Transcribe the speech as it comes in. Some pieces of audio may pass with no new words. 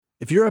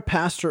If you're a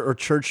pastor or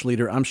church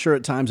leader, I'm sure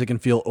at times it can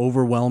feel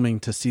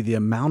overwhelming to see the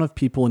amount of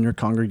people in your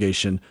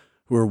congregation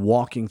who are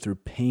walking through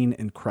pain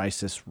and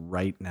crisis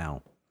right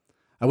now.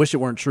 I wish it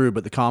weren't true,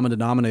 but the common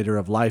denominator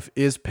of life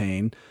is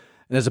pain.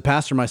 And as a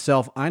pastor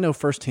myself, I know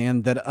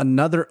firsthand that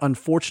another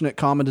unfortunate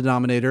common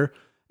denominator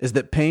is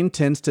that pain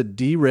tends to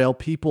derail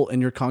people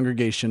in your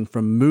congregation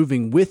from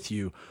moving with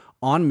you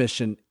on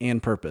mission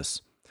and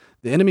purpose.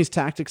 The enemy's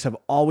tactics have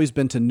always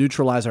been to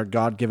neutralize our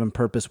God-given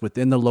purpose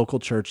within the local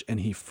church, and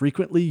he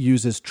frequently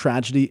uses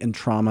tragedy and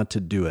trauma to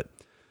do it.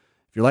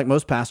 If you're like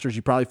most pastors,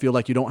 you probably feel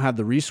like you don't have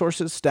the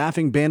resources,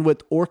 staffing,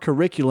 bandwidth, or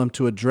curriculum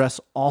to address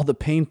all the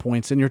pain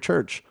points in your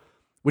church,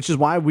 which is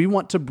why we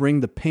want to bring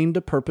the Pain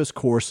to Purpose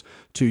course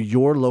to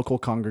your local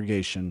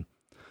congregation.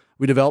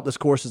 We developed this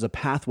course as a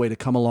pathway to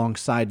come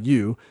alongside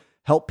you,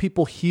 help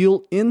people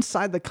heal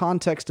inside the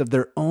context of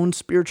their own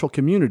spiritual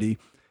community,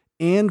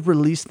 and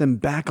release them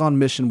back on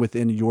mission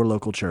within your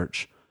local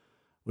church.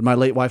 When my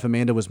late wife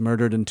Amanda was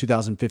murdered in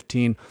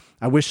 2015,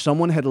 I wish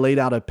someone had laid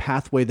out a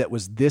pathway that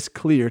was this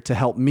clear to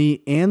help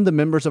me and the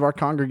members of our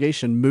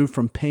congregation move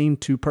from pain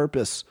to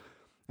purpose.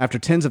 After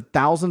tens of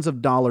thousands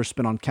of dollars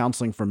spent on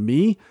counseling for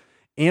me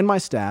and my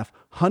staff,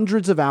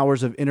 hundreds of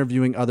hours of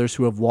interviewing others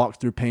who have walked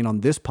through pain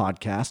on this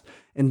podcast,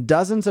 and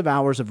dozens of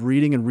hours of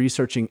reading and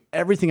researching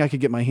everything I could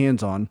get my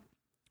hands on,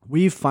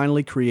 we've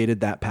finally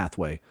created that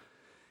pathway.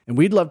 And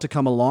we'd love to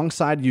come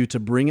alongside you to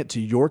bring it to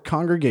your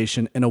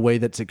congregation in a way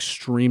that's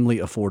extremely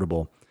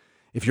affordable.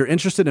 If you're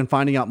interested in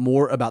finding out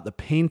more about the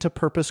Pain to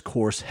Purpose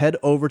course, head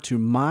over to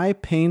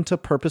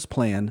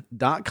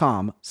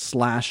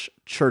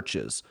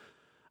mypaintopurposeplan.com/churches.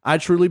 I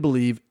truly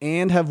believe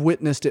and have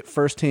witnessed it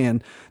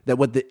firsthand that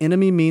what the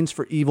enemy means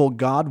for evil,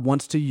 God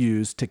wants to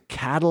use to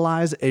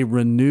catalyze a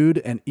renewed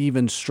and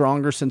even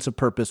stronger sense of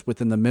purpose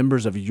within the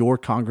members of your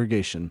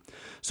congregation.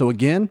 So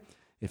again,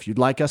 if you'd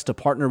like us to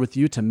partner with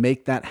you to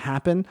make that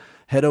happen,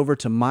 head over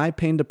to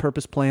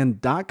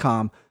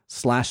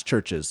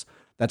mypaintopurposeplan.com/churches.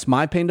 That's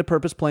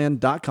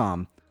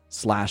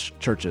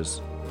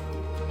mypaintopurposeplan.com/churches.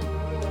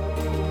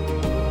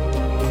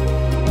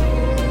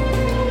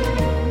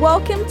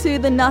 Welcome to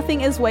the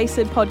Nothing is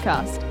Wasted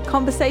podcast,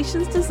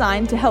 conversations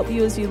designed to help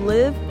you as you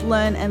live,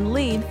 learn, and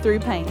lead through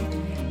pain.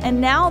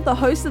 And now, the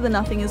host of the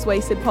Nothing is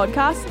Wasted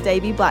podcast,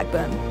 Davey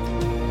Blackburn.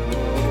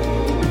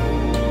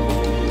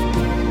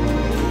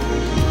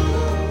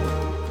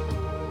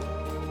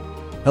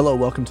 Hello,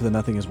 welcome to the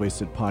Nothing is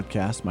Wasted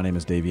podcast. My name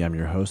is Davey. I'm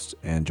your host,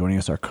 and joining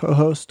us, our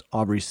co-host,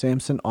 Aubrey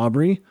Sampson.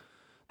 Aubrey,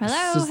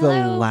 hello. This is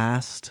the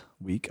last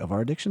week of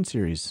our addiction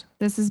series.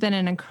 This has been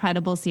an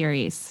incredible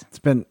series. It's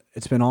been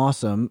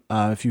awesome.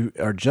 If you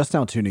are just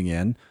now tuning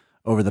in,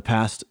 over the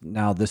past,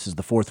 now this is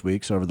the fourth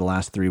week, so over the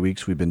last 3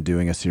 weeks, we've been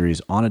doing a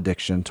series on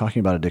addiction,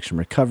 talking about addiction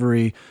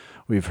recovery.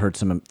 We've heard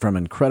some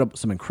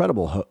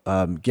incredible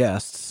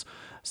guests: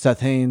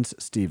 Seth Haynes,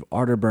 Steve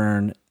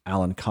Arterburn,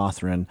 Alan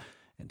Cothran.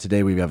 And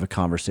today we have a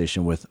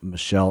conversation with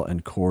Michelle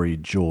and Cory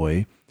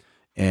Joy.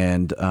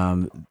 And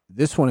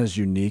this one is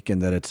unique in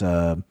that it's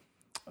a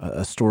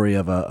story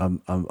of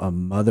a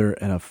mother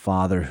and a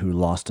father who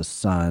lost a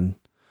son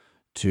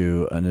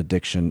to an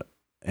addiction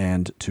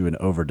and to an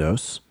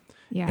overdose.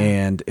 Yeah.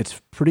 And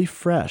it's pretty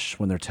fresh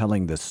when they're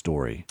telling this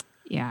story.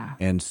 Yeah.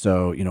 And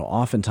so,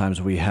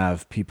 oftentimes we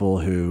have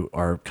people who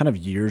are kind of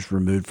years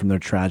removed from their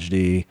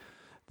tragedy.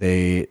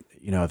 They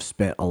have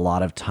spent a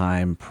lot of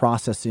time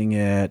processing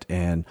it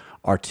and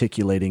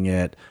articulating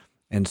it.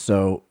 And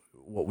so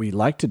what we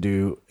like to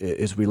do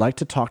is we like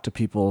to talk to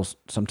people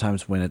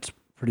sometimes when it's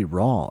pretty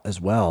raw as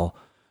well,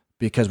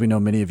 because we know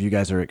many of you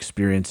guys are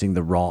experiencing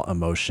the raw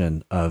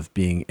emotion of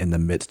being in the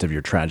midst of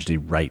your tragedy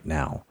right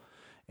now.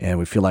 And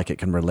we feel like it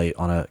can relate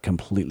on a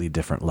completely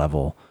different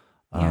level.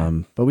 Yeah.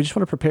 But we just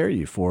want to prepare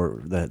you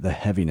for the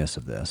heaviness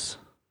of this.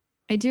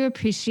 I do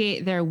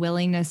appreciate their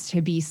willingness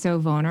to be so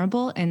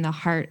vulnerable in the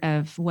heart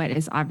of what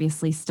is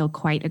obviously still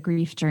quite a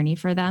grief journey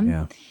for them.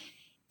 Yeah.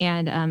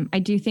 And I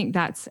do think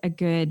that's a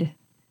good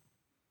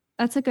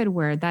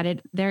word,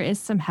 that there is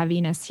some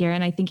heaviness here.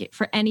 And I think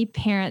for any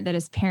parent that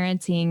is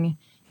parenting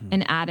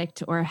an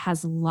addict or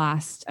has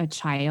lost a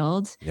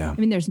child, yeah. I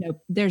mean,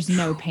 there's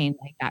no pain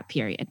like that,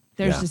 period.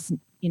 There's just,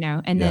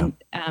 and then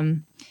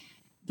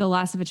the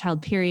loss of a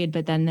child, period,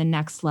 but then the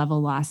next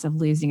level loss of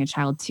losing a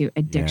child to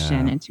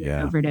addiction and to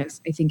an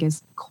overdose, I think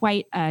is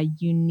quite a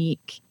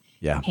unique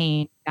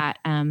pain that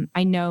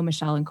I know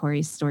Michelle and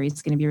Cory's story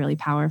is going to be really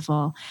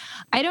powerful.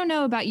 I don't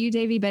know about you,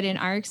 Davey, but in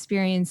our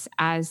experience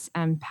as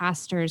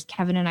pastors,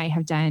 Kevin and I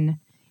have done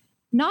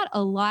not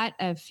a lot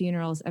of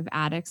funerals of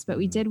addicts, but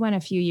we did one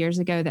a few years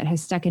ago that has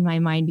stuck in my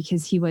mind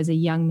because he was a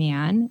young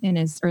man in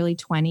his early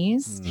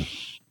 20s.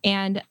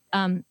 And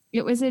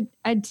it was a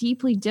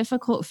deeply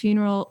difficult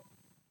funeral.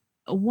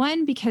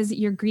 One, because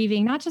you're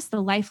grieving not just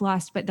the life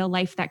lost, but the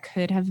life that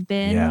could have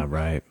been. Yeah,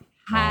 right.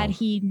 Had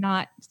he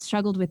not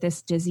struggled with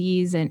this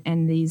disease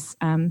and these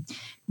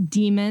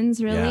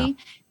demons, really. Yeah.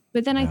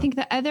 But then I think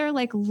the other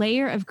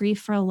layer of grief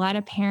for a lot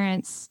of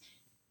parents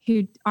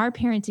who are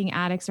parenting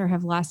addicts or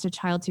have lost a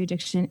child to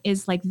addiction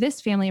is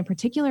this family in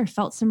particular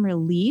felt some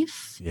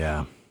relief.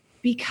 Yeah.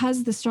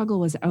 because the struggle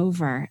was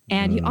over.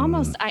 And you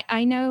almost,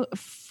 I know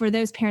for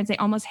those parents, they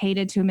almost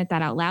hated to admit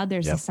that out loud.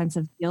 There's a sense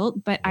of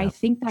guilt, but I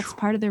think that's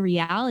part of the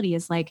reality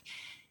is like,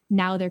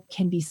 now there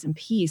can be some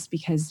peace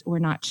because we're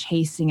not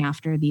chasing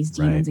after these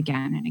demons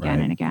again and again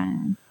and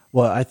again.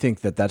 Well, I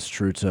think that that's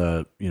true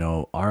to,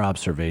 our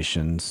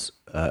observations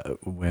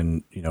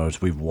when,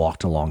 as we've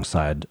walked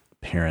alongside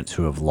parents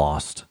who have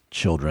lost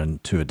children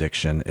to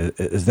addiction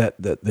is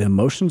that the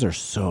emotions are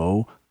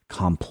so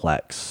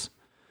complex.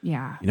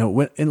 Yeah.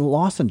 In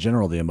loss in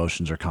general, the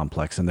emotions are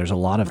complex and there's a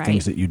lot of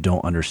things that you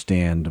don't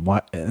understand.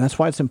 And that's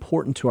why it's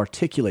important to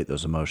articulate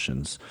those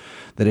emotions.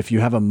 That if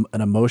you have an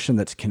emotion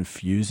that's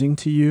confusing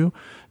to you,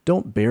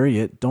 don't bury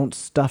it, don't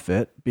stuff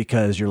it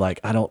because you're like,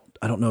 I don't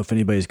know if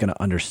anybody's going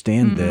to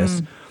understand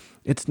this.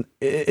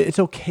 It's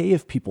okay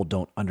if people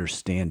don't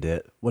understand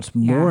it. What's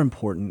more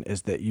important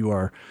is that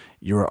you're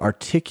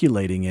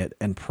articulating it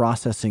and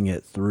processing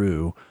it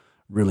through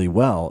really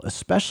well,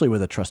 especially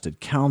with a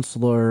trusted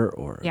counselor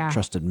or a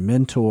trusted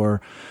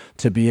mentor,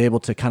 to be able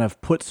to kind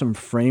of put some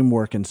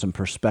framework and some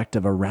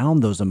perspective around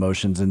those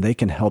emotions, and they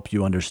can help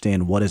you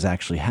understand what is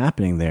actually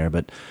happening there.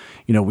 But,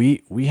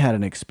 we had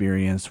an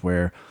experience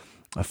where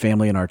a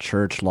family in our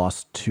church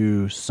lost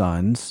 2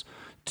 sons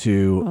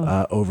to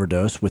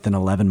overdose within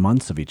 11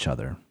 months of each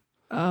other.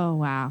 Oh,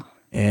 wow.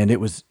 And it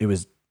was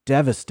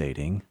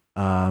devastating.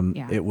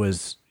 It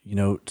was,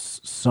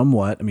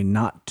 somewhat,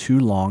 not too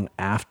long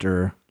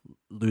after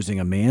losing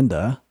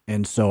Amanda.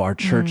 And so our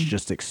church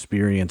just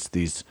experienced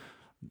these,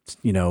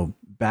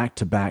 back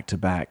to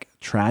back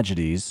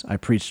tragedies. I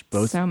preached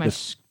both. So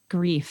much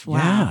grief. Wow.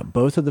 Yeah.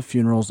 Both of the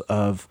funerals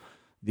of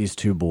these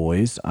 2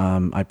 boys.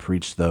 I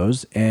preached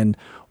those and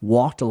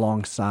walked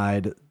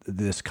alongside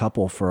this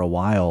couple for a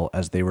while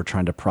as they were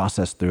trying to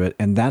process through it.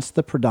 And that's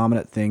the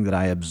predominant thing that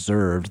I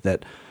observed,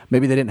 that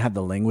maybe they didn't have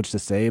the language to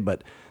say,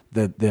 but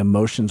the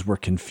emotions were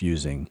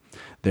confusing.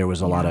 There was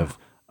a lot of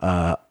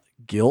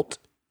guilt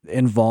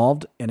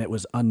involved, and it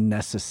was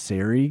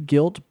unnecessary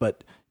guilt,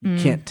 but you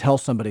can't tell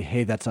somebody,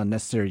 hey, that's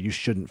unnecessary. You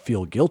shouldn't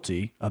feel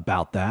guilty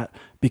about that,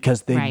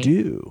 because they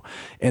do.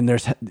 And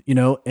there's,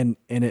 and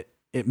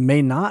it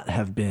may not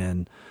have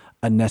been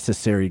a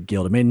necessary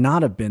guilt. It may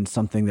not have been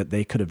something that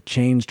they could have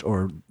changed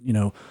or,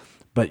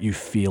 but you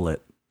feel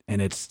it.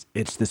 And it's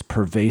this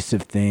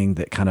pervasive thing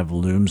that kind of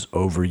looms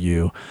over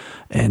you.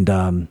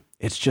 And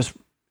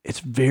it's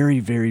very,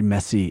 very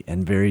messy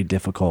and very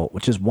difficult,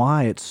 which is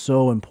why it's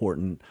so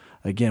important.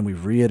 Again,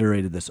 we've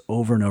reiterated this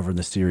over and over in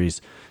the series,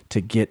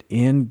 to get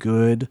in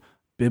good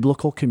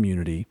biblical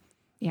community.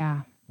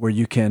 Yeah. Where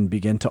you can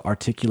begin to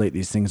articulate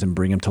these things and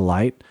bring them to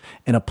light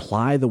and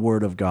apply the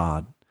Word of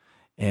God,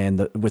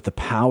 and with the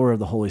power of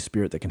the Holy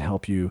Spirit that can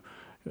help you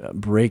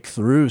break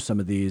through some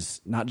of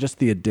these, not just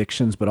the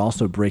addictions, but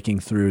also breaking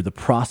through the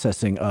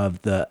processing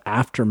of the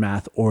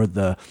aftermath or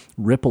the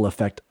ripple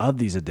effect of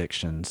these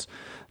addictions.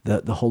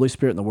 The Holy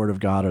Spirit and the Word of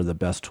God are the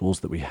best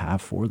tools that we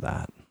have for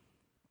that.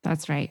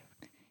 That's right.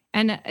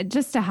 And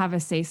just to have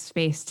a safe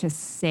space to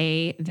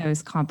say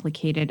those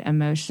complicated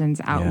emotions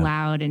out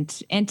loud,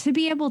 and to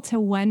be able to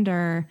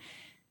wonder,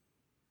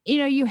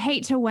 you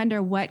hate to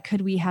wonder what could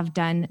we have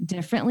done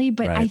differently,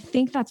 but I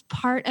think that's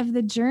part of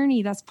the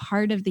journey. That's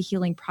part of the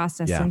healing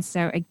process. Yeah. And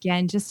so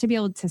again, just to be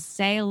able to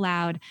say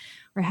aloud,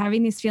 we're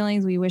having these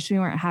feelings, we wish we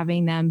weren't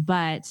having them,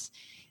 but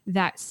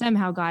that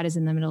somehow God is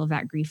in the middle of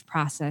that grief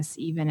process,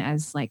 even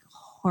as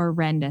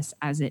horrendous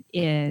as it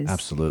is.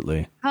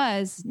 Absolutely.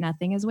 Because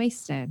nothing is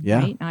wasted,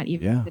 right? Not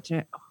even such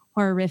a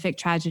horrific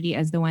tragedy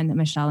as the one that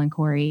Michelle and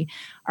Cory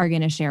are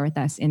going to share with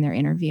us in their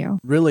interview.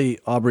 Really,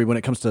 Aubrey, when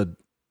it comes to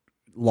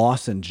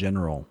loss in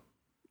general,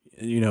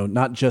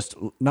 not just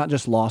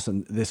loss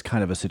in this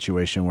kind of a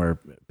situation where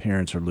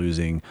parents are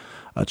losing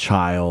a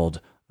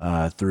child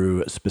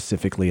through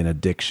specifically an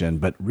addiction,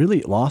 but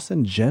really loss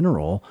in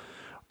general,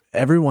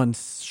 everyone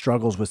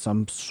struggles with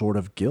some sort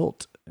of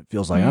guilt. It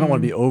feels like, I don't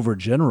want to be over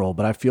general,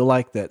 but I feel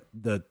like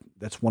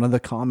that's one of the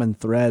common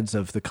threads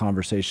of the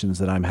conversations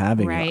that I'm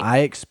having. Right. I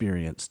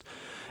experienced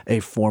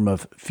a form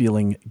of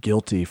feeling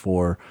guilty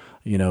for,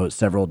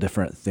 several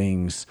different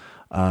things.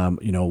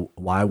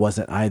 Why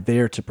wasn't I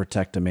there to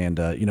protect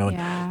Amanda?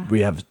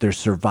 There's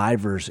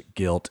survivor's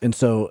guilt. And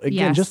so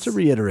again, just to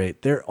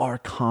reiterate, there are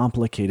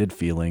complicated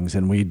feelings,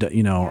 and we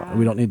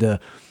don't need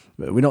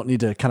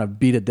to kind of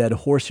beat a dead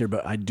horse here,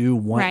 but I do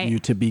want you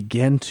to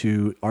begin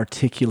to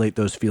articulate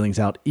those feelings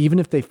out, even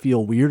if they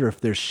feel weird or if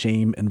there's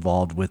shame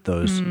involved with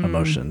those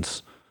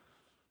emotions.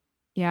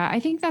 Yeah, I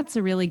think that's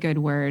a really good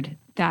word,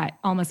 that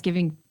almost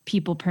giving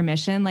people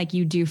permission, like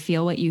you do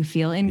feel what you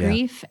feel in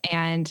grief.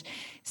 And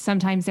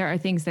sometimes there are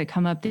things that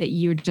come up that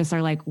you just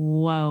are like,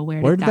 whoa,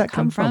 where did that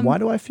come from? Why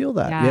do I feel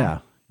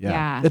that?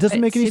 Yeah. It doesn't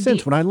make any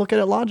sense. When I look at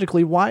it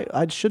logically, why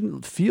I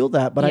shouldn't feel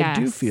that, but I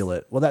do feel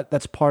it. Well,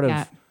 that's part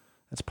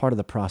of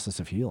the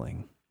process of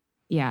healing.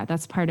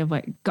 that's part of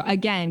what,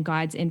 again,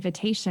 God's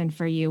invitation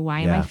for you.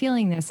 Why am I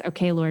feeling this?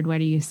 Okay, Lord, what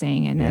are you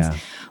saying in this?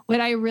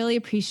 What I really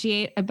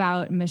appreciate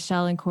about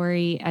Michelle and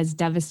Cory, as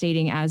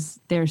devastating as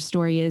their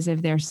story is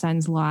of their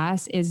son's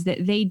loss, is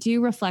that they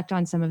do reflect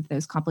on some of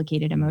those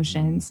complicated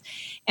emotions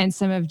and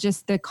some of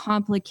just the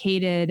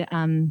complicated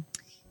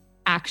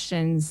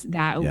actions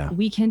that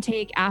we can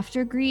take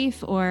after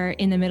grief or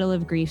in the middle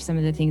of grief, some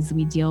of the things that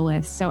we deal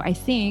with. So I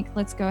think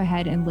let's go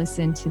ahead and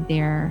listen to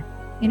their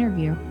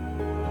interview.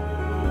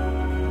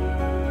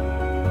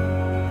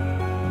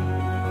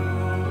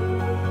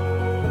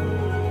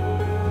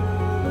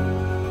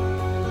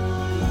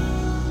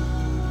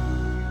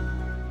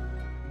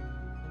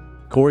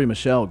 Cory,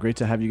 Michelle, great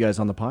to have you guys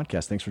on the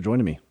podcast. Thanks for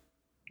joining me.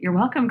 You're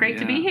welcome. Great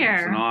to be here.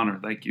 It's an honor.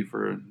 Thank you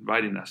for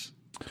inviting us.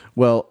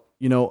 Well,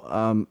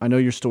 I know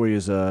your story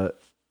is a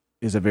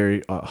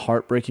very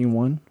heartbreaking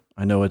one.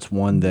 I know it's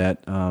one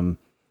that,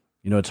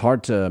 it's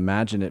hard to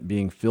imagine it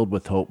being filled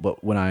with hope.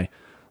 But when I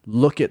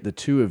look at the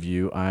two of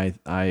you,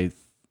 I've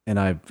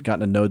gotten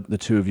to know the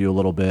two of you a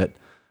little bit.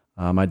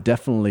 I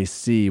definitely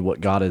see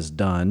what God has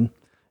done.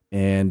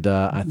 And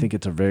I think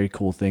it's a very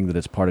cool thing that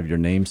it's part of your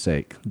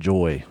namesake,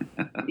 joy.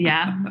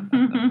 Yeah.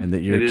 And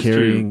that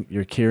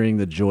you're carrying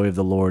the joy of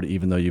the Lord,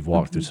 even though you've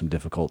walked through some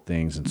difficult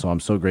things. And so I'm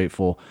so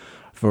grateful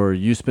for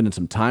you spending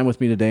some time with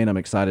me today. And I'm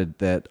excited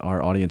that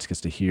our audience gets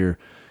to hear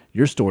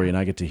your story and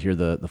I get to hear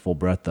the full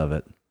breadth of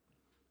it.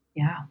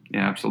 Yeah.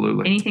 Yeah,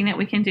 absolutely. Anything that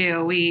we can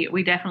do.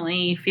 We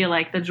definitely feel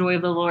like the joy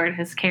of the Lord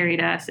has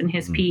carried us in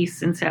his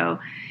peace. And so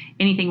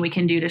anything we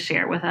can do to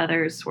share with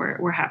others,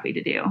 we're happy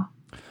to do.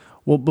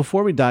 Well,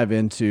 before we dive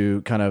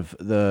into kind of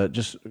the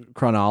just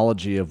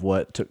chronology of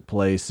what took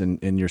place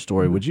in your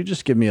story, would you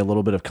just give me a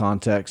little bit of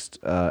context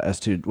as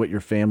to what your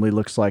family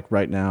looks like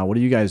right now? What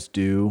do you guys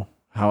do?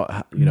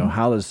 What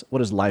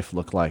does life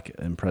look like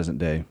in present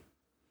day?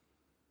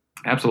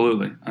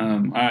 Absolutely. All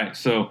right.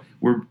 So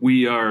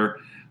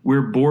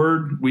we're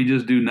bored. We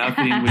just do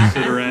nothing. We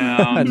sit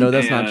around. No,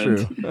 that's not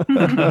true.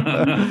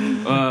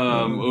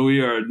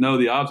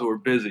 The opposite. We're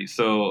busy.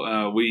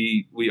 So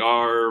we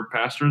are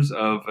pastors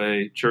of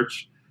a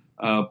church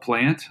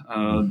plant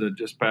that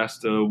just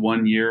passed a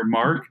 1 year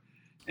mark.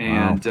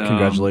 And wow.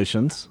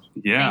 Congratulations.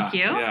 Yeah. Thank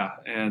you. Yeah.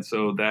 And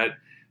so that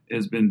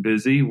has been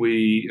busy.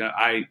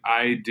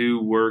 I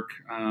do work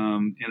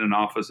in an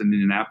office in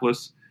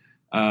Indianapolis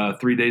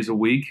 3 days a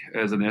week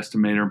as an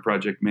estimator and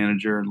project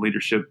manager and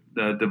leadership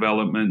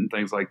development and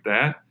things like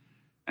that.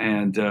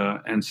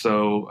 And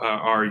so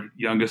our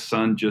youngest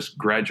son just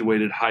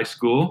graduated high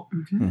school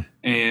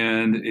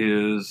and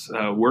is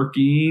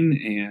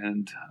working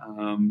and,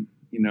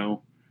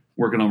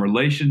 working on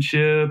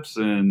relationships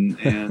and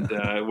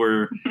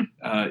we're,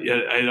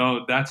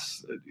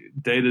 that's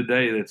day to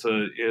day.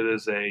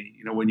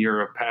 When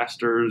you're a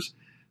pastor's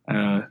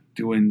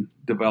doing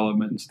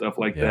development and stuff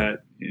like that,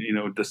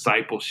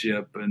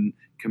 discipleship and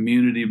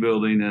community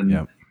building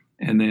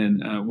and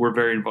then we're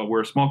very involved.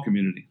 We're a small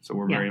community, so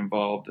we're very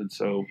involved. And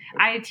so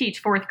I teach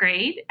fourth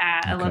grade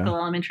at a local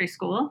elementary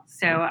school.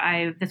 So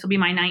this will be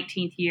my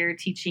 19th year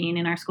teaching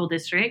in our school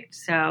district.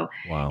 So,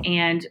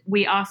 and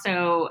we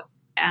also,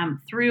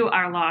 through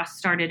our loss,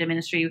 started a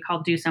ministry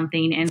called Do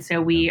Something. And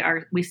so we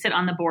sit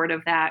on the board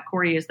of that.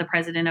 Cory is the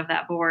president of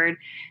that board,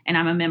 and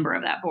I'm a member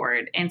of that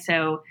board. And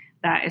so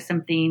that is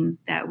something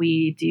that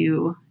we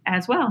do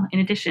as well, in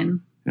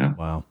addition. Yeah.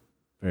 Wow.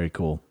 Very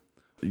cool.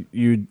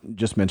 You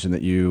just mentioned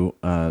that you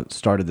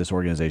started this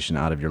organization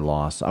out of your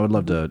loss. I would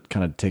love to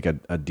kind of take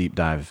a deep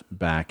dive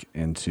back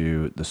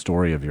into the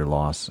story of your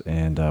loss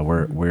and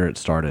where it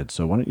started.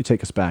 So why don't you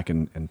take us back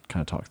and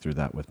kind of talk through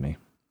that with me?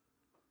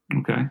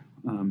 Okay.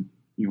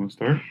 You want to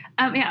start?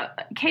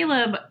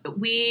 Caleb,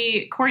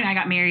 Cory and I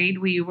got married.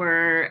 We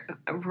were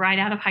right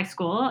out of high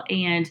school,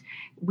 and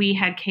we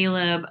had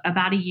Caleb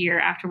about a year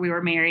after we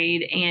were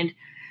married, and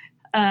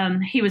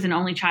he was an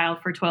only child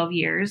for 12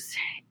 years.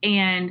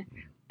 And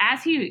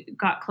as he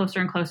got closer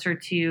and closer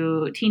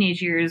to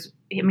teenage years,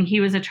 he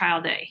was a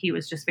child that he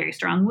was just very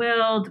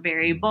strong-willed,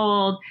 very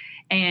bold,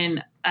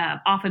 and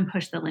often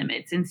pushed the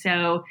limits. And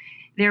so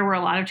there were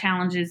a lot of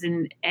challenges.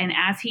 And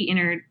as he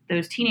entered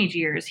those teenage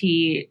years,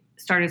 he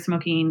started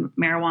smoking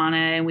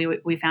marijuana, and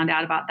we found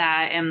out about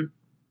that. And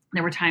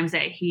there were times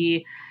that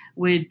he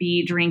would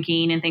be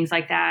drinking and things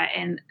like that.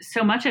 And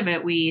so much of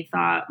it we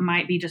thought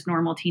might be just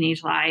normal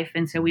teenage life.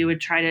 And so we would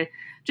try to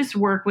just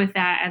work with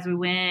that as we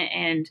went.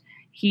 And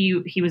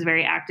he was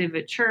very active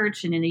at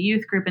church and in the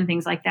youth group and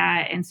things like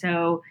that. And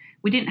so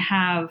we didn't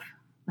have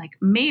like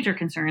major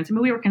concerns. I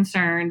mean, we were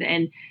concerned,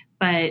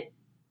 but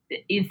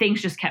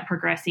things just kept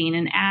progressing.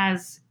 And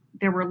as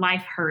there were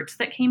life hurts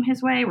that came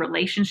his way,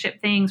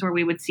 relationship things where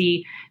we would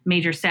see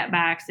major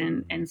setbacks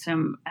and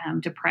some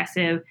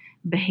depressive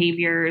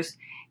behaviors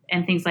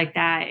and things like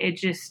that.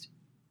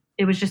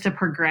 It was just a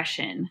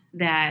progression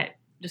that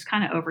just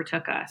kind of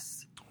overtook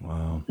us.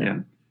 Wow. Yeah.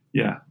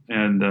 Yeah.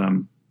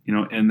 And,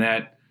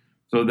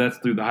 so that's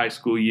through the high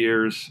school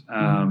years.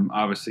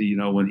 Obviously,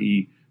 when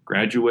he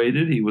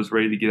graduated, he was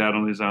ready to get out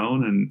on his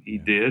own, and he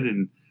did.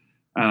 And,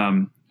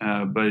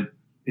 but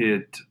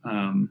it,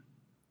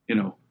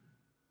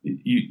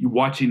 you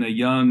watching a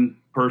young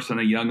person,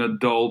 a young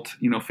adult,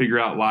 figure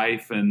out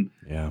life. And,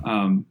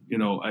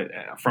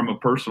 from a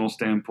personal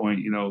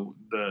standpoint,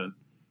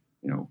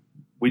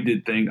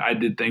 I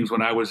did things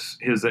when I was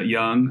that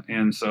young.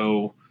 And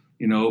so,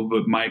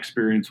 but my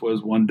experience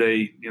was one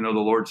day, the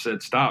Lord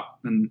said, stop.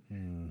 And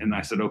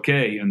I said,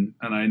 okay. And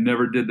I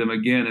never did them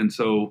again. And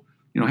so,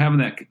 having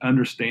that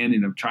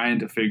understanding of trying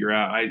to figure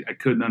out, I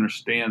couldn't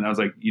understand. I was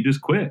like, you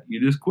just quit.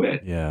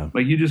 Yeah.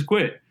 Like you just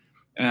quit.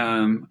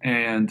 And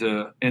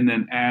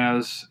then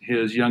as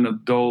his young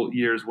adult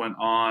years went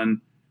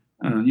on,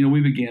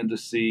 we began to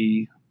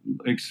see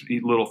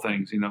little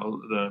things,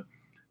 the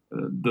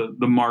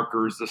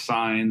markers, the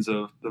signs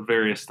of the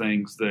various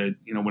things that,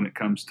 when it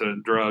comes to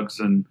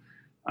drugs and,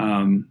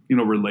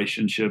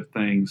 relationship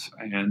things.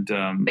 And,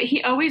 but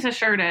he always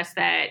assured us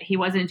that he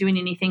wasn't doing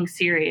anything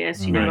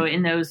serious,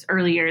 in those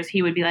early years.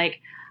 He would be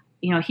like,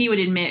 he would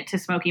admit to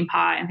smoking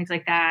pot and things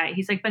like that.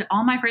 He's like, but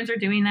all my friends are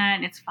doing that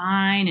and it's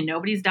fine and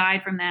nobody's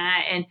died from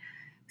that. And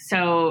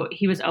so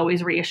he was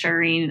always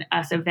reassuring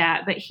us of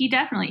that. But he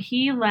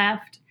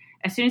left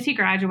as soon as he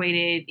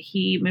graduated.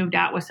 He moved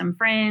out with some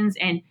friends,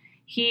 and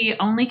he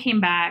only came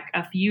back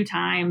a few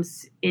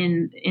times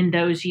in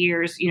those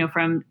years,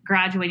 from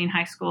graduating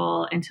high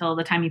school until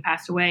the time he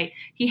passed away.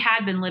 He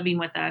had been living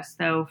with us,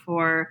 though,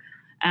 for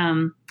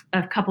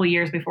a couple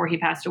years before he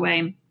passed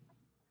away.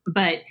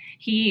 But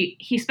he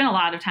spent a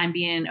lot of time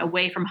being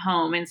away from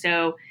home. And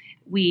so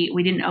we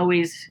didn't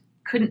always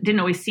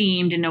see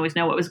him, didn't always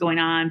know what was going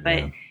on.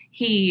 But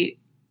he,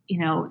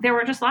 there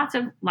were just lots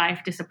of life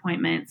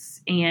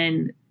disappointments.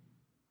 And,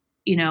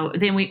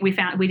 then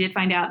we did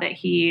find out that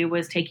he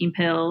was taking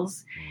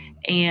pills,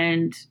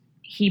 and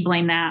he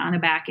blamed that on a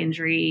back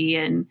injury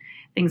and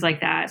things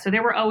like that. So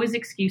there were always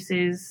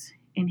excuses,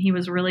 and he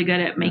was really good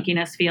at making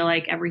us feel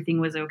like everything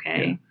was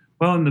okay. Yeah.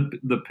 Well, and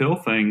the pill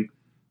thing,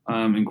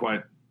 and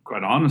quite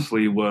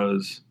honestly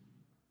was,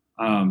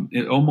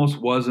 it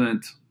almost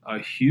wasn't a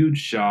huge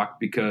shock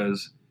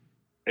because,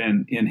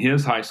 and in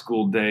his high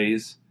school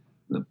days,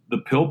 the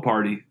pill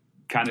party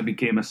kind of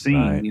became a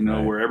scene,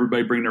 where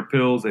everybody bring their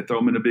pills, they throw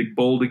them in a big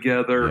bowl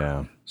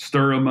together,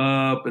 stir them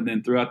up, and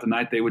then throughout the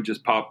night they would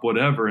just pop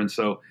whatever. And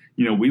so,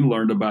 we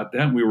learned about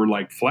that, and we were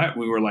like flat.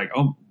 We were like,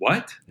 oh,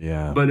 what?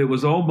 Yeah. But it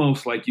was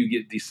almost like you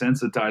get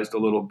desensitized a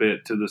little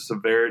bit to the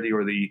severity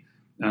or the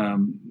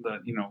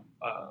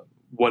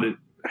what it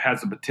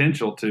has the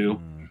potential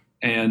to.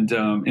 And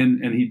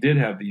he did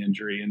have the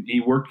injury, and he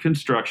worked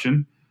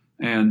construction.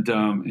 And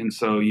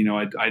so,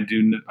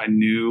 I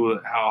knew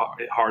how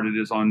hard it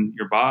is on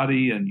your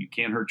body, and you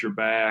can't hurt your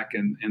back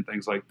and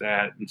things like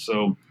that. And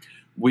so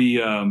we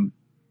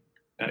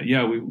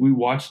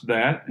watched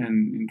that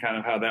and kind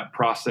of how that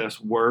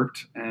process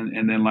worked.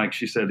 And then, like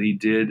she said, he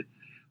did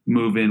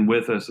move in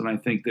with us. And I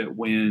think that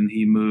when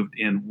he moved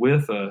in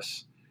with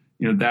us,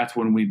 that's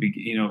when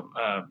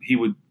he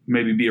would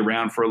maybe be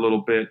around for a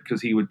little bit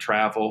because he would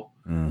travel.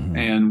 Mm-hmm.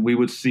 And we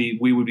would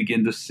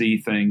begin to see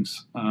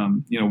things.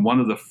 One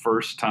of the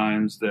first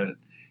times that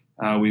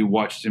we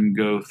watched him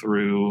go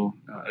through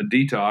a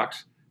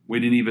detox, we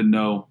didn't even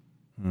know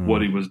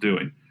what he was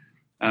doing.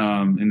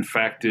 In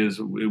fact,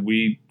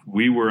 we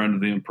were under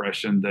the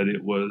impression that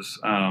it was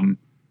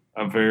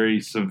a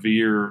very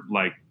severe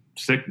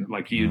sickness,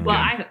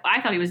 I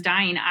thought he was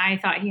dying. I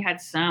thought he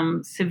had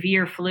some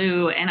severe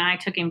flu, and I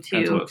took him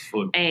to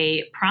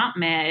a prompt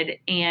med,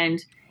 and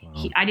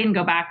I didn't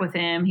go back with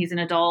him. He's an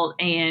adult,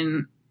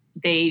 and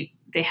they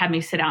had me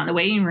sit out in the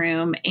waiting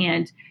room,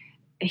 and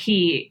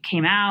he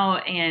came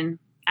out, and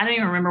I don't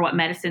even remember what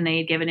medicine they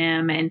had given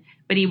him.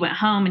 But he went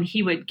home, and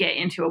he would get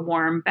into a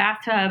warm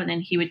bathtub, and then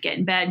he would get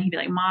in bed, and he'd be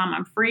like, "Mom,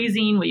 I'm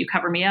freezing. Will you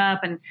cover me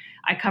up?" And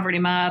I covered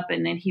him up,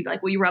 and then he'd be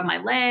like, "Will you rub my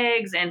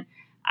legs?" And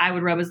I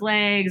would rub his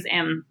legs.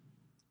 And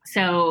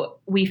so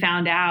we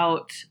found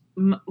out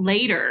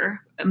later,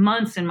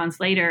 months and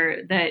months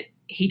later, that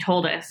he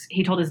told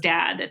his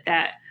dad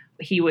that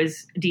he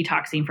was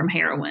detoxing from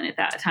heroin at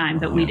that time,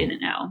 but we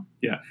didn't know.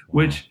 Yeah.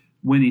 Which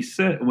when he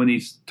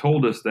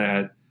told us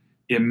that,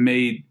 it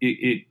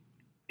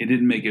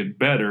didn't make it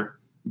better,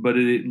 but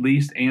it at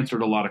least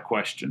answered a lot of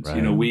questions. Right.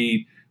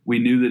 We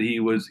knew that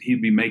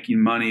he'd be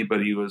making money,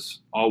 but he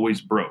was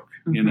always broke,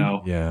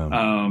 always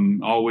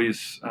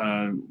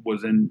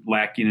was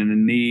lacking in a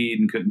need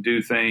and couldn't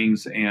do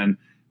things. And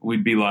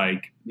we'd be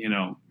like,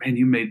 man,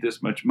 you made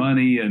this much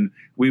money. And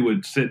we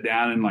would sit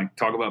down and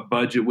talk about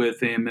budget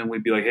with him. And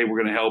we'd be like, hey,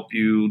 we're going to help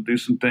you do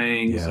some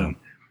things. Yeah.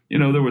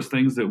 And, there was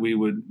things that we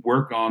would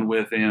work on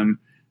with him.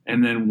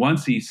 And then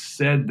once he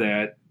said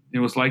that, it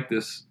was like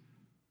this,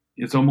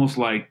 it's almost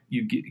like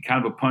you get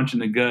kind of a punch in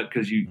the gut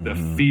because the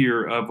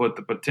fear of what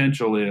the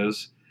potential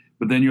is.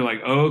 But then you're like,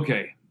 oh,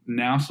 okay,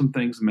 now some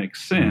things make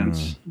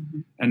sense.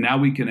 Mm-hmm. And now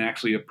we can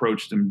actually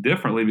approach them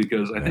differently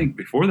because I think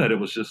before that it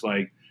was just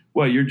like,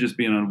 well, you're just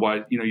being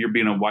unwise. You're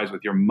being unwise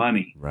with your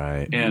money,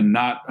 right? And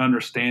not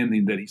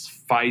understanding that he's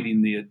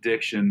fighting the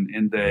addiction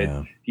and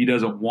that he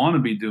doesn't want to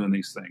be doing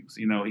these things.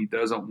 He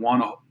doesn't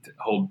want to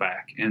hold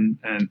back and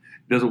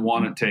doesn't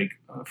want to take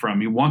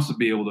from. He wants to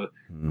be able to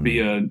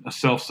be a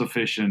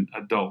self-sufficient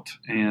adult,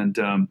 and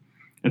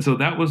so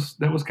that was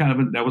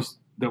kind of that was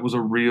a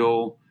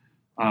real.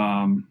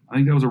 I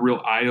think that was a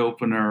real eye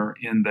opener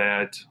in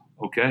that.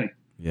 Okay.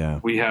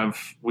 Yeah, we have,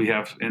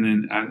 and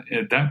then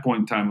at that point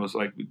in time, it was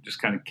like we just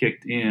kind of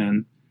kicked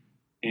in,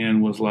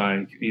 and was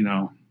like,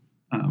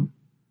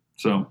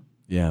 so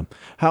yeah.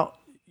 How,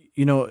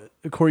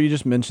 Cory, you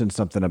just mentioned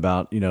something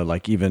about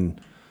like even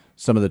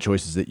some of the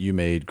choices that you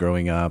made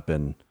growing up,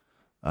 and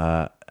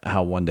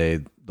how one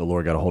day the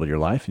Lord got a hold of your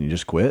life and you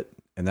just quit,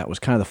 and that was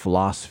kind of the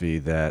philosophy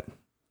that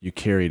you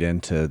carried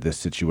into this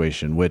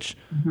situation, which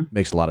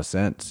makes a lot of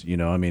sense.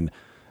 I mean,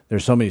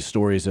 there's so many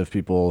stories of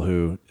people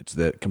who it's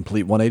the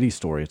complete 180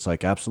 story. It's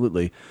like,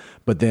 absolutely.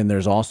 But then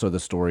there's also the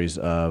stories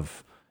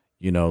of,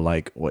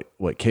 like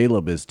what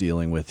Caleb is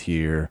dealing with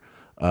here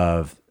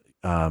of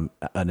an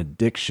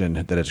addiction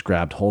that has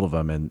grabbed hold of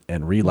him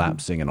and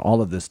relapsing and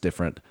all of this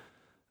different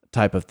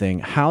type of thing.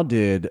 How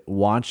did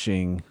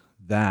watching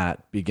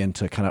that begin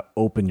to kind of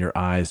open your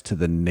eyes to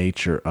the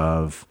nature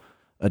of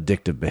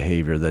addictive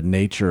behavior, the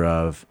nature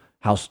of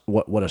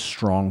what a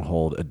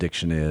stronghold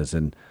addiction is,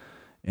 and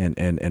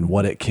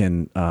what it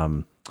can,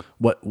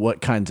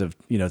 what kinds of,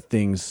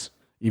 things,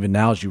 even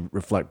now as you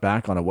reflect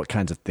back on it, what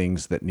kinds of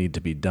things that need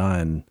to be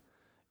done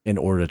in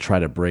order to try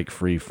to break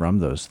free from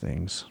those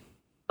things?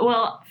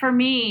 Well, for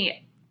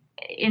me,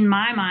 in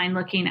my mind,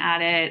 looking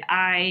at it,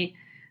 I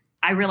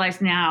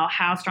realize now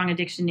how strong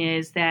addiction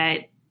is,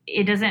 that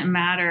it doesn't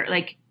matter,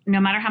 like, no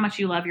matter how much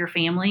you love your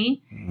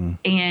family,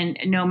 and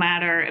no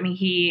matter,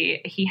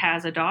 he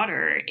has a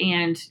daughter,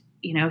 and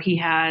he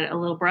had a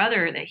little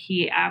brother that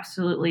he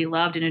absolutely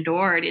loved and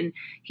adored. And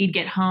he'd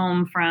get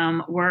home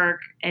from work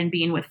and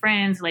being with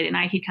friends late at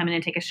night. He'd come in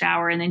and take a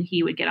shower, and then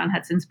he would get on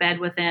Hudson's bed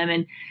with him,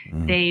 and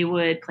they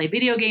would play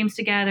video games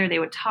together. They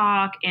would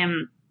talk.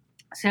 And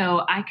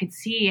so I could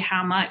see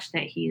how much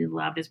that he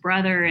loved his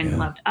brother and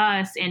loved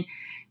us.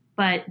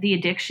 But the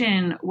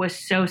addiction was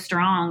so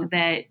strong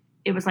that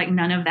it was like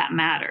none of that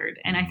mattered.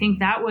 And I think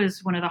that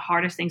was one of the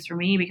hardest things for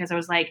me, because I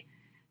was like,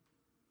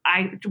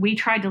 we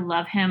tried to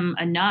love him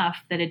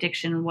enough that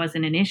addiction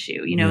wasn't an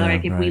issue.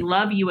 If we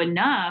love you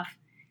enough,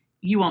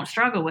 you won't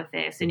struggle with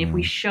this. And if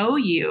we show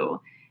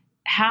you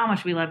how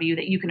much we love you,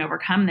 that you can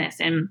overcome this.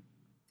 And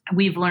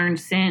we've learned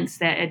since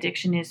that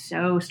addiction is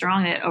so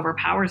strong that it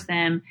overpowers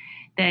them,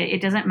 that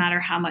it doesn't matter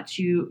how much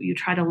you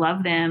try to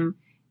love them.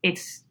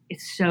 It's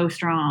so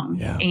strong.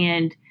 Yeah.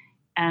 And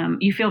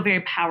you feel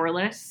very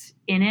powerless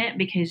in it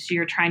because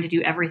you're trying to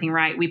do everything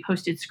right. We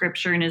posted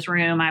scripture in his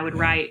room. I would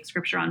write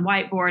scripture on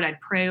whiteboard. I'd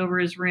pray over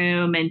his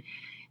room,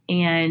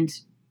 and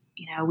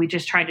we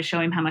just tried to show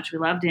him how much we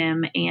loved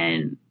him,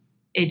 and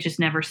it just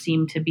never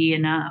seemed to be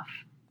enough.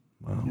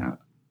 Wow. Yeah.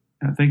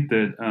 I think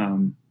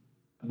that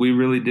we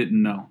really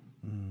didn't know.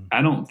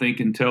 I don't think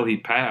until he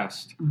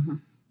passed.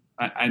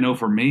 I know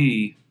for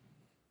me,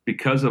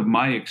 because of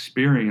my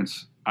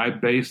experience, I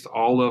based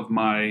all of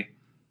my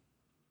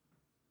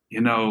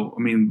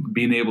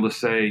being able to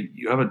say,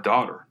 you have a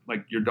daughter,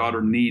 like your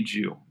daughter needs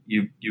you.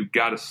 You've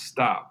got to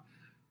stop.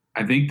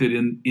 I think that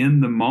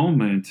in the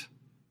moment,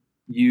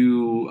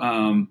 you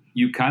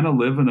kind of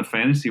live in a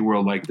fantasy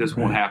world, like this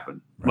won't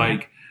happen. Right.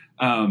 Like,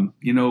 I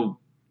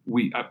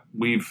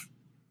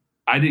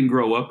didn't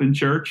grow up in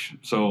church,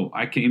 so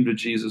I came to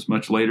Jesus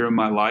much later in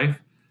my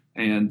life.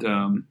 And,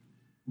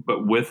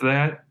 but with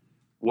that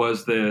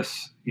was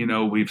this,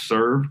 we've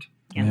served.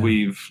 Yeah.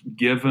 We've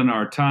given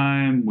our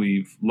time.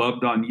 We've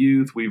loved on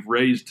youth. We've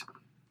raised,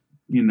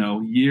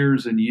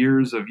 years and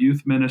years of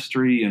youth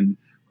ministry and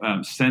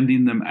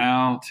sending them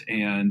out.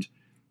 And,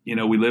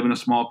 we live in a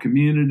small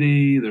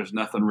community. There's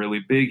nothing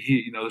really big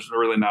here. There's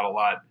really not a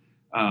lot.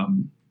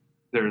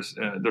 There's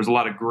a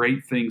lot of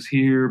great things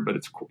here, but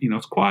it's,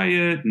 it's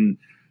quiet. And,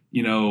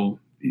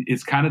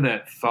 it's kind of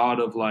that thought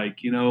of like,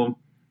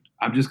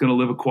 I'm just going to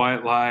live a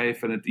quiet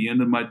life, and at the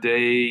end of my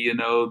day,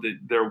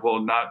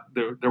 that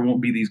there won't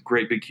be these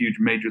great, big, huge,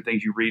 major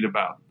things you read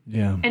about.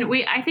 Yeah. And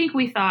I think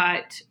we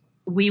thought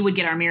we would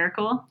get our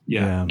miracle.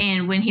 Yeah.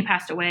 And when he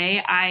passed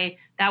away,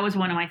 that was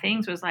one of my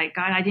things, was like,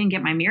 God, I didn't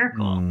get my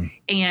miracle.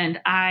 And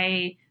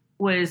I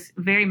was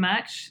very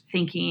much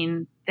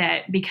thinking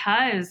that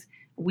because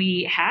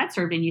we had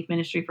served in youth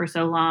ministry for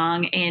so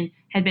long and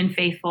had been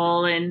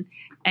faithful and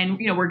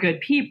we're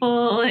good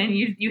people, and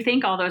you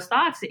think all those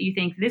thoughts, that you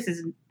think this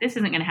isn't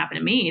going to happen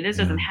to me. This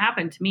doesn't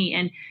happen to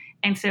me.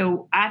 And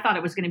so I thought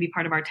it was going to be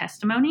part of our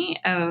testimony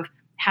of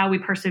how we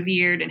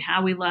persevered and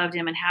how we loved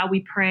him and how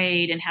we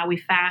prayed and how we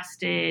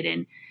fasted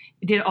and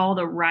did all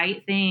the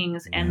right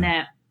things, and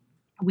that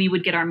we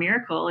would get our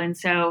miracle. And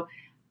so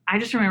I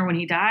just remember when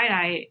he died,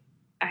 I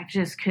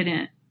just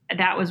couldn't.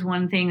 That was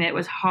one thing that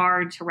was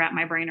hard to wrap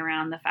my brain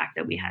around, the fact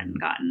that we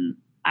hadn't gotten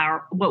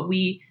what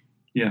we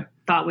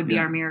thought would be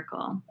our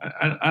miracle.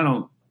 I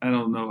don't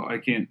don't know, I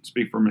can't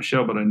speak for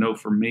Michelle, but I know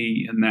for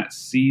me in that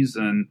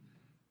season,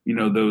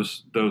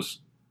 those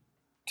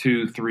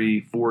 2,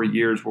 3, 4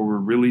 years where we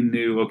really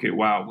knew, okay,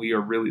 wow,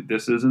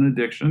 this is an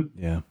addiction.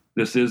 Yeah.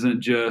 This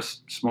isn't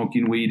just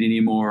smoking weed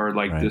anymore.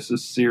 Like, Right. This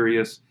is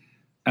serious.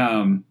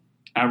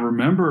 I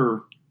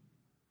remember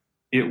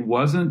it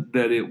wasn't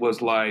that it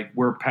was like,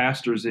 we're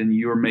pastors and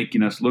you're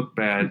making us look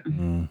bad.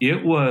 Mm.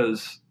 It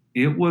was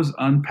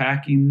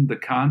unpacking the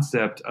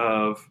concept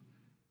of,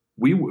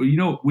 we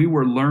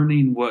were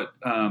learning what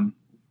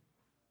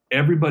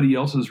everybody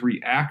else's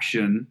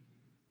reaction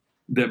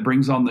that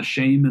brings on the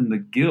shame and the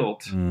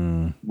guilt.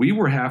 Mm. We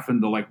were having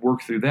to like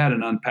work through that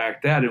and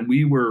unpack that. And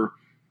we were,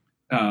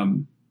 I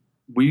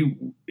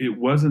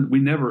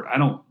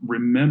don't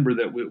remember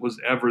that it was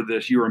ever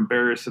this, you're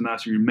embarrassing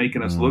us or you're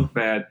making us look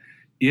bad.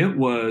 It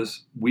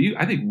was,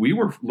 I think we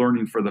were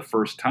learning for the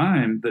first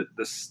time that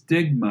the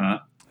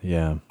stigma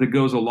that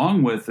goes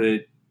along with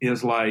it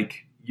is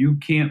like, you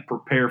can't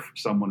prepare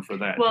someone for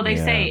that. Well, they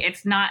say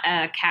it's not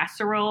a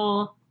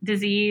casserole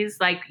disease.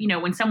 Like,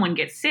 when someone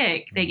gets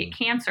sick, they get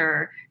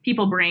cancer,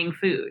 people bring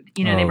food,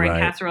 they bring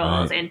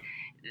casseroles. And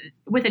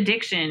with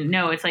addiction,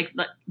 no, it's like,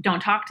 don't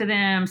talk to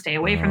them, stay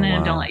away from them.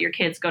 Wow. Don't let your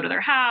kids go to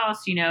their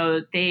house.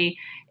 There's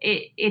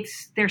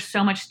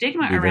so much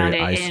stigma around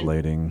it.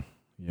 Isolating.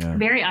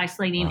 Very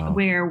isolating. Wow.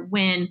 Where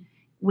when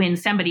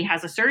somebody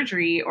has a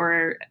surgery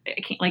or,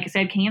 like I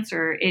said,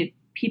 cancer,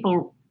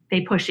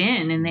 they push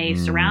in and they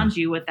surround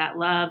you with that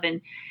love. And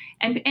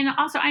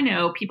also I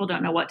know people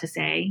don't know what to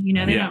say, they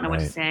don't know what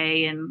to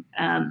say. And,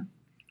 and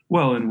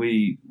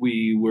we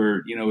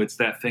were, it's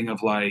that thing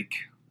of like,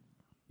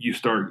 you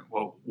start,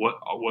 well,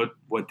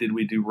 what did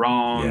we do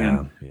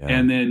wrong?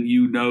 And then,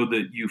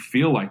 that you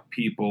feel like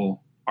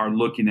people are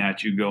looking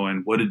at you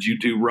going, what did you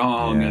do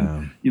wrong?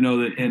 And,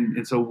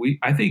 and so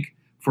I think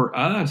for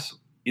us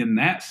in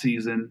that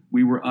season,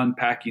 we were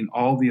unpacking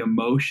all the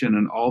emotion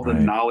and all the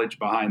knowledge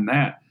behind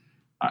that.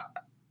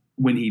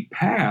 When he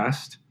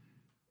passed,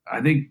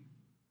 I think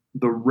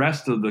the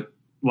rest of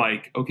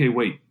okay,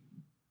 wait,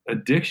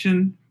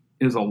 addiction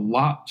is a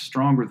lot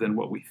stronger than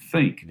what we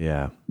think.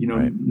 Yeah.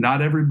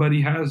 Not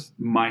everybody has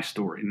my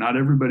story. Not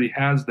everybody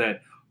has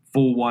that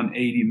full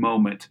 180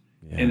 moment.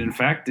 Yeah. And in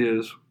fact I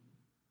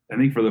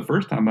think for the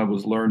first time I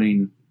was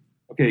learning,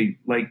 okay,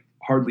 like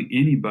hardly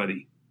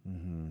anybody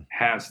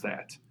has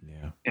that.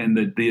 Yeah. And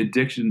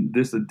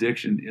this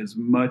addiction is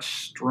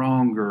much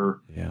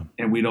stronger,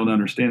 and we don't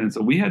understand it.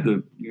 So we had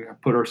to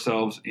put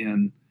ourselves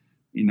in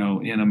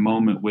a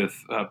moment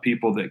with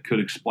people that could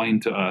explain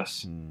to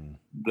us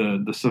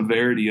the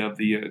severity of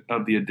the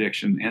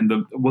addiction and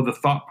the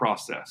thought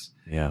process.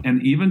 Yeah.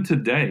 And even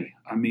today,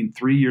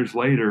 3 years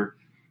later,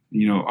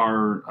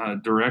 our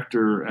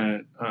director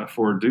at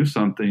for Do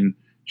Something,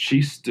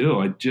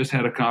 I just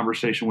had a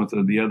conversation with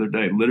her the other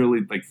day, literally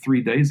like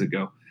 3 days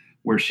ago,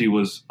 where she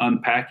was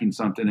unpacking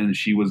something and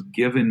she was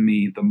giving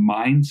me the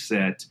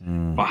mindset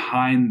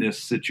behind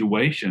this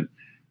situation.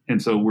 And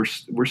so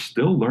we're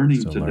still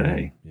learning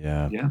today.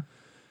 Yeah. Yeah.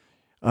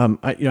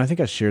 I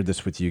think I shared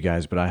this with you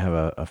guys, but I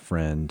have a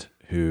friend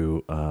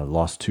who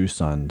lost 2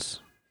 sons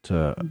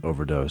to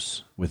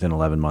overdose within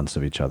 11 months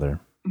of each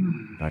other.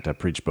 In fact, I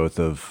preached both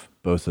of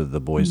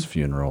the boys'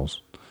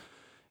 funerals.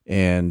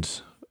 And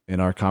in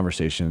our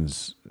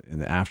conversations in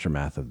the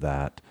aftermath of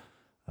that,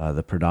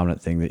 the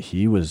predominant thing that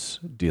he was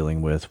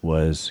dealing with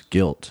was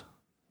guilt.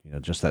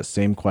 Just that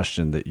same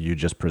question that you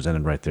just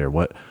presented right there.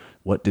 What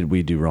did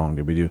we do wrong?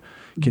 Did we do?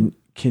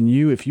 Can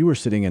you, if you were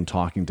sitting and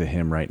talking to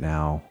him right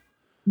now,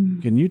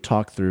 can you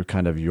talk through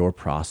kind of your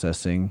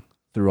processing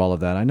through all of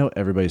that? I know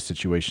everybody's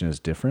situation is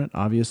different,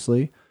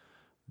 obviously,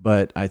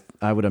 but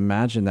I would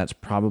imagine that's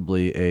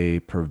probably a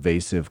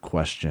pervasive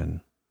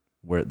question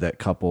that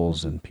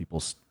couples and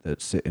people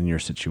that sit in your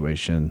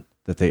situation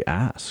that they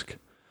ask.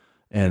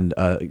 And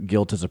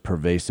guilt is a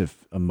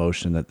pervasive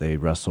emotion that they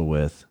wrestle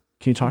with.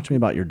 Can you talk to me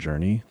about your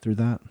journey through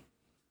that?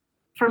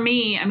 For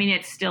me,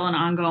 it's still an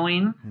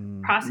ongoing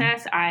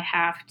process. I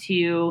have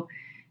to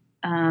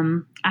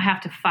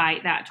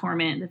fight that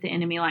torment that the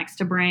enemy likes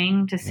to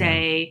bring to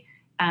say,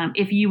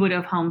 if you would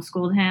have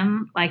homeschooled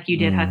him like you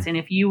did, Hudson,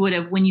 if you would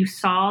have, when you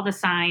saw the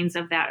signs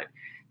of that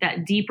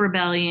deep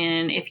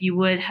rebellion, if you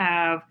would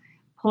have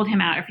pulled him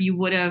out, if you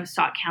would have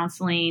sought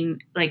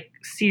counseling, like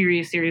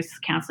serious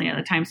counseling at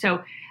the time.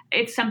 So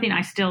it's something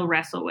I still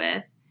wrestle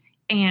with.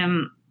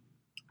 And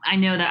I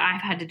know that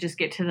I've had to just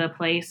get to the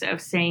place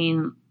of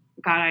saying,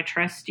 God, I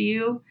trust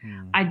you.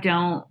 I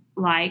don't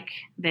like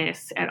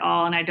this at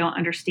all, and I don't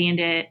understand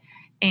it.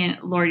 And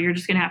Lord, you're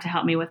just going to have to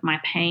help me with my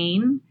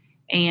pain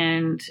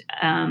and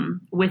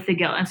with the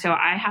guilt. And so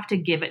I have to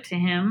give it to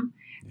him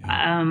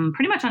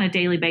pretty much on a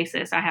daily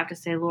basis. I have to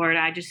say, Lord,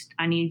 I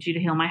need you to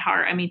heal my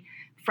heart.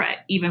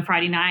 Even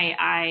Friday night,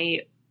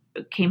 I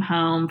came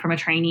home from a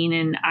training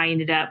and I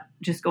ended up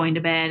just going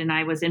to bed, and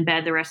I was in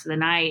bed the rest of the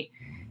night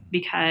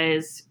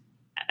because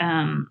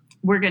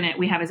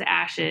we have his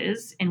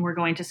ashes and we're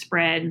going to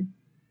spread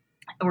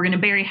we're going to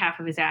bury half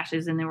of his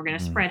ashes, and then we're going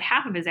to spread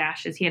half of his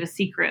ashes. He had a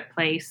secret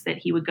place that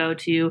he would go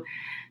to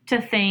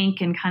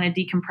think and kind of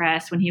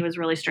decompress when he was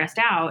really stressed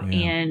out.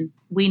 Yeah. And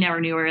we never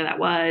knew where that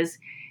was.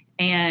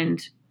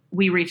 And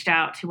we reached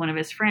out to one of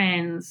his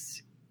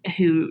friends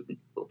who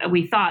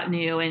we thought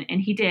knew,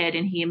 and he did.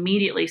 And he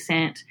immediately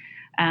sent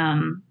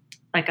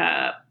like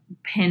a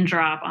pin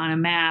drop on a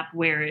map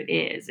where it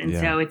is. And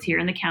so it's here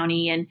in the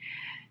county,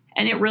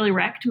 and it really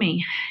wrecked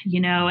me,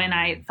 and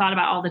I thought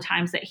about all the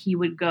times that he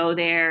would go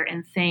there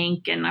and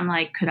think, and I'm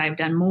like, could I have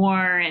done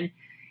more?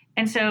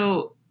 And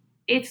so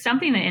it's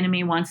something the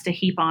enemy wants to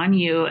heap on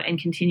you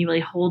and continually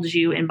holds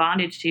you in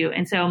bondage to.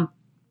 And so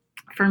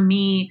for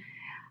me,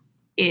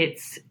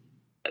 it's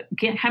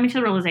coming to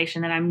the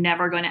realization that I'm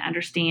never going to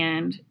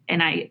understand,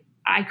 and I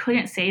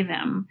couldn't save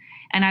him.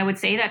 And I would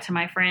say that to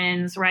my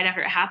friends right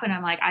after it happened.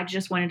 I'm like, I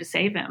just wanted to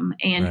save him.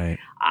 And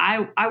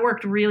I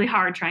worked really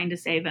hard trying to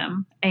save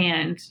him.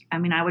 And I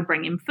mean, I would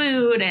bring him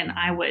food, and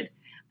I would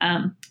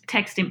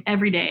text him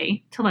every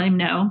day to let him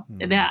know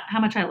that how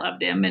much I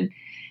loved him.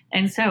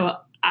 And so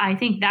I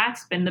think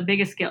that's been the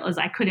biggest guilt, is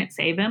I couldn't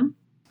save him.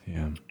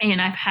 Yeah. And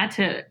I've had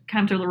to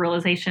come to the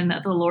realization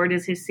that the Lord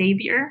is his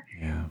savior,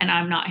 and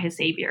I'm not his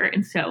savior.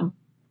 And so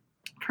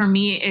for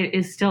me, it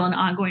is still an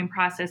ongoing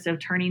process of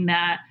turning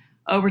that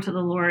over to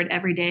the Lord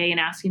every day and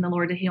asking the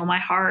Lord to heal my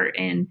heart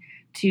and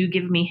to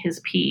give me his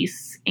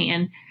peace.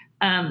 And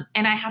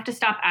I have to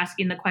stop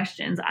asking the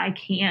questions. I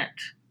can't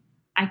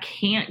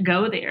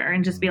go there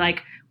and just be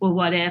like, well,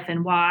 what if,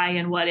 and why,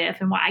 and what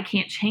if, and why. I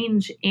can't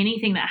change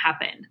anything that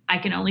happened. I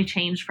can only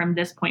change from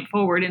this point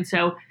forward. And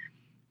so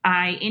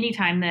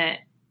anytime that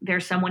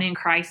there's someone in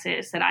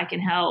crisis that I can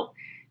help,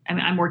 I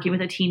mean, I'm working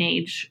with a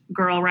teenage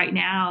girl right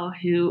now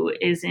who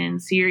is in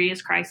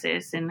serious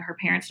crisis, and her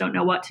parents don't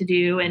know what to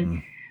do.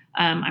 And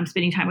I'm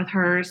spending time with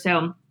her.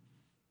 So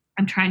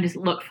I'm trying to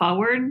look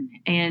forward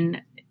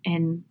and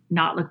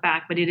not look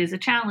back, but it is a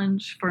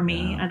challenge for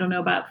me. I don't know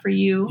about for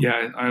you.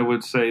 Yeah, I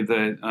would say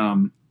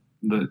that,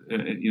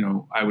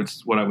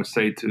 what I would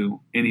say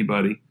to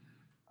anybody,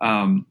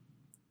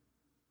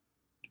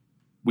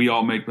 we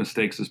all make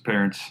mistakes as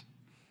parents.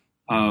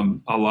 A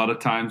lot of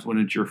times when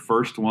it's your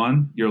first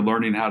one, you're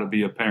learning how to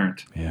be a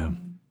parent. Yeah.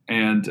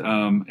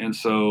 And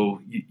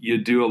so you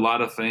do a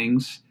lot of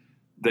things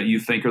that you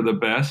think are the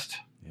best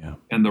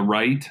and the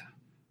right.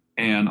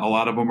 And a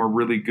lot of them are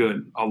really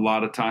good. A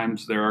lot of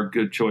times there are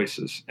good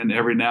choices. And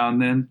every now and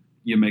then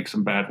you make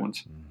some bad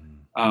ones.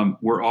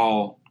 We're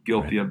all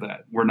guilty of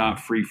that. We're not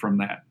free from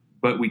that.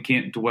 But we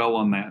can't dwell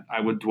on that.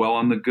 I would dwell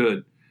on the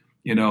good.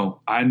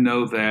 I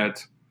know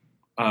that,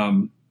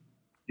 for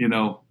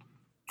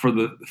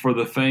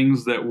the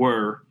things that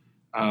were,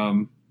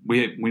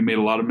 we made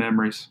a lot of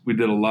memories. We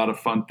did a lot of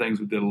fun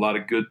things. We did a lot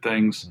of good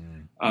things.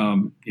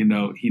 He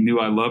knew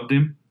I loved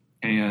him.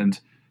 And,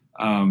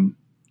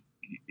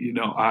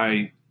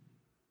 I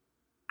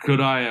could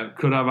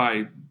have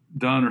I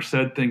done or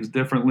said things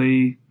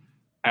differently?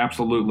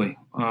 Absolutely.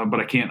 But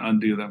I can't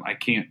undo them. I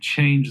can't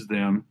change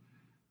them,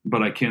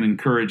 but I can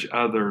encourage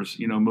others,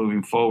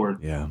 moving forward.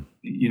 Yeah.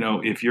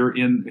 If you're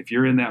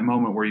in that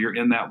moment where you're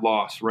in that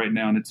loss right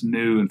now and it's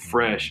new and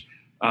fresh,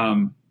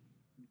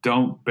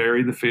 don't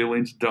bury the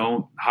feelings.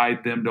 Don't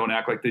hide them. Don't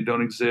act like they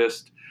don't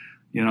exist.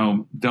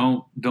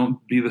 Don't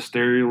be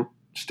the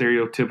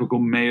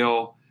stereotypical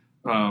male,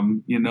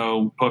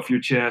 puff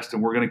your chest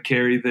and we're going to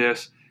carry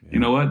this. Yeah. You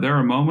know what? There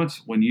are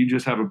moments when you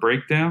just have a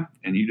breakdown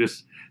and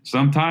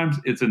sometimes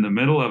it's in the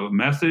middle of a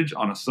message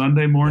on a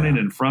Sunday morning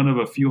in front of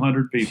a few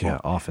hundred people. Yeah,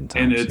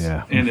 oftentimes.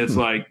 And it's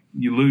like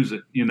you lose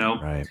it,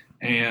 Right.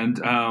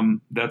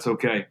 And that's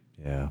okay.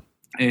 Yeah.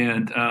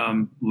 And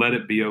let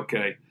it be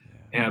okay.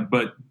 Yeah.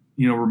 But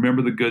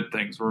remember the good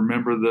things.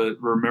 Remember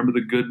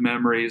the good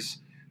memories.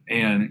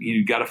 And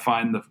you got to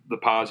find the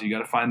positive. You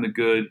got to find the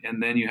good,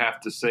 and then you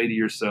have to say to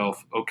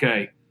yourself,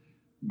 okay,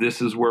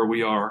 this is where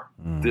we are.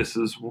 This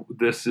is.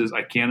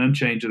 I can't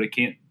unchange it. I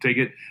can't take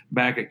it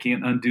back. I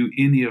can't undo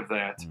any of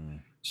that.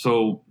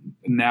 So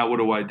now, what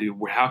do I do?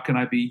 How can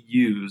I be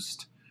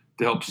used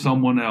to help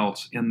someone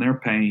else in their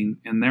pain,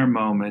 in their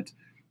moment,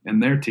 in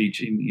their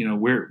teaching?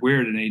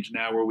 We're at an age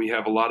now where we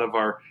have a lot of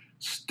our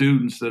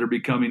students that are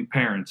becoming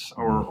parents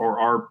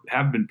or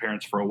have been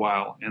parents for a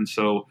while, and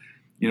so.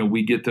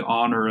 We get to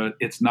honor it.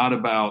 It's not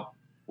about,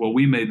 well,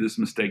 we made this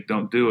mistake,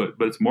 don't do it.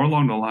 But it's more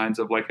along the lines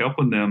of like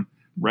helping them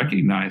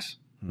recognize,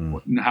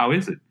 how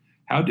is it?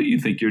 How do you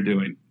think you're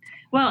doing?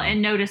 Well,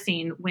 and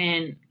noticing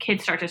when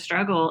kids start to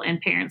struggle and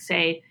parents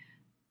say,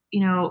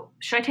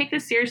 should I take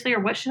this seriously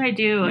or what should I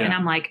do? Yeah. And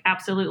I'm like,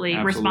 absolutely.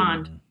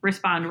 Respond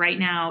right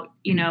now,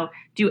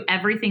 do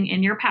everything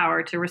in your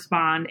power to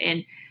respond.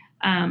 And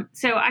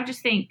so I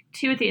just think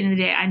too, at the end of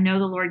the day, I know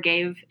the Lord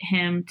gave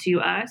him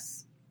to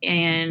us.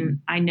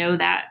 And I know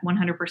that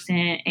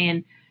 100%.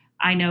 And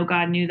I know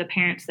God knew the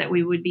parents that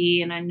we would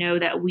be. And I know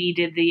that we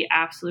did the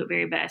absolute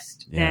very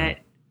best that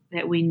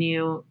we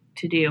knew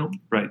to do.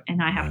 Right.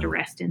 And I have to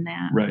rest in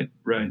that. Right.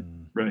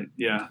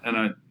 Yeah.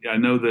 And I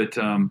know that,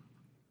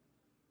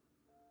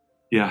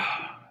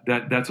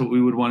 that's what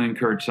we would want to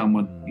encourage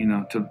someone,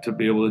 to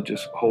be able to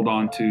just hold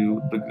on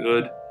to the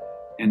good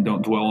and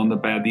don't dwell on the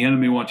bad. The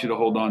enemy wants you to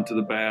hold on to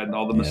the bad and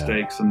all the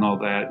mistakes and all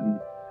that,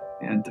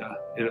 and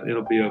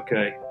it'll be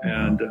okay.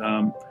 And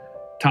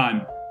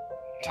time,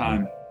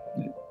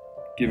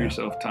 give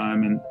yourself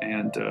time,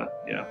 and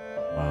yeah.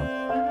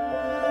 Wow.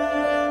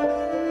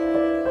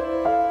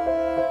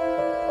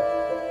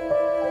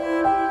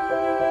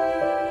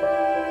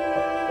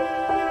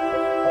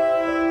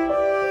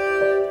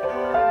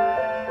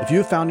 If you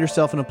have found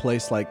yourself in a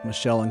place like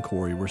Michelle and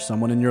Cory, where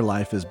someone in your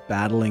life is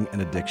battling an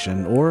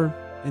addiction or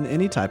in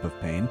any type of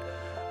pain,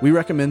 we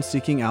recommend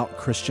seeking out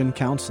Christian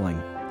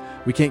counseling.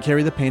 We can't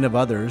carry the pain of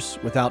others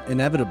without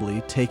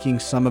inevitably taking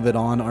some of it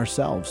on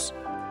ourselves.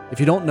 If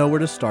you don't know where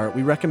to start,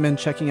 we recommend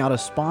checking out a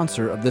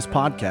sponsor of this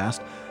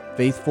podcast,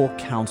 Faithful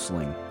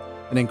Counseling,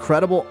 an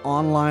incredible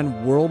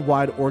online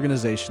worldwide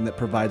organization that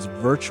provides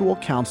virtual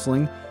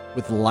counseling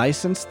with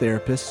licensed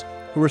therapists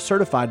who are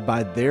certified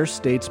by their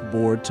state's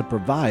board to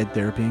provide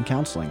therapy and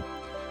counseling.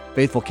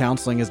 Faithful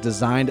Counseling is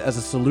designed as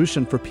a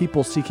solution for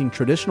people seeking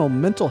traditional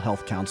mental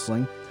health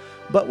counseling,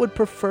 but would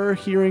prefer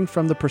hearing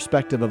from the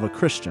perspective of a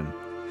Christian.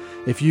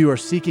 If you are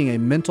seeking a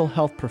mental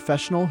health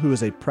professional who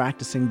is a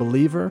practicing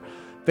believer,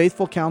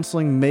 Faithful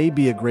Counseling may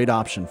be a great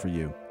option for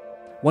you.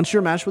 Once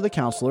you're matched with a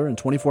counselor in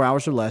 24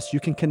 hours or less, you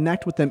can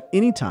connect with them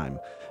anytime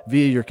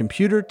via your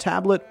computer,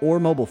 tablet,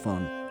 or mobile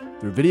phone,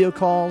 through video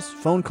calls,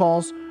 phone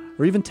calls,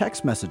 or even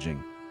text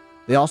messaging.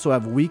 They also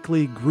have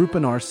weekly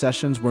group-in-R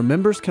sessions where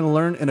members can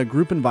learn in a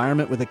group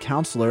environment with a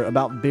counselor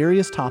about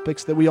various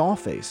topics that we all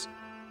face.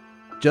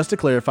 Just to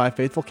clarify,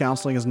 Faithful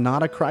Counseling is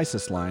not a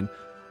crisis line,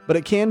 but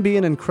it can be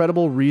an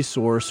incredible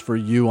resource for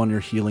you on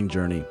your healing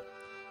journey.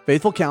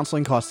 Faithful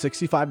Counseling costs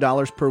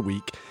 $65 per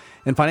week,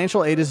 and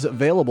financial aid is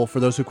available for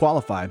those who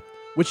qualify,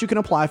 which you can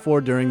apply for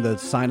during the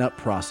sign-up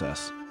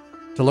process.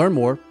 To learn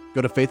more,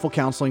 go to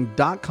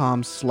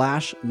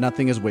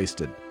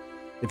faithfulcounseling.com/nothingiswasted.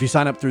 If you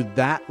sign up through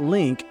that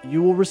link,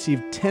 you will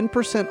receive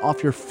 10%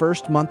 off your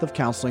first month of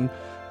counseling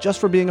just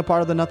for being a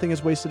part of the Nothing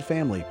is Wasted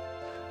family.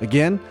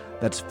 Again,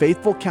 that's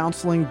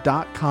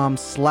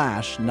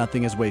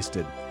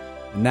faithfulcounseling.com/nothingiswasted.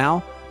 And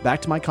now,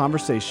 back to my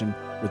conversation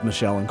with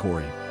Michelle and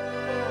Cory.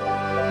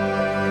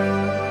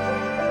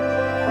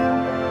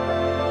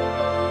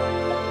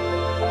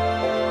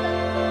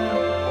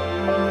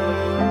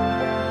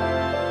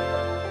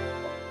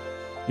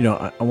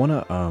 I want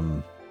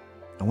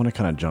to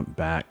kind of jump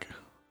back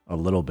a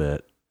little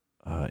bit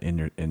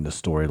in the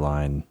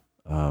storyline,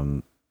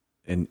 and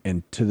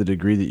to the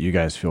degree that you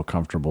guys feel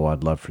comfortable,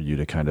 I'd love for you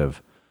to kind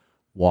of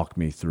walk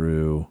me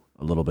through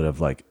a little bit of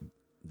like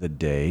the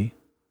day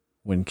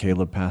when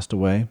Caleb passed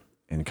away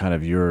and kind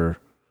of your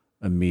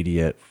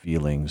immediate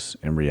feelings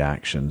and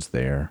reactions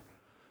there.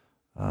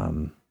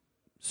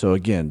 So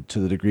again, to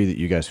the degree that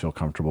you guys feel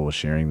comfortable with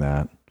sharing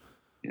that,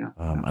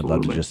 I'd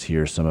love to just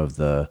hear some of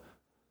the.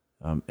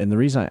 And the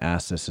reason I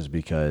ask this is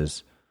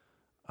because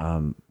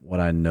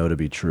what I know to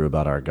be true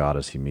about our God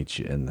is He meets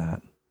you in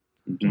that.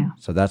 Yeah.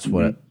 So that's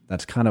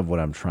that's kind of what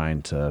I'm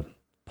trying to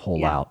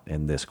pull out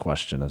in this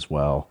question as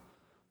well.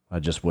 I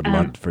just would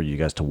love for you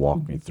guys to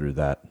walk me through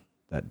that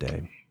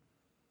day.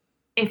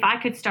 If I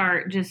could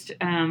start just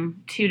 2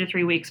 to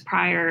 3 weeks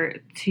prior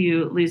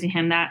to losing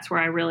him, that's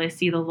where I really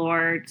see the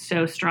Lord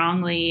so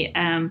strongly.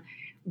 And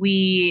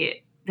we'll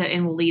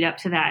lead up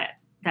to that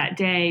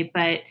day,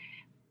 but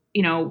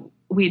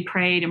we had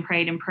prayed and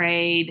prayed and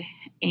prayed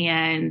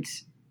and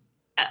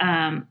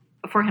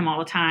for him all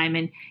the time.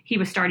 And he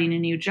was starting a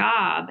new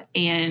job,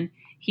 and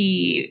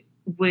he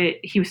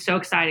was so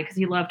excited because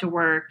he loved to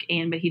work,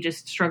 but he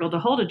just struggled to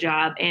hold a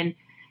job. And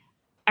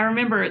I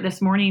remember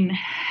this morning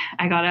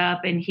I got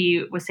up and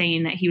he was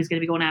saying that he was going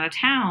to be going out of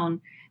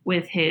town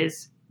with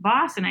his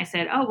boss. And I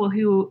said, oh, well,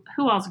 who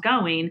else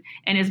going?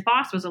 And his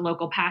boss was a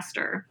local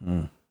pastor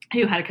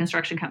who had a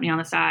construction company on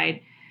the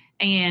side.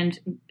 And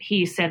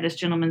he said this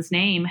gentleman's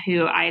name,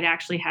 who I had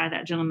actually had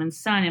that gentleman's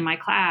son in my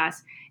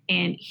class,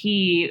 and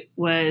he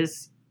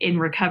was in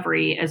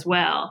recovery as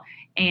well,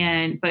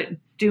 but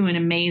doing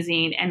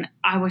amazing. And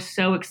I was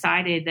so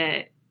excited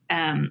that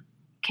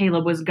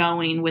Caleb was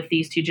going with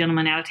these two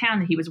gentlemen out of town,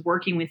 that he was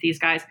working with these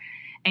guys.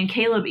 And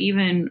Caleb,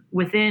 even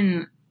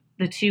within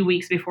the 2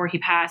 weeks before he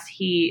passed,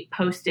 he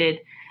posted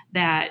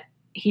that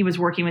he was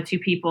working with two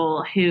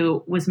people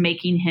who was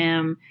making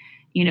him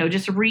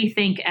just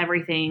rethink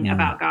everything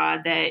about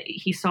God, that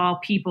he saw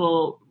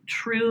people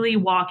truly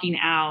walking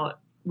out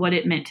what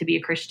it meant to be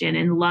a Christian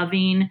and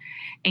loving,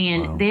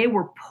 and they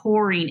were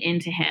pouring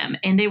into him.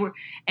 And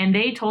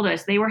they told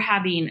us they were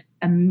having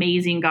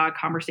amazing God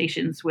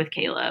conversations with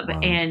Caleb. Wow.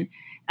 And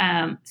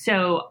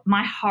so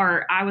my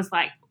heart, I was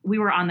like, we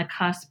were on the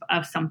cusp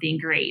of something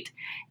great.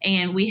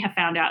 And we have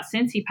found out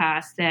since he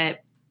passed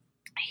that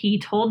he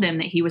told them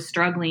that he was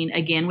struggling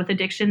again with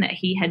addiction, that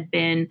he had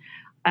been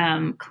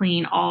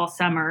clean all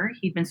summer.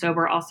 He'd been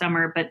sober all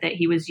summer, but that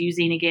he was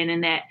using again,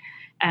 and that,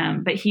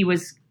 but he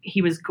was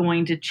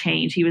going to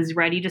change. He was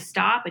ready to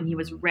stop, and he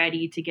was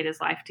ready to get his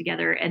life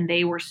together. And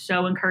they were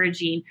so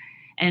encouraging,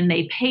 and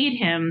they paid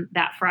him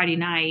that Friday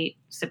night,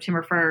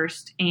 September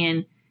 1st.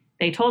 And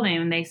they told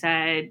him, they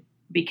said,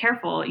 be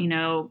careful. They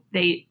knew,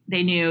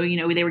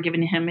 they were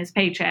giving him his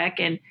paycheck,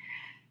 and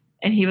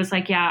he was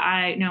like, yeah,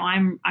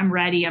 I'm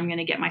ready. I'm going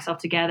to get myself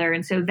together.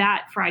 And so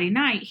that Friday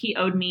night, he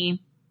owed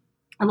me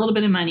a little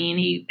bit of money, and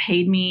he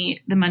paid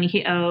me the money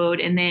he owed.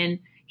 And then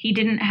he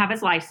didn't have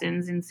his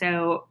license. And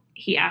so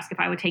he asked if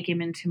I would take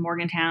him into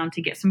Morgantown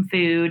to get some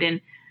food.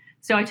 And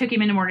so I took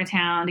him into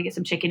Morgantown to get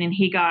some chicken, and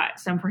he got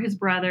some for his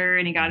brother,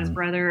 and he got his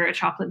brother a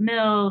chocolate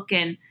milk.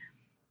 And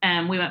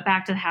we went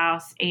back to the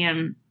house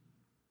and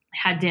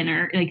had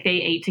dinner. Like, they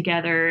ate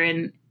together.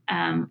 And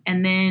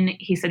then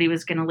he said he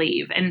was going to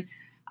leave. And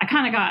I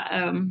kind of got,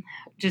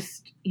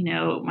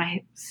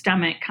 my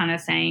stomach kind of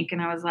sank, and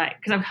I was like,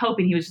 cause I was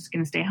hoping he was just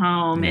going to stay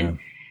home. Yeah.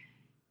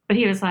 But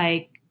he was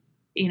like,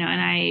 and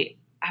I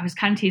was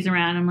kind of teasing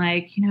around. I'm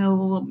like,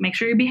 make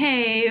sure you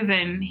behave.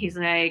 And he's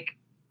like,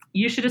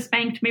 you should have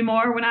spanked me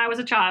more when I was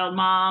a child,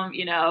 Mom.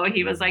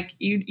 He was like,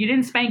 you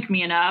didn't spank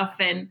me enough.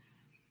 And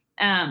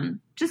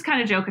just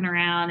kind of joking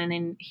around. And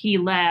then he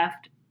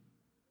left.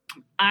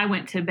 I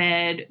went to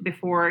bed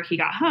before he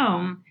got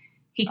home.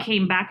 He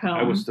came back home.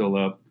 I was still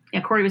up.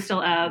 Yeah, Cory was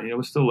still up. Yeah, I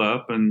was still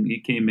up, and he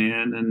came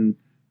in, and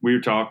we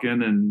were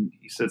talking, and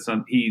he said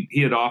something.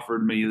 He had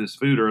offered me this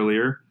food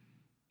earlier,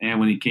 and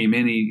when he came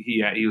in,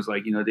 he was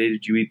like, Dave,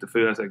 did you eat the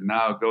food? I was like,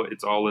 no, go.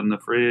 It's all in the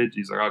fridge.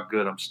 He's like, oh,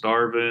 good, I'm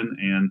starving,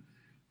 and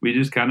we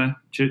just kind of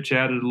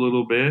chit-chatted a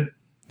little bit.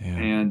 Yeah.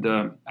 And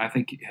I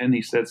think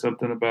he said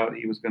something about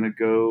he was going to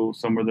go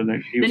somewhere the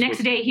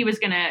next day. He was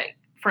going to,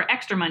 for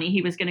extra money,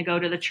 he was going to go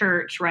to the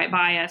church right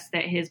by us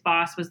that his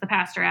boss was the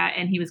pastor at,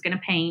 and he was going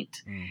to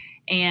paint.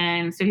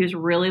 And so he was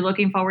really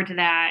looking forward to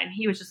that. And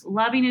he was just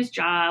loving his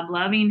job,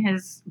 loving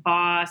his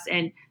boss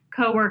and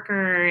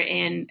coworker.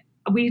 And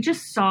we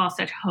just saw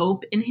such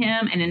hope in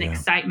him and an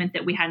excitement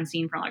that we hadn't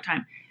seen for a long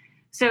time.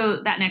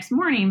 So that next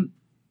morning,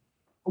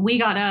 we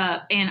got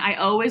up, and I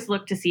always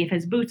looked to see if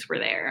his boots were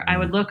there. I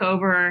would look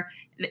over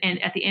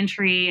at the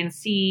entry and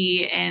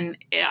see, and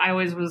I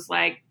always was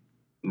like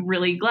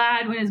really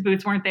glad when his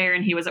boots weren't there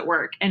and he was at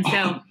work. And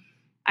so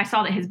I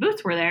saw that his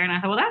boots were there, and I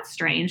thought, well, that's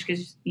strange,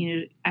 because,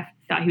 I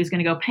thought he was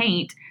going to go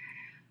paint.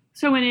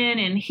 So I went in,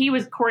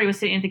 and Cory was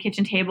sitting at the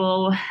kitchen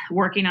table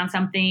working on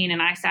something,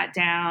 and I sat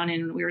down,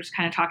 and we were just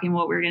kind of talking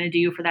what we were going to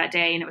do for that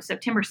day. And it was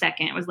September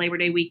 2nd. It was Labor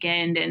Day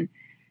weekend, and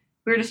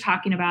we were just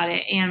talking about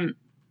it. And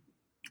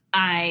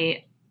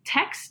I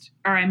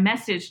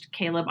messaged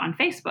Caleb on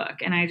Facebook,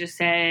 and I just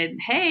said,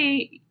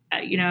 hey,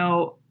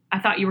 I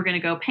thought you were going to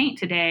go paint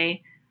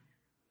today.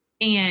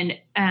 And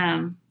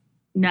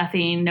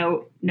nothing,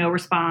 no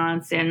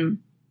response. And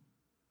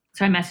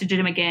so I messaged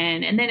him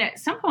again. And then at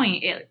some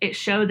point it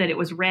showed that it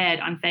was red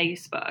on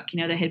Facebook,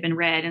 that had been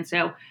read. And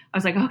so I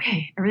was like,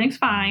 okay, everything's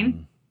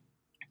fine.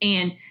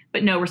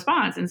 But no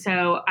response. And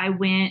so I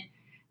went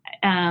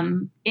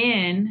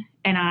in,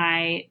 and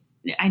I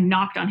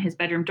knocked on his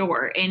bedroom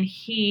door, and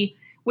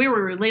where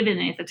we were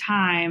living at the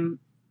time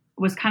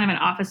was kind of an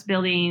office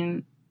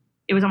building.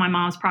 It was on my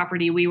mom's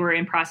property. We were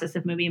in process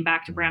of moving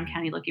back to Brown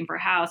County looking for a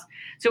house.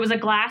 So it was a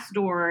glass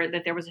door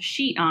that there was a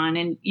sheet on,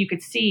 and you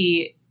could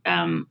see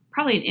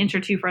probably an inch or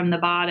two from the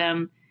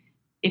bottom.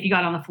 If you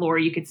got on the floor,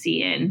 you could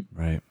see in.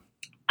 Right.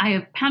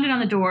 I pounded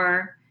on the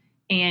door,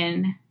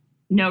 and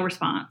no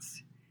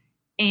response.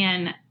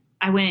 And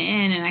I went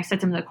in, and I said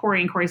something to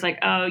Cory, and Cory's like,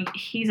 oh,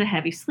 he's a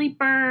heavy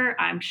sleeper.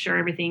 I'm sure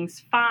everything's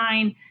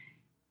fine.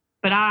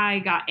 But I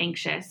got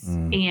anxious,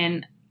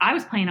 and I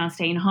was planning on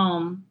staying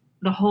home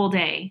the whole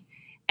day.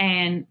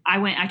 And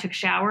I took a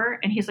shower,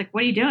 and he's like,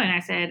 what are you doing? I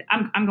said,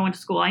 I'm going to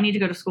school. I need to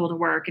go to school to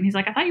work. And he's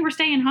like, I thought you were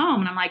staying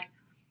home. And I'm like,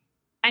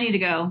 I need to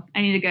go.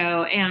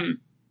 And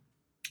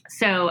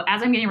so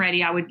as I'm getting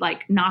ready, I would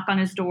like knock on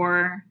his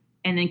door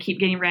and then keep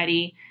getting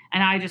ready.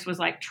 And I just was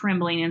like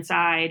trembling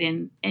inside.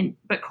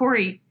 But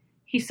Cory,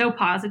 he's so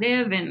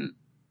positive, and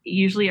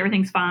usually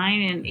everything's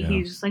fine. And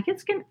he's just like,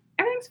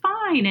 everything's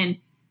fine. And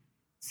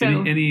so,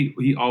 and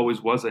he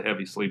always was a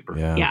heavy sleeper.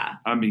 Yeah.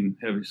 I mean,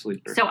 heavy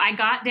sleeper. So I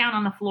got down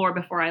on the floor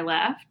before I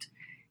left.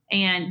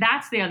 And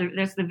that's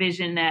the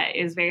vision that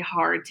is very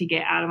hard to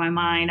get out of my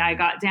mind. I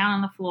got down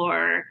on the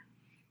floor,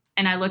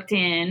 and I looked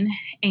in,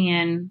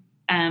 and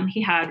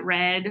he had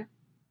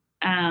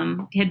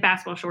he had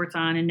basketball shorts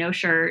on and no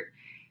shirt,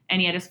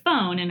 and he had his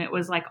phone, and it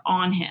was like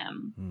on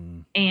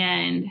him.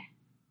 And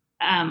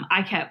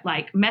I kept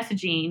like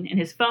messaging, and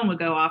his phone would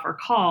go off, or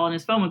call, and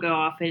his phone would go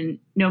off, and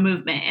no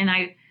movement. And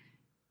I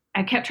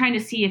kept trying to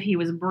see if he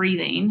was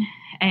breathing,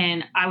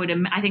 and I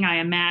think I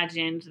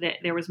imagined that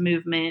there was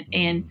movement,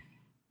 and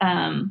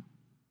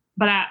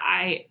but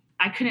I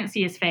couldn't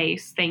see his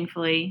face.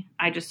 Thankfully,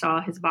 I just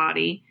saw his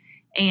body,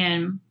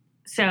 and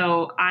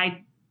so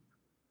I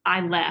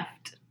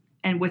left,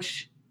 and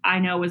which I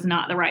know was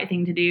not the right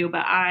thing to do,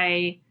 but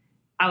I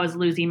was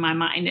losing my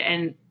mind,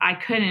 and I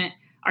couldn't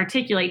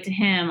articulate to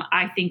him,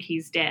 I think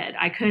he's dead.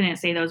 I couldn't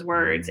say those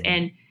words,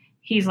 and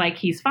he's like,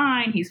 he's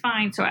fine.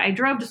 So I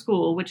drove to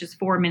school, which is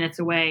 4 minutes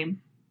away.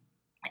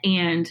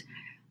 And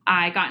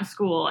I got in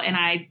school, and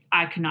I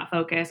could not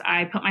focus.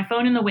 I put my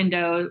phone in the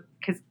window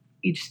because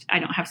I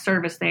don't have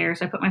service there.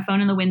 So I put my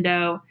phone in the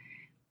window,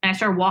 And I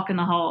started walking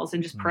the halls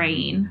and just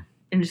praying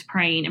and just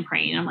praying and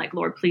praying. I'm like,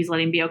 Lord, please let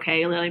him be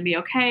okay. Let him be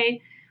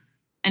okay.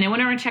 And I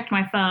went over and checked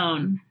my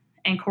phone,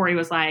 and Cory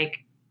was like,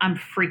 I'm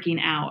freaking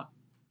out.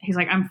 He's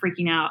like, I'm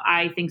freaking out.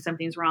 I think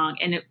something's wrong.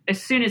 And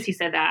as soon as he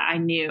said that, I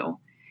knew.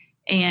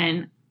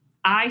 And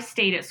I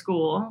stayed at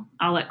school.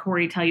 I'll let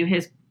Cory tell you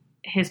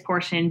his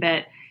portion,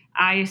 but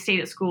I stayed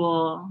at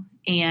school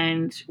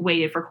and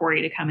waited for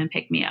Cory to come and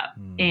pick me up.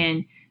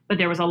 But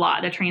there was a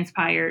lot that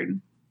transpired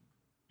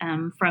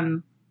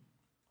from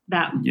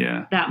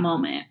that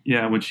moment.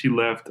 Yeah. When she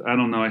left, I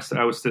don't know.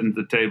 I was sitting at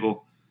the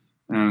table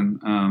and,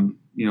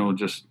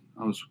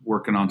 I was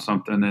working on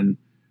something, and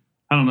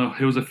I don't know,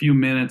 it was a few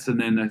minutes, and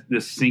then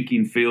this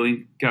sinking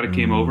feeling kind of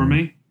came over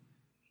me,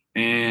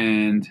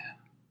 and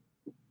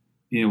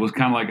it was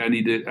kind of like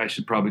I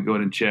should probably go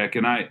ahead and check.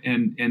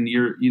 And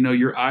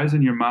your eyes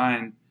and your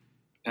mind,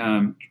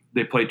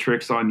 they play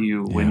tricks on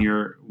you when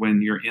you're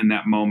in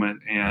that moment.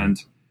 And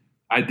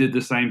I did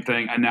the same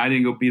thing. And I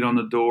didn't go beat on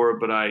the door,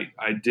 but I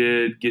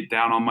did get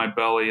down on my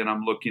belly, and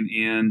I'm looking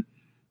in,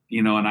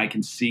 and I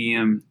can see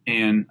him,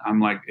 and I'm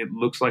like, it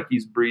looks like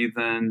he's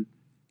breathing.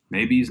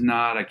 Maybe he's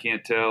not, I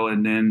can't tell.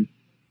 And then,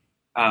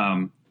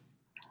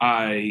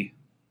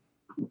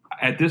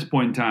 at this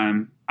point in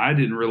time, I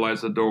didn't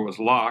realize the door was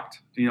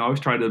locked. I was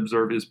trying to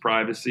observe his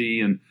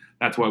privacy, and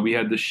that's why we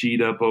had the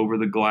sheet up over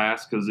the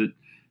glass, because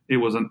it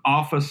was an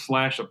office /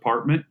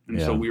 apartment. And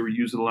so we were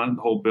using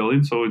the whole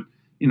building. So,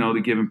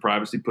 to give him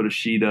privacy, put a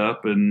sheet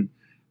up. And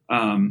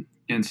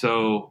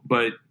so,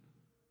 but,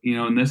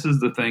 and this is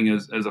the thing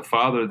as a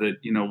father that,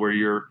 where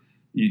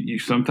you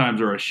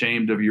sometimes are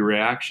ashamed of your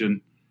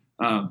reaction.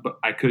 But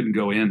I couldn't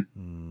go in.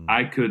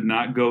 I could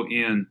not go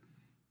in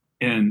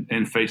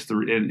and face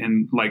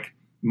and like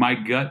my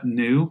gut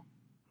knew,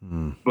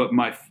 but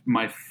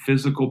my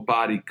physical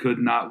body could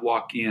not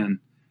walk in.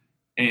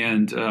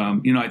 And,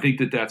 I think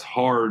that's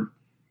hard.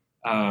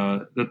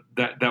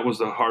 That was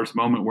the hardest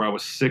moment where I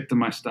was sick to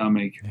my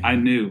stomach. Yeah. I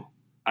knew,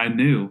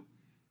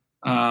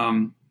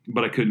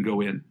 but I couldn't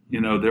go in.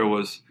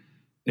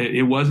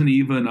 It wasn't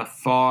even a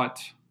thought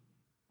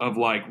of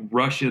like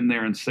rush in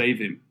there and save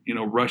him,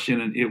 rush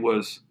in. And it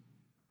was,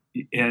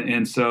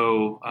 and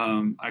so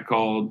I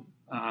called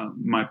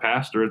my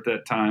pastor at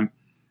that time,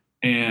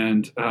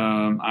 and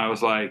I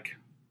was like,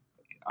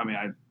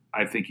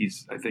 I think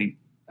he's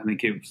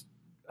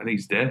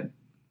dead.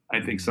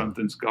 I think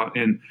something's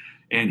gone.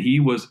 And he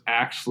was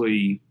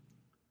actually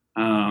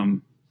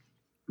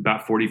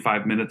about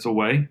 45 minutes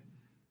away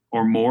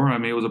or more.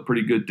 It was a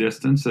pretty good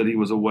distance that he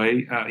was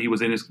away. He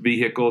was in his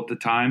vehicle at the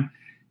time.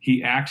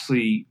 He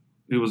actually,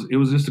 it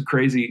was just a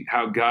crazy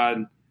how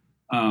God,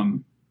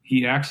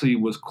 he actually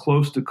was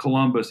close to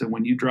Columbus. And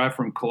when you drive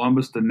from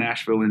Columbus to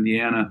Nashville,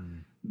 Indiana,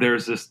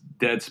 there's this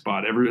dead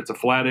spot. It's a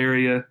flat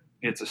area.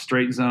 It's a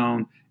straight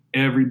zone.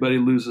 Everybody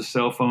loses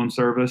cell phone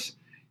service.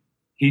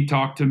 He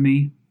talked to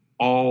me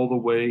all the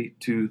way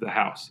to the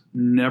house.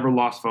 Never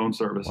lost phone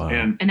service. Wow.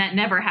 And that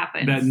never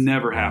happens. That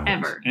never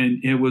happens. Ever.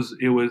 And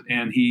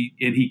and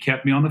he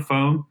kept me on the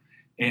phone,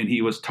 and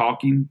he was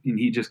talking, and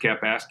he just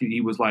kept asking.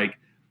 He was like,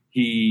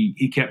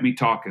 he kept me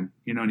talking,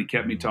 and he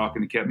kept me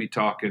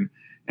talking.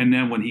 And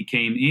then when he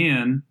came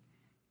in,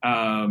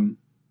 I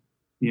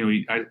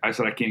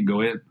said, I can't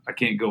go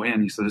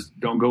in. He says,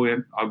 don't go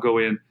in. I'll go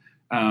in.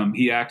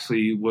 He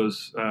actually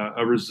was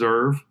a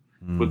reserve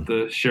with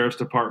the sheriff's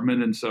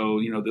department. And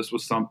so, this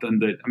was something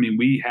that,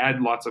 we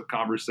had lots of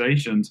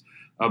conversations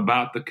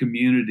about the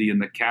community and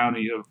the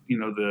county of,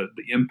 the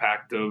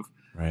impact of,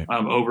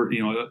 over,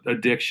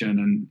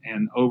 addiction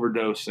and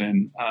overdose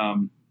and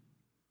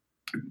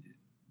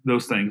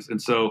those things.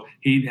 And so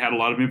he had a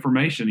lot of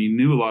information. He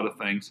knew a lot of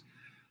things.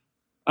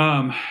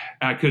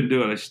 I couldn't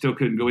do it. I still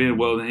couldn't go in.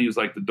 Well, then he was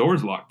like, the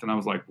door's locked. And I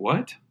was like,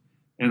 what?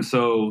 And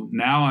so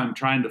now I'm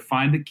trying to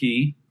find a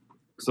key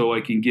so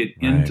I can get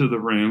into the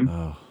room.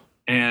 Oh.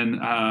 And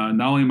not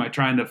only am I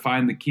trying to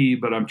find the key,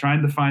 but I'm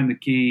trying to find the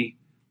key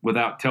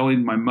without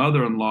telling my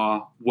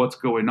mother-in-law what's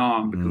going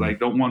on, because I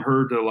don't want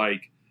her to I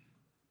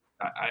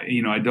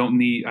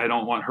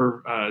don't want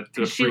her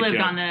to she freak lived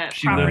out. on the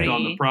she property. lived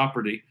on the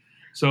property.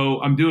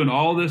 So I'm doing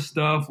all this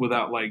stuff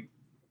without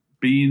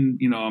being,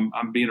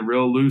 I'm being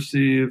real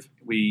elusive.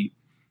 We,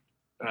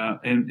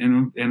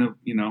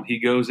 he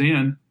goes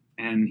in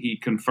and he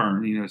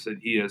confirmed, said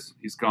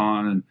he's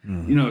gone.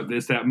 And,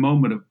 there's that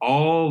moment of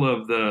all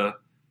of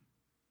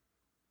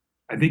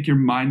I think your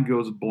mind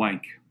goes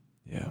blank.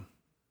 Yeah.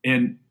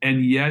 And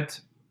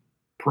yet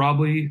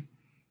probably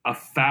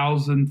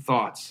 1,000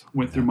 thoughts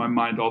went through my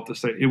mind all to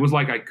say, it was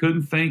like I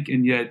couldn't think,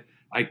 and yet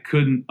I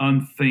couldn't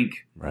unthink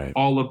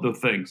all of the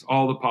things,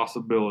 all the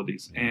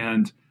possibilities.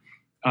 And,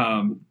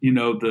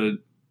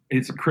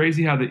 it's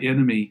crazy how the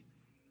enemy,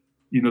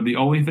 the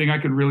only thing I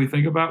could really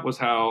think about was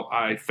how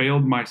I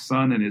failed my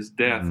son in his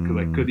death because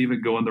I couldn't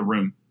even go in the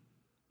room,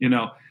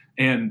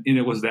 and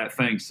it was that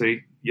thing,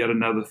 see, yet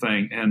another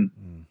thing.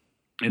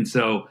 And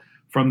so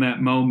from that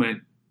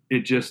moment,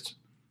 it just,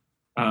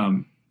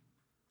 it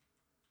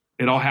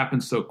all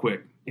happened so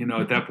quick,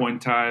 at that point in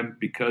time,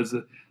 because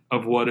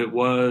of what it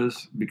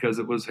was because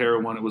it was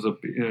heroin. It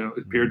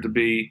appeared to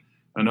be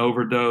an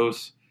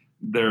overdose.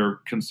 They're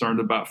concerned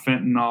about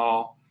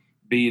fentanyl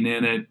being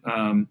in it.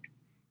 And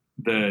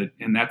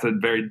that's a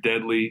very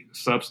deadly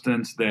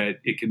substance that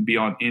it can be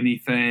on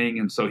anything.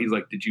 And so he's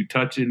like, did you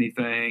touch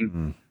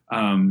anything?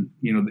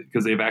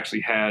 Because they've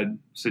actually had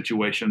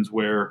situations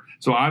where,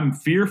 so I'm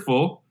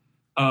fearful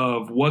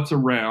of what's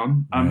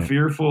around. Right. I'm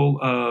fearful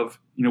of,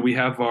 we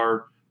have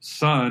our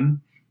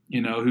son,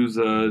 who's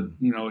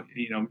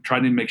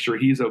trying to make sure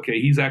he's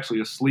okay. He's actually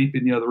asleep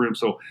in the other room.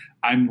 So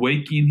I'm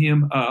waking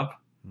him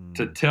up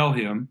to tell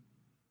him,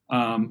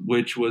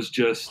 which was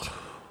just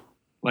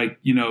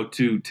like,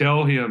 to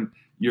tell him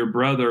your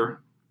brother,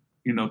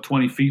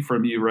 20 feet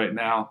from you right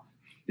now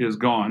is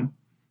gone.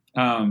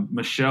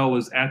 Michelle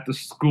is at the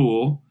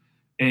school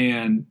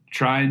and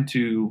trying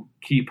to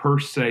keep her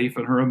safe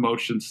and her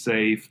emotions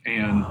safe.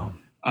 And,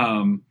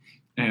 wow.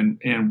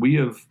 And we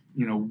have,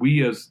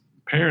 we as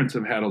parents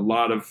have had a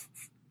lot of,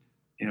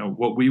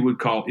 what we would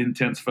call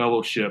intense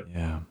fellowship,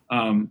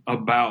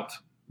 about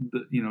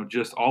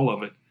just all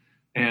of it.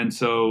 And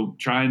so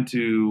trying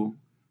to,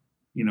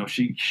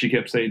 she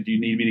kept saying, do you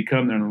need me to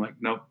come there? And I'm like,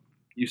 no,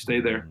 you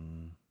stay there.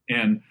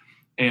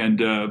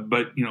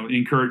 But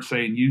encourage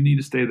saying, you need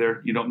to stay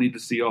there. You don't need to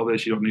see all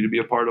this. You don't need to be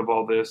a part of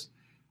all this.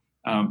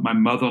 My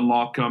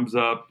mother-in-law comes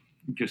up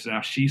because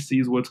now she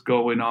sees what's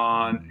going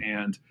on.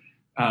 And,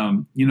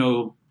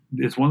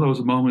 it's one of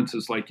those moments.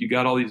 It's like, you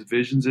got all these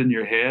visions in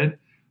your head,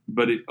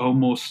 but it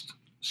almost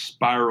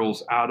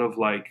spirals out of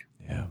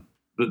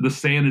the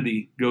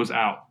sanity goes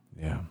out.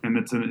 Yeah. And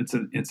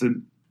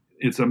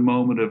it's a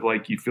moment of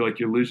like, you feel like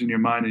you're losing your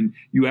mind and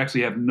you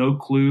actually have no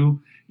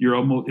clue.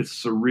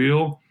 It's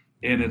surreal.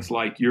 And it's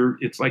like you're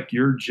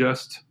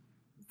just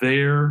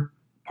there,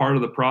 part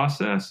of the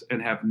process,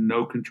 and have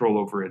no control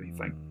over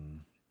anything.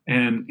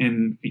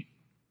 And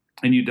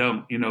you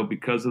don't,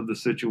 because of the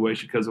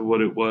situation, because of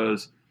what it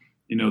was,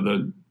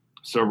 the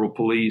several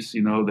police,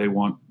 they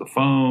want the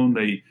phone,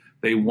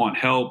 they want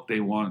help, they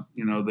want,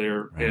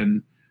 their,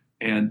 right.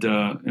 And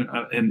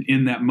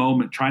in that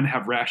moment, trying to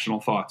have rational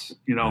thoughts,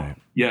 right.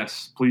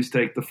 Yes, please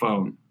take the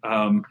phone.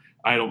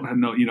 I don't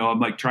know, I'm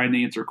like trying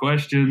to answer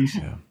questions,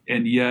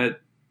 and yet,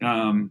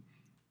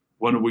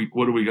 what are we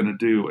going to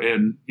do?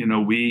 And,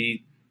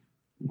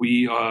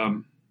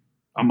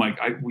 I'm like,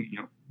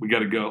 we got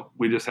to go.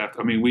 We just have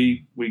to,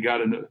 we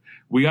got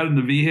in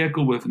the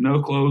vehicle with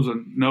no clothes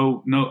and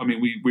no,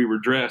 we were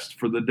dressed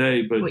for the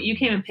day, but you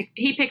came and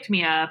he picked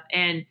me up,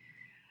 and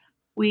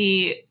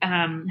we,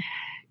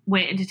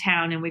 went into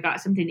town and we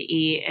got something to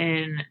eat.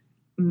 And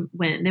then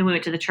we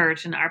went to the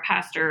church, and our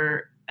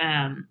pastor,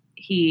 I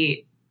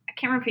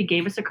can't remember if he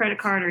gave us a credit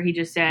card or he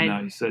just said,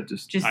 no, he said,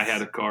 just I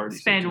had a card.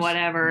 Spend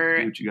whatever.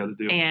 Do what you got to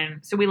do.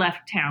 And so we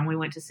left town. We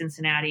went to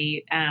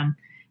Cincinnati,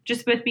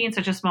 just with being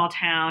such a small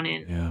town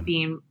and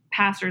being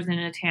pastors in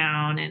a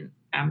town, and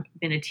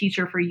been a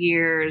teacher for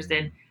years,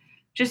 and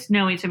just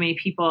knowing so many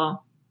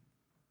people,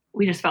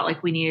 we just felt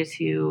like we needed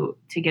to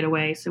get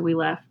away. So we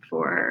left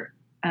for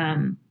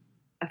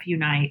a few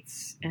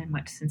nights and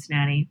went to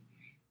Cincinnati.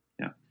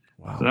 Yeah.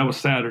 Wow. So that was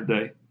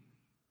Saturday.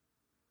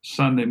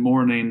 Sunday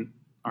morning,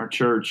 our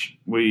church,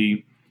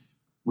 we've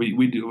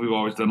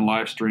always done a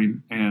live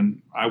stream,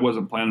 and I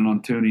wasn't planning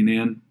on tuning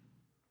in.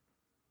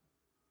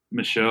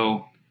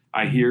 Michelle,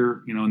 I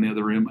hear, in the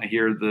other room, I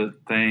hear the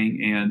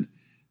thing,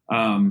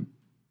 and,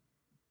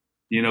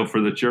 for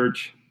the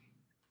church,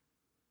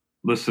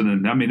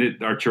 listening,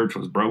 our church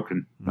was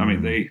broken.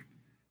 Mm-hmm.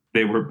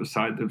 They were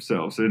beside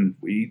themselves, and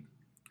we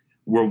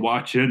were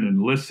watching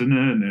and listening,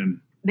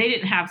 and they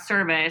didn't have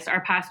service.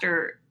 Our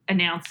pastor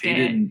announced it.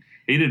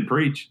 He didn't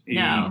preach.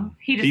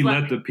 He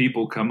let the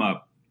people come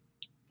up.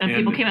 And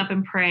people came up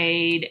and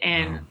prayed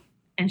and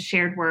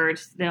shared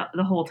words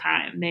the whole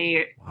time.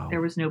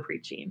 There was no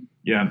preaching.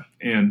 Yeah.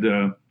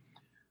 And,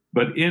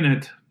 but in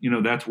it,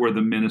 that's where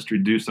the ministry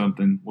Do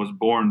Something was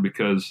born,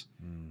 because,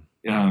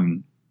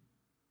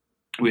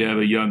 we had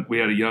a young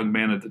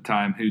man at the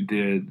time who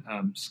did,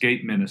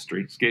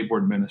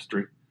 skateboard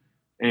ministry.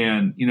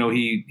 And,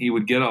 he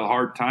would get a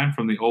hard time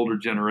from the older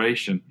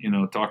generation,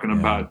 talking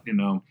about,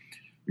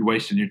 you're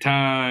wasting your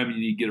time. You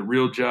need to get a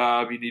real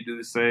job. You need to do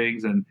these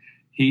things. And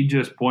he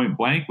just point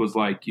blank was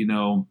like,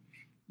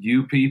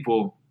 you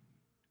people,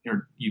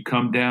 you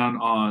come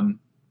down on,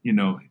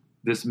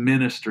 this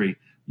ministry.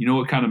 You know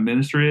what kind of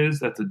ministry it is?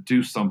 That's a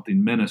Do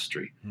Something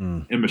ministry.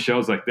 And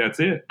Michelle's like, that's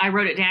it. I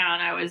wrote it down.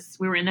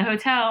 We were in the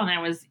hotel, and I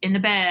was in the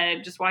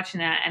bed just watching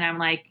that. And I'm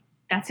like,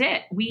 that's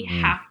it. We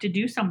have to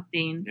do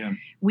something. Yeah.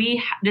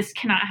 This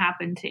cannot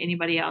happen to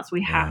anybody else.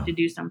 We have to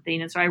do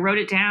something. And so I wrote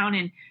it down,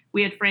 and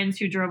we had friends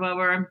who drove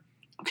over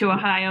to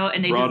Ohio,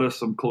 and they brought us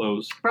some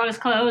clothes. Brought us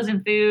clothes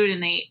and food,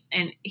 and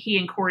he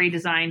and Cory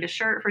designed a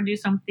shirt for Do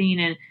Something,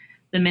 and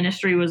the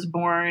ministry was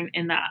born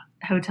in that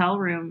hotel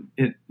room.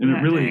 It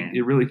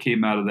really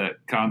came out of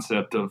that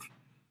concept of,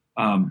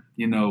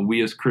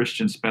 we as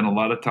Christians spend a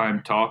lot of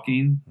time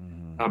talking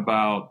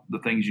about the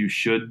things you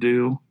should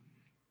do.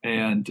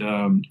 And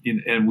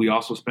we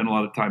also spend a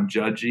lot of time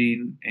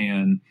judging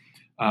and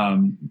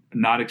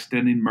not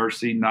extending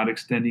mercy, not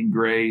extending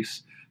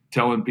grace,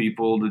 telling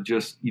people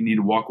you need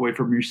to walk away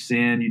from your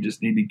sin. You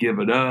just need to give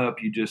it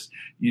up. You just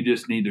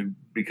need to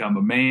become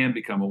a man,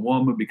 become a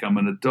woman, become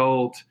an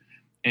adult.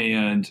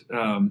 And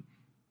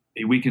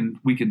we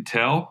can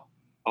tell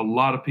a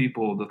lot of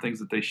people the things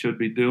that they should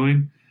be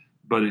doing,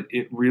 but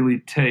it really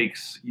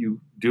takes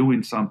you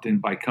doing something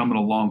by coming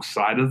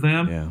alongside of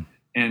them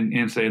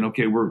and saying,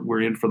 okay,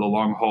 we're in for the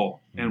long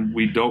haul, and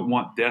we don't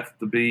want death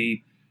to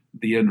be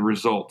the end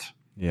result.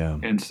 Yeah.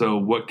 And so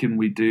what can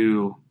we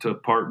do to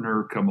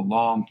partner, come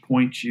along,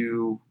 point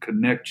you,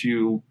 connect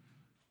you?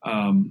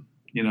 And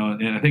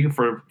I think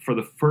for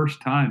the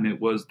first time, it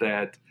was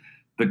that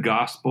the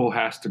gospel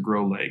has to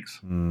grow legs.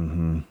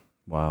 Mm-hmm.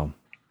 Wow.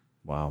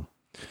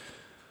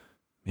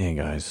 Man,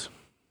 guys,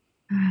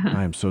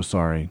 I am so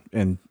sorry.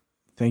 And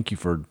thank you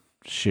for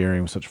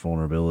sharing with such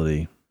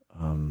vulnerability.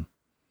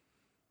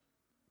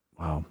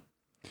 Wow.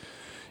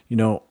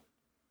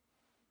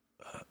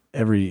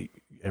 Every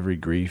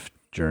grief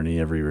journey,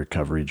 every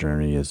recovery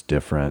journey is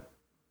different.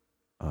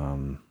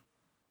 I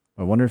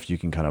wonder if you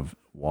can kind of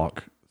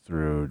walk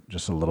through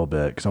just a little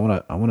bit, because I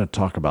want to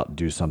talk about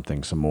do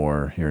something some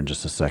more here in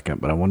just a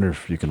second, but I wonder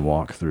if you can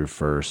walk through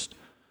first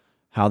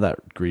how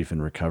that grief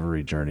and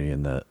recovery journey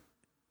in the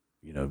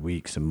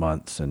weeks and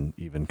months and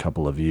even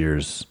couple of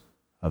years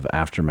of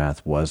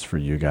aftermath was for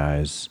you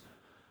guys.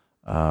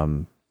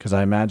 Because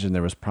I imagine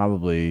there was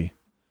probably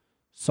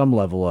some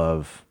level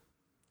of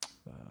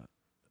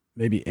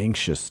maybe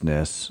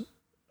anxiousness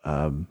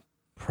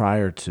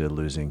prior to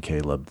losing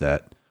Caleb,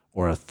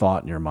 or a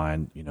thought in your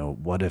mind,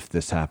 what if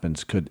this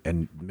happens,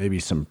 and maybe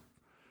some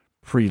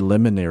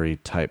preliminary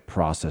type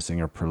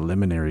processing or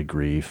preliminary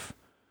grief.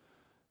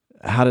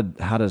 How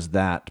does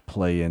that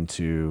play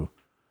into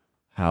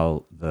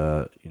how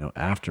the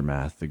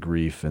aftermath, the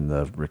grief and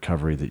the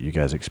recovery that you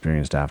guys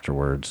experienced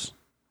afterwards?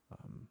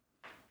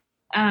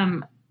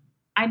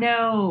 I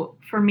know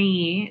for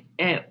me,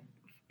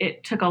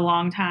 it took a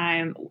long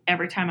time.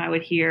 Every time I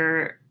would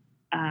hear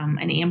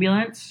an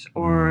ambulance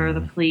or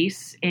the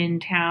police in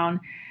town,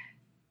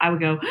 I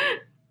would go,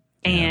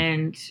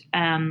 and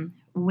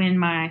when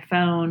my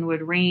phone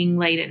would ring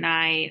late at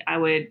night, I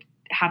would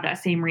have that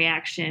same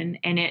reaction.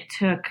 And it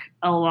took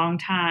a long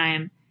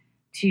time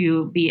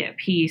to be at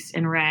peace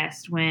and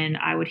rest when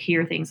I would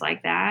hear things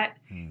like that.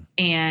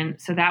 And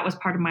so that was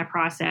part of my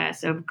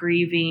process of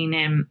grieving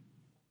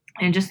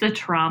and just the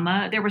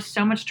trauma. There was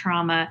so much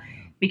trauma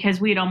because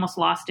we had almost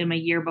lost him a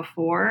year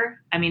before.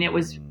 I mean, it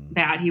was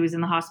bad. He was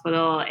in the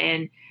hospital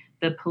and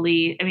the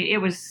police, I mean, it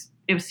was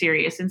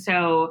serious. And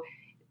so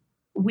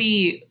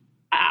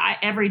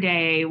every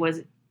day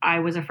I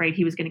was afraid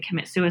he was going to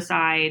commit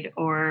suicide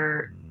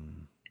or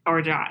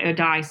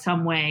die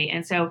some way.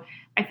 And so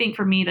I think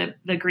for me,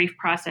 the grief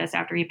process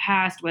after he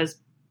passed was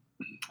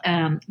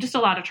just a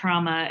lot of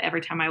trauma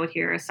every time I would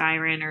hear a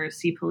siren or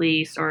see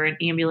police or an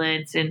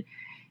ambulance.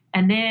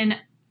 And then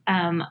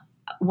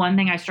one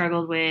thing I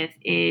struggled with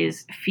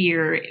is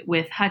fear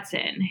with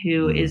Hudson,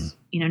 who is,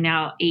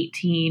 now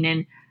 18.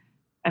 And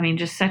I mean,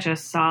 just such a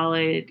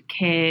solid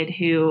kid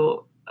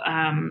who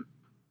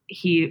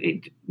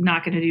he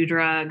not going to do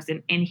drugs.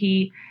 And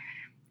he's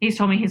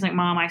told me, he's like,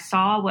 Mom, I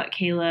saw what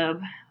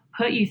Caleb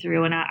put you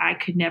through, and I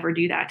could never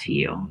do that to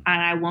you.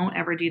 And I won't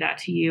ever do that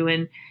to you.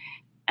 And,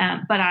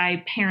 but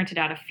I parented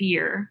out of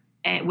fear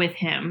with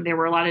him. There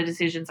were a lot of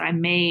decisions I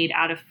made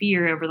out of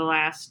fear over the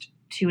last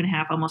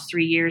 2.5, almost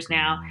 3 years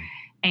now.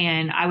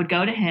 And I would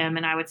go to him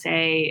and I would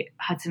say,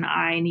 Hudson,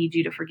 I need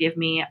you to forgive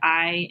me.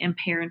 I am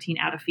parenting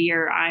out of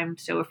fear. I'm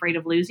so afraid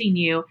of losing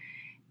you.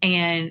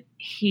 And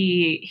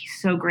he's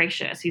so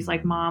gracious. He's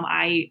like, Mom,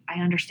 I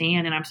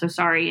understand. And I'm so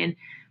sorry. And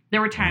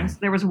there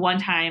was one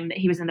time that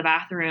he was in the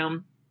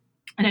bathroom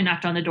and I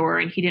knocked on the door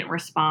and he didn't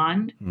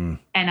respond. And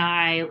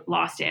I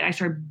lost it. I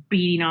started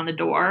beating on the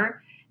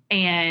door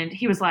and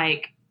he was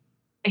like,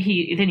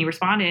 he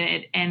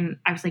responded and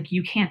I was like,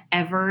 you can't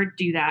ever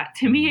do that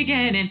to me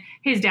again. And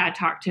his dad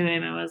talked to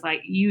him and was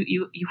like,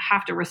 you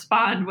have to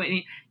respond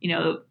when,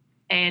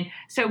 and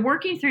so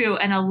working through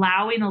and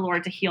allowing the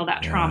Lord to heal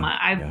that trauma.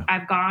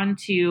 I've gone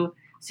to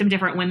some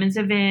different women's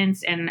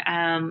events and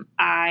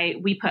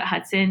we put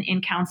Hudson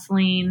in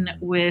counseling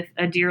with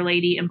a dear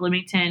lady in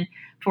Bloomington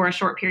for a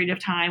short period of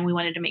time. We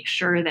wanted to make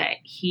sure that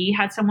he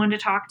had someone to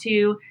talk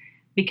to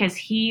because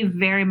he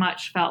very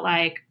much felt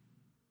like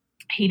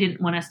he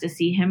didn't want us to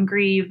see him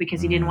grieve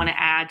because he didn't want to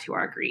add to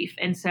our grief.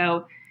 And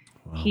so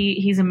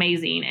he's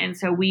amazing. And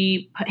so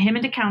we put him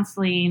into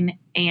counseling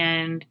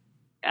and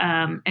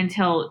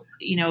until,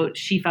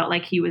 she felt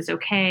like he was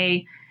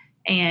okay.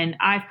 And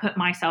I've put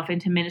myself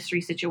into ministry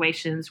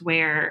situations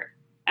where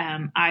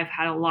I've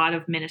had a lot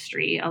of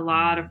ministry, a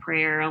lot of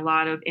prayer, a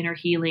lot of inner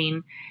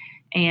healing.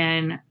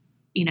 And,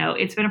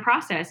 it's been a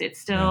process. It's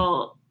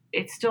still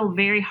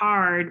very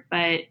hard,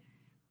 but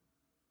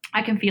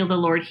I can feel the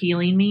Lord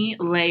healing me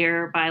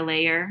layer by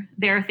layer.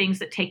 There are things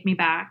that take me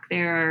back.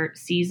 There are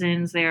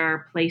seasons, there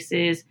are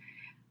places,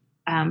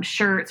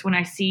 shirts. When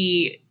I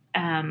see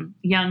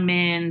young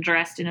men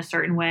dressed in a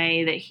certain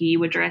way that he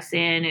would dress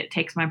in, it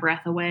takes my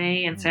breath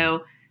away. And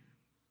so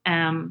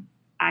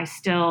I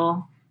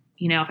still,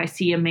 if I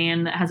see a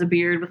man that has a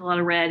beard with a lot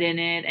of red in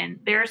it, and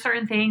there are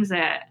certain things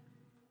that,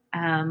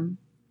 I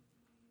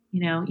mean,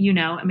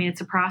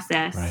 it's a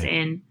process,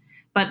 right.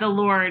 But the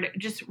Lord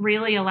just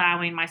really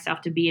allowing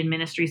myself to be in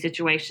ministry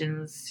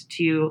situations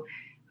to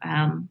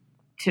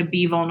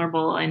be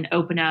vulnerable and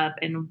open up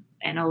and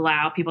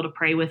allow people to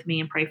pray with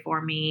me and pray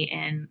for me.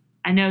 And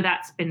I know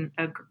that's been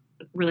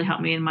really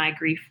helped me in my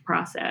grief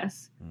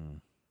process.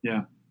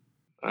 Yeah.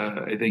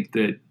 I think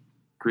that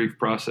grief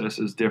process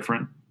is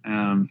different.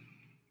 I'm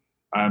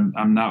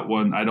not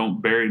one, I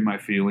don't bury my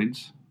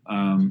feelings.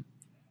 I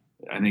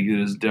think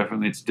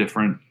it's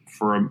different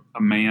for a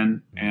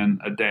man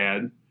and a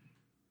dad.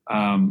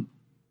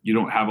 You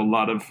don't have a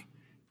lot of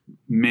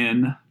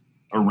men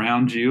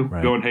around you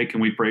going, "Hey,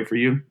 can we pray for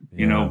you?"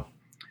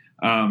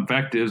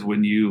 Fact is,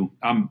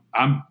 I'm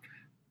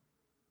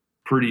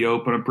pretty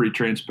open. I'm pretty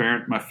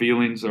transparent. My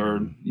feelings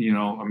are,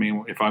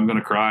 if I'm going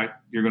to cry,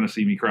 you're going to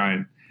see me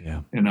crying.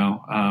 Yeah.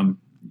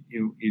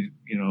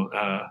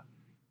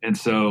 And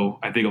so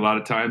I think a lot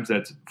of times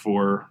that's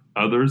for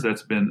others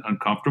that's been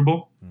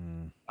uncomfortable.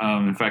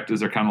 In fact,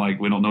 they're kind of like,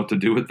 we don't know what to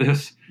do with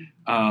this.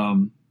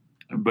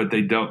 But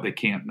they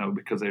can't know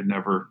because they've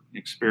never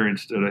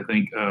experienced it. I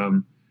think,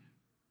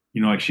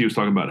 like she was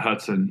talking about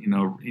Hudson,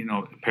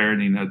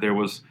 parenting, there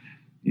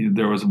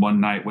was one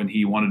night when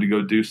he wanted to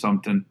go do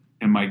something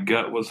and my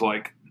gut was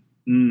like,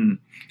 and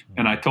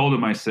I told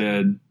him, I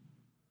said,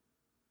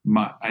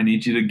 I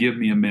need you to give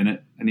me a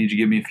minute. I need you to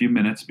give me a few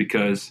minutes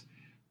because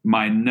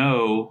my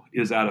no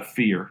is out of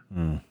fear.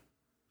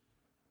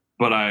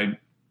 But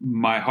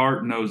my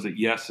heart knows that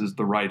yes is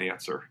the right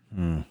answer,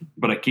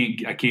 but I can't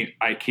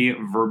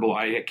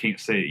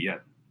say it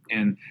yet.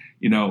 And,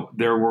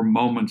 there were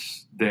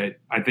moments that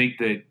I think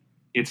that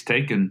it's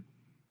taken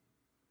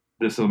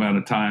this amount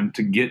of time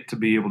to get to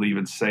be able to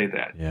even say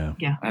that. Yeah.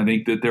 I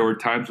think that there were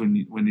times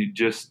when you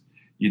just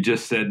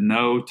said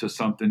no to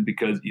something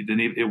because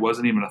it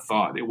wasn't even a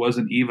thought. It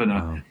wasn't even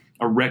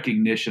a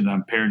recognition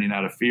I'm parenting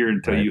out of fear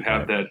until you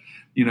have that,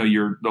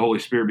 the Holy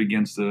Spirit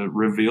begins to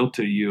reveal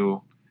to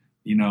you,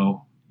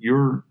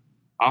 you're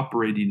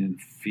operating in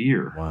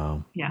fear.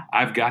 Wow. Yeah.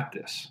 I've got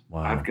this.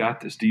 Wow. I've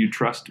got this. Do you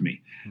trust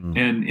me?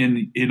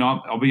 And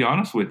I'll be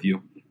honest with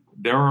you.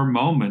 There are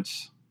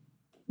moments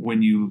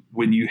when you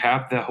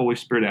have the Holy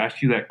Spirit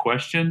ask you that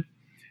question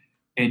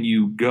and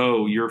you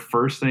go, your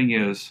first thing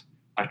is,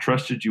 I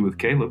trusted you with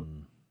Caleb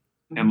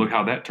and look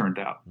how that turned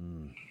out.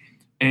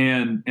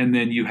 And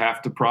then you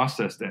have to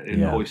process that.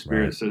 And the Holy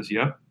Spirit says,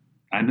 yep,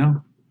 I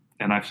know.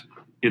 And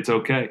it's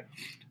okay.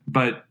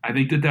 But I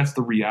think that that's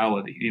the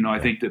reality. I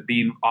think that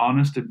being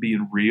honest and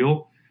being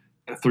real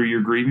through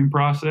your grieving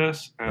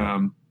process,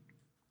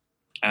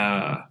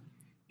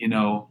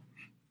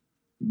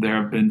 there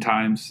have been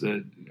times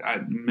that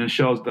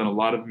Michelle's done a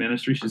lot of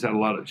ministry.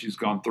 She's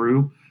gone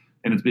through,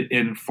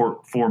 and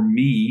for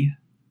me,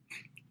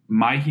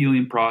 my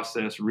healing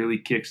process really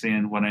kicks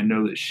in when I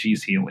know that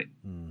she's healing.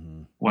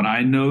 When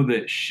I know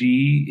that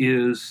she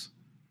is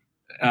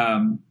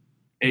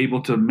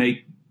able to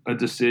make a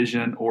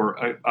decision or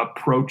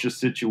approach a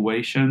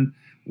situation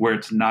where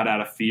it's not out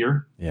of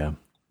fear, then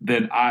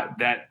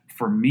that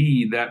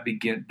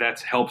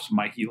helps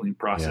my healing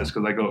process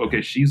because I go,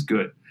 okay, she's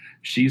good,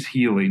 she's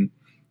healing,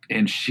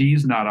 and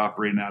she's not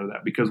operating out of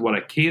that. Because what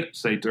I can't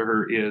say to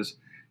her is,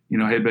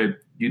 hey babe,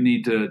 you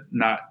need to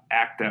not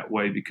act that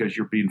way because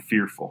you're being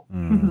fearful,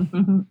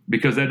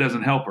 because that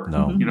doesn't help her.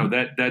 No.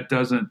 That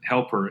doesn't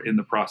help her in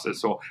the process.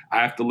 So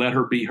I have to let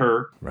her be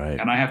her,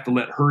 and I have to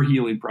let her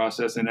healing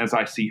process. And as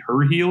I see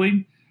her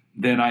healing,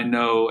 then I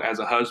know as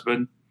a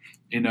husband,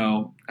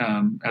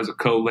 as a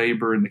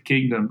co-laborer in the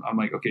kingdom, I'm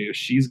like, okay, if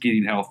she's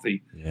getting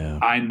healthy,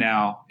 I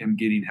now am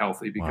getting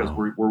healthy because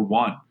we're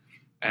one.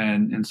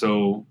 And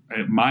so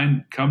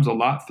mine comes a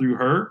lot through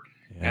her.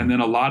 And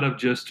then a lot of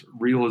just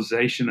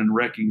realization and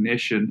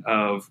recognition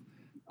of,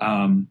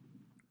 when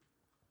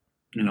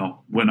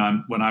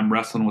I'm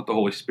wrestling with the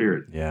Holy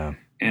Spirit,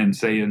 and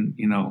saying,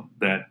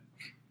 that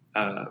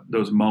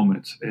those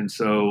moments. And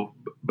so,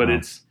 but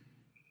it's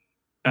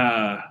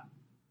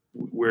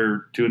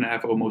we're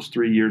 2.5, almost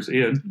 3 years in.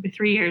 It'll be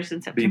 3 years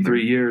in September. Be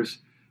 3 years.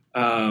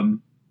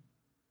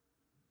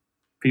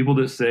 People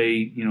that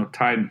say,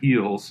 time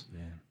heals.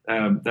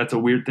 That's a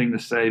weird thing to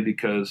say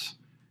because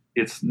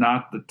it's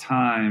not the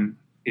time.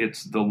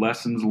 It's the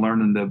lessons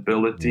learned and the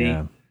ability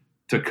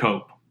to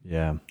cope.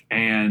 Yeah.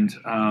 And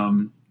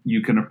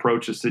you can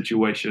approach a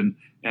situation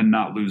and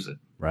not lose it.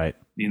 Right.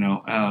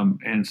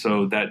 And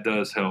so that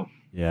does help.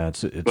 Yeah.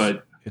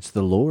 It's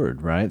the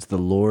Lord, right? It's the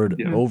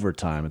Lord over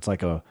time. It's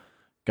like a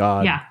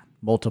God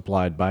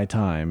multiplied by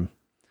time,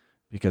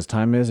 because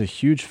time is a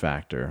huge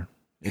factor.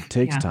 It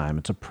takes time.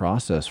 It's a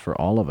process for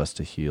all of us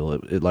to heal.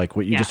 It like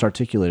what you just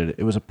articulated,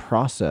 it was a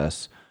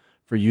process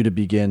for you to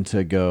begin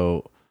to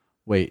go,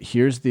 wait,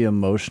 here's the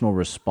emotional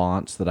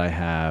response that I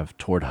have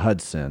toward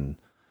Hudson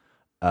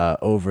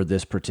over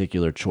this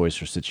particular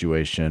choice or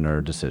situation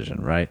or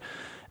decision, right?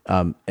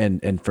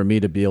 And for me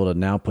to be able to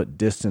now put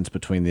distance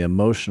between the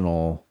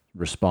emotional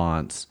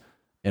response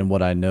and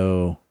what I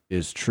know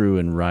is true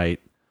and right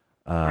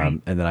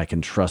and then I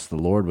can trust the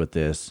Lord with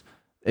this.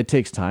 It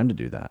takes time to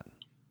do that.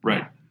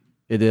 Right.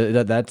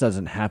 That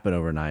doesn't happen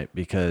overnight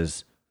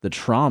because the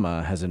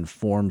trauma has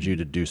informed you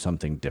to do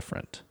something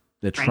different.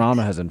 The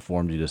trauma has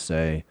informed you to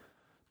say,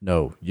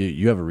 no,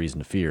 you have a reason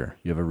to fear.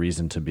 You have a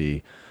reason to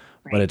be.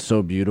 Right. But it's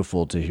so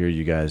beautiful to hear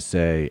you guys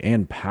say,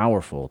 and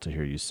powerful to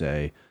hear you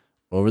say,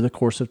 over the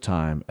course of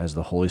time, as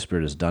the Holy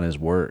Spirit has done his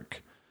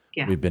work,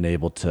 we've been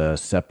able to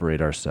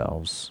separate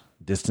ourselves,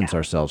 distance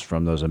ourselves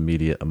from those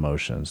immediate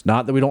emotions.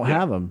 Not that we don't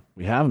have them.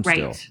 We have them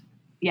still.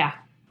 Yeah.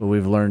 But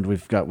we've learned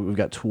we've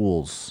got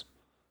tools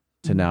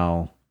to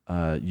now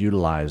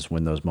utilize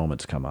when those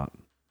moments come up.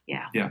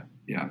 Yeah. Yeah.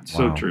 Yeah. It's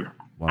so true.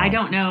 Wow. I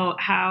don't know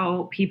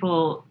how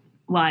people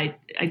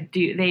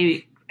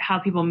how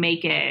people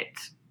make it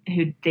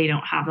who they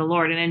don't have the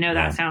Lord. And I know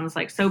that sounds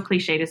like so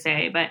cliche to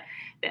say, but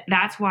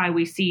that's why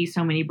we see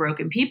so many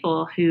broken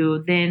people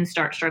who then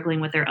start struggling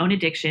with their own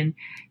addiction,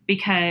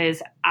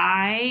 because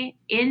I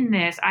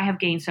have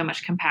gained so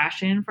much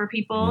compassion for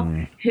people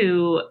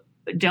who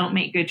don't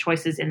make good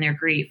choices in their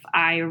grief.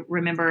 I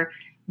remember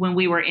when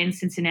we were in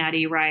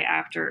Cincinnati right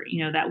after,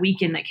 that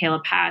weekend that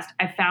Caleb passed,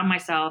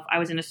 I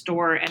was in a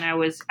store and I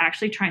was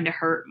actually trying to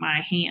hurt my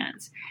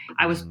hands.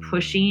 I was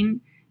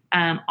pushing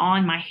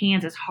on my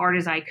hands as hard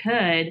as I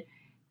could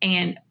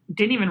and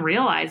didn't even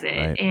realize it.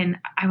 Right. And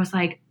I was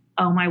like,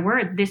 oh my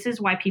word, this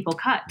is why people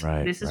cut.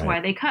 Right, this is why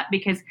they cut,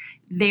 because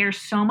there's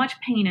so much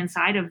pain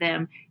inside of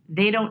them.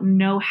 They don't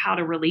know how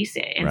to release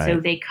it. And so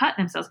they cut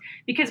themselves,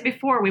 because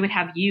before we would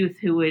have youth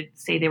who would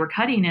say they were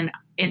cutting. And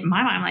in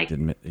my mind, I'm like,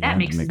 that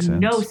makes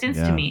no sense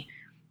to me.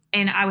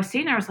 And I was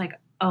sitting there, I was like,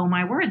 oh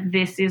my word,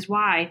 this is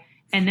why.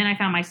 And then I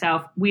found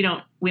myself, we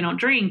don't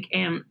drink.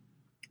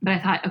 But I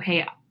thought,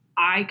 okay,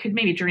 I could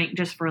maybe drink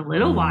just for a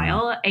little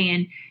while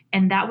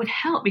and that would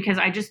help, because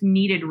I just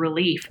needed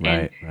relief.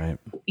 I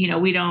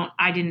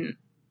didn't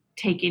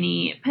take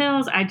any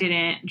pills. I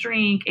didn't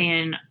drink.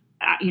 And,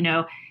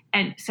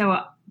 and so,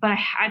 but I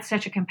had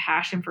such a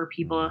compassion for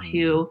people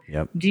who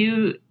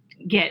do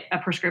get a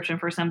prescription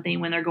for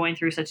something when they're going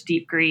through such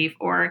deep grief,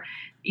 or,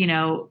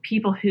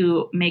 people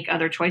who make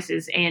other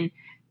choices. And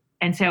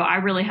so I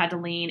really had to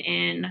lean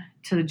in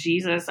to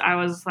Jesus. I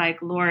was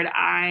like, Lord,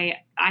 I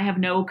have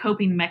no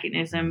coping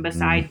mechanism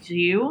besides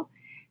you,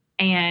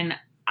 and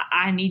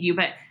I need you.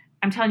 But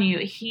I'm telling you,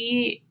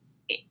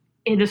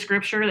 in the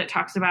scripture that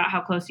talks about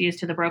how close he is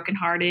to the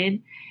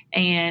brokenhearted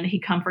and he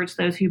comforts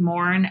those who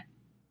mourn,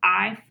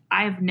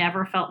 I've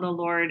never felt the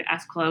Lord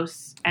as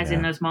close as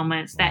in those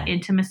moments, that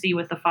intimacy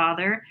with the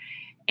Father.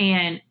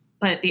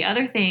 But the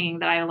other thing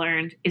that I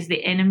learned is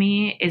the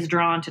enemy is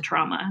drawn to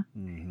trauma,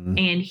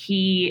 and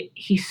he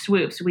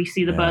swoops. We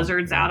see the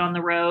buzzards out on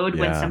the road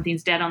when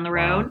something's dead on the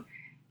road.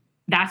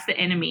 That's the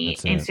enemy.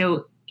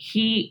 So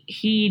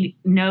he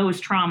knows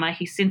trauma,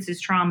 he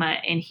senses trauma,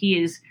 and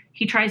he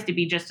tries to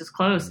be just as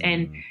close.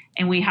 And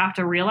we have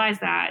to realize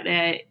that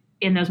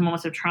in those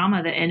moments of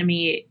trauma, the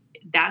enemy,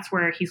 that's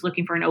where he's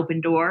looking for an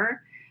open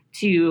door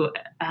to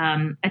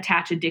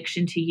attach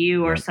addiction to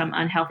you or some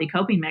unhealthy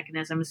coping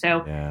mechanism.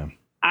 So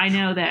I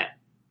know that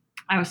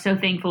I was so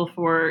thankful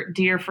for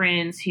dear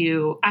friends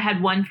I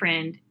had one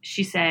friend,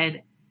 she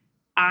said,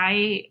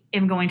 I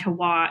am going to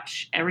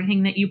watch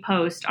everything that you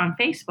post on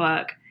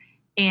Facebook,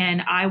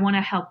 and I want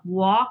to help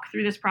walk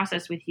through this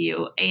process with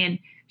you. And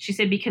she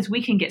said, because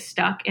we can get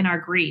stuck in our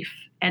grief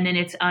and then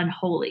it's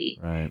unholy.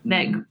 Right.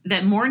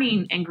 That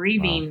mourning and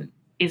grieving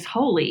is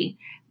holy.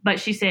 But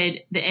she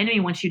said, the enemy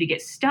wants you to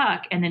get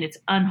stuck and then it's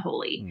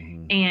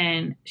unholy.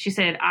 And she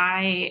said,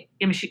 I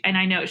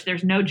know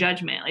there's no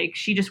judgment. Like,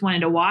 she just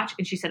wanted to watch.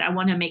 And she said, I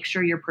want to make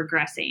sure you're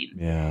progressing.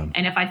 Yeah.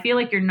 And if I feel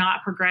like you're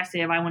not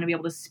progressive, I want to be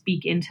able to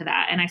speak into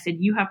that. And I said,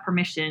 you have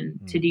permission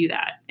to do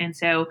that. And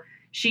so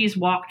she's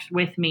walked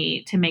with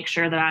me to make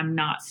sure that I'm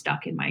not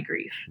stuck in my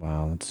grief.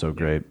 Wow. That's so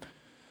great.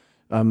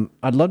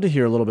 I'd love to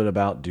hear a little bit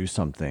about Do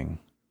Something.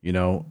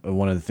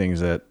 One of the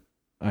things that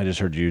I just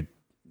heard you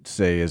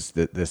say is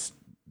that this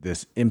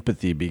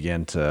empathy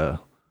began to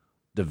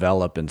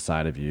develop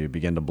inside of you,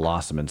 begin to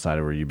blossom inside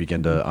of you,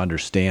 begin to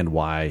understand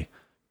why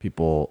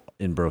people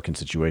in broken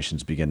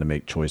situations begin to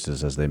make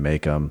choices as they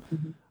make them.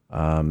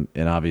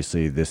 And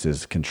obviously this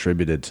has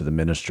contributed to the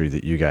ministry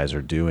that you guys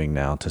are doing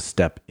now, to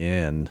step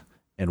in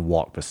and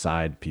walk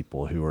beside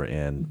people who are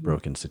in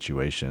broken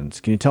situations.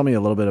 Can you tell me a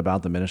little bit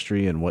about the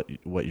ministry and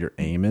what your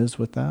aim is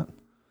with that?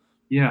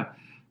 Yeah.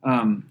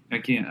 I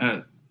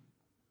can.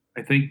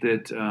 I think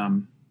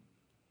that,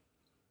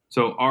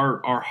 so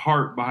our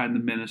heart behind the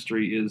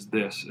ministry is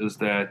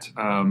that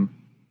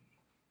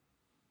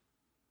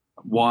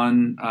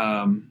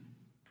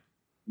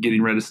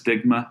getting rid of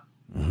stigma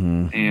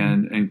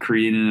and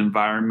creating an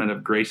environment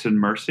of grace and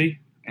mercy.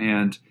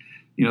 And,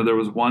 there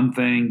was one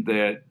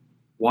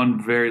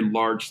very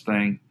large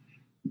thing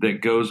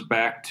that goes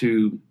back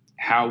to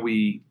how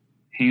we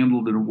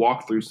handled and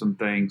walked through some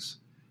things.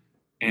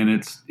 And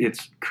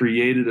it's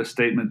created a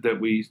statement that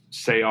we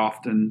say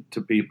often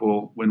to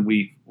people when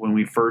we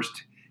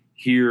first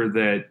hear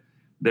that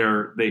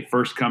they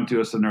first come to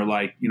us and they're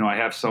like, I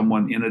have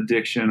someone in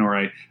addiction, or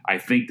I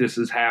think this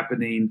is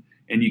happening.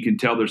 and you can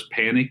tell there's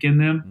panic in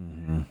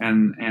them.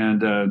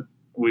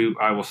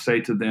 I will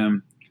say to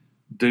them,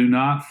 do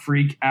not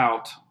freak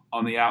out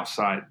on the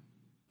outside.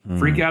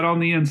 Freak out on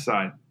the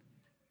inside.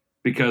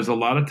 Because a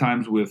lot of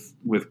times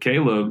with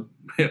Caleb,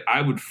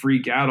 I would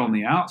freak out on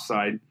the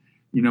outside,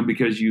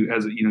 because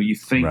you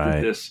think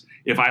that this,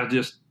 if I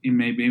just,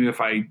 maybe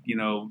if I,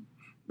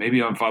 maybe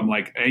if I'm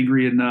like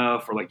angry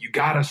enough or like, you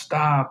gotta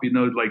stop,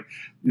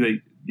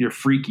 you're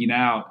freaking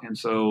out. And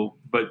so,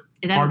 but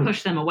it doesn't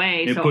push them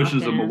away. It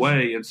pushes them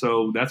away. And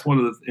so that's one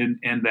of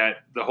and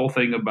that the whole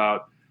thing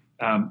about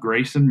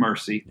grace and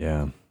mercy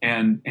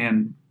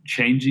and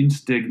changing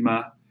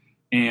stigma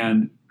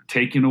and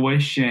taking away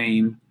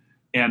shame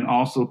and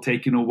also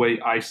taking away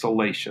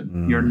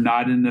isolation. You're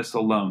not in this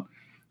alone.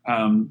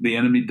 The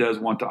enemy does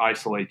want to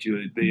isolate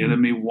you. The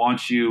enemy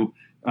wants you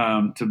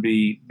to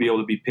be able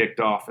to be picked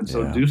off. And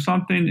so do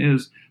something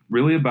is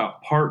really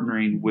about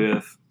partnering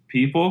with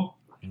people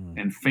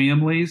and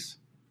families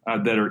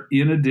that are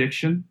in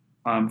addiction,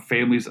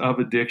 families of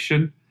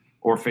addiction,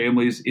 or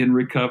families in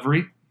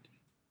recovery,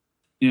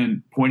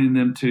 and pointing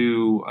them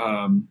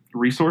to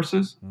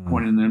resources,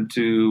 pointing them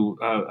to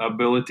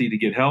ability to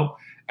get help,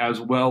 as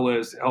well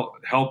as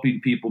helping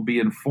people be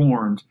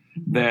informed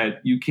that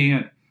you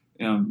can't,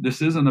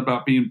 this isn't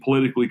about being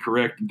politically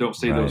correct and don't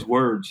say those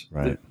words.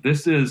 Right.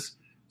 This is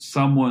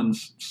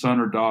someone's son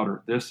or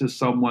daughter. This is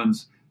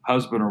someone's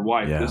husband or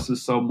wife. This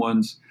is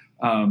someone's,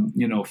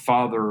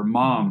 father or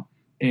mom.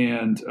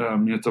 And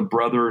it's a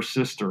brother or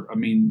sister. I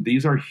mean,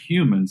 these are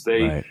humans.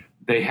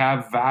 They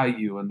have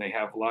value and they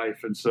have life.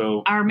 And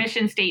so our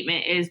mission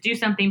statement is do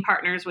something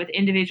partners with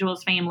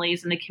individuals,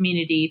 families, and the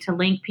community to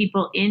link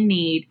people in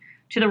need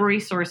to the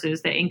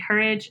resources that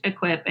encourage,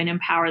 equip, and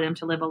empower them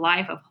to live a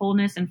life of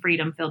wholeness and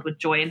freedom filled with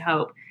joy and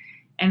hope.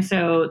 And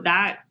so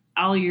that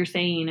all you're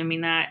saying, I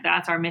mean,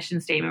 that's our mission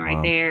statement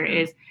right there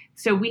is,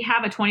 so we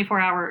have a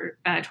 24-hour,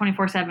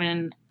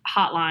 24/7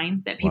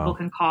 hotline that people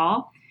can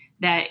call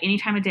that any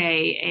time of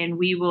day, and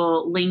we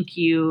will link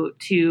you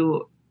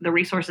to the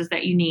resources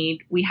that you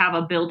need. We have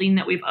a building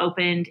that we've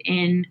opened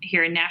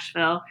here in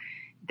Nashville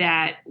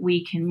that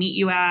we can meet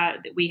you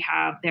at. We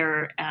have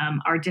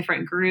are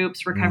different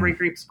groups, recovery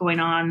groups going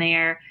on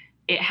there.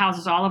 It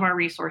houses all of our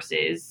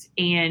resources,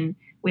 and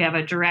we have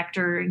a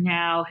director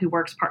now who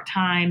works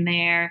part-time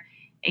there.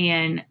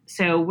 And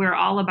so we're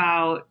all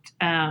about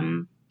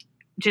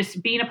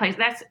just being a place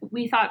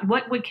we thought,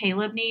 what would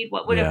Caleb need?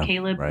 What would have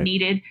Caleb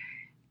needed?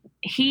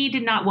 He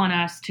did not want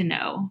us to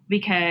know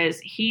because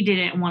he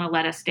didn't want to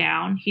let us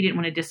down. He didn't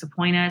want to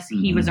disappoint us.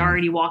 He was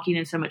already walking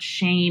in so much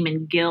shame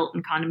and guilt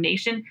and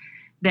condemnation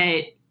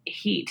that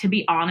to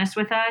be honest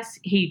with us,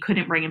 he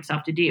couldn't bring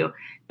himself to do.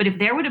 But if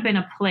there would have been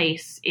a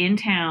place in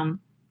town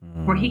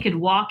where he could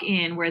walk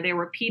in, where there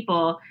were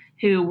people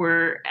who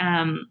were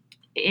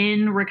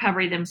in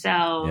recovery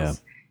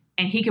themselves,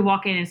 and he could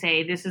walk in and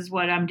say, this is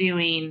what I'm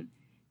doing.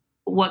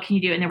 What can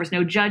you do? And there was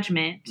no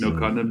judgment. No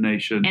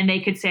condemnation. And they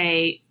could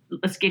say,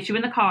 let's get you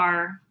in the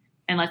car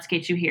and let's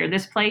get you here.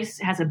 This place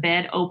has a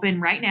bed open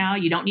right now.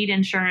 You don't need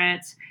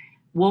insurance.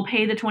 We'll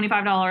pay the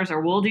 $25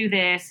 or we'll do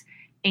this.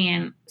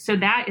 And so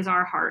that is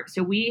our heart.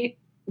 So we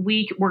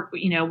work,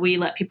 we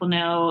let people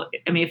know,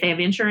 I mean, if they have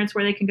insurance,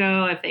 where they can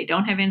go. If they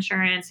don't have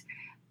insurance,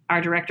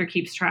 our director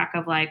keeps track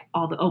of like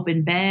all the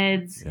open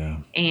beds.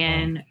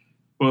 And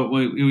well,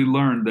 we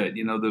learned that,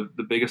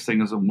 the biggest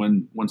thing is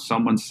when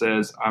someone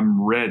says,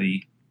 I'm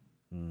ready,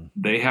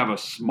 they have a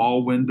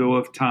small window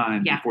of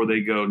time before they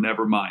go,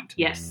 never mind.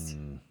 Yes.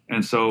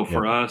 And so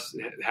for us,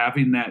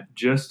 having that,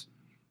 just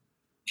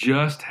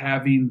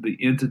having the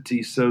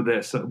entity so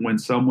that when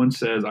someone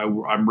says,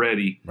 I'm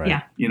ready,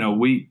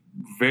 we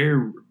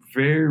very,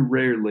 very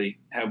rarely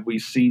have we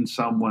seen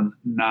someone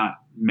not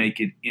make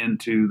it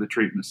into the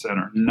treatment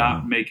center,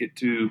 not make it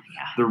to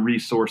the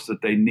resource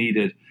that they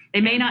needed.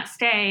 They may not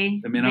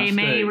stay. They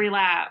may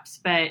relapse,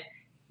 but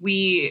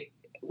we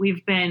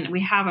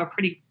have a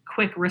pretty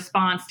quick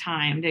response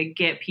time to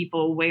get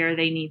people where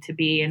they need to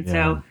be. And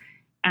so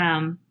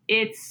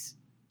it's,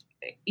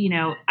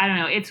 I don't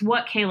know, it's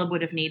what Caleb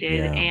would have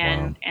needed.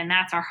 And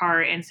that's our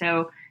heart. And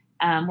so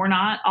we're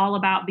not all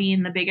about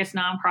being the biggest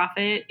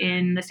nonprofit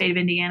in the state of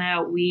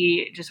Indiana.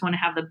 We just want to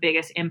have the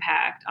biggest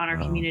impact on our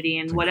community,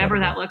 and whatever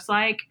that looks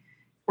like,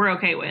 we're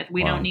okay with.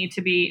 We don't need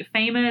to be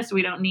famous.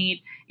 We don't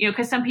need,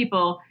 because some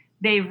people,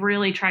 they've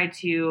really tried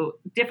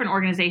different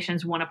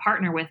organizations want to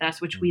partner with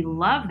us, which we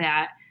love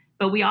that.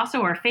 But we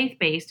also are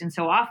faith-based, and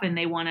so often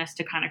they want us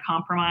to kind of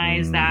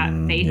compromise that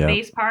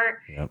faith-based part.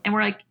 And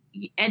we're like,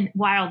 and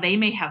while they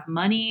may have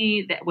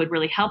money that would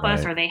really help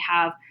us, or they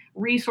have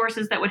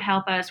resources that would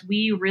help us,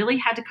 we really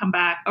had to come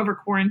back over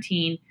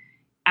quarantine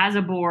as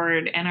a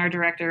board and our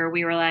director.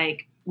 We were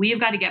like, we have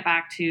got to get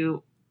back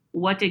to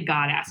what did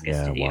God ask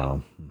us to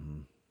do?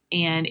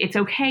 And it's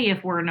okay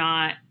if we're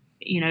not,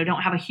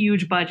 don't have a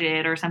huge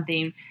budget or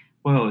something.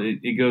 Well,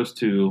 it goes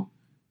to,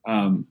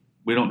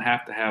 we don't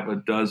have to have a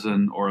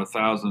dozen or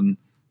 1,000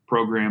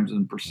 programs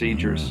and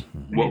procedures.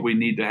 What we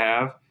need to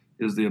have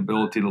is the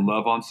ability to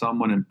love on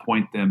someone and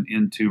point them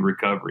into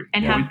recovery.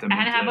 And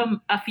have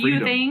a few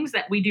freedom. Things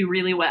that we do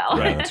really well.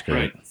 Right, that's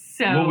great.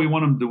 So what we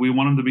want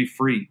them to be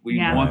free. We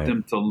want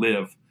them to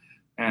live,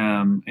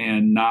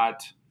 and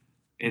not.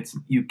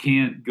 You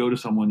can't go to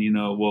someone,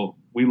 well,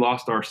 we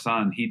lost our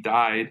son, he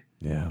died,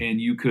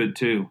 and you could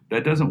too.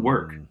 That doesn't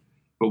work.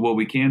 But what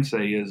we can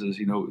say is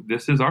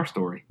this is our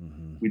story.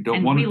 We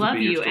don't want it to be your story.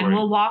 We love you, and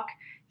we'll walk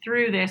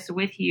through this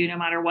with you, no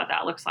matter what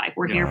that looks like.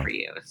 We're here for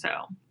you. So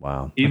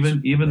wow,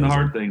 even the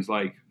hard things,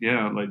 we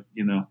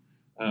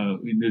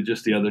knew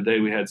just the other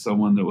day we had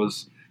someone that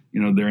was,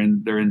 they're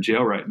in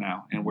jail right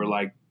now, and we're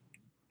like,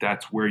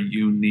 that's where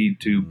you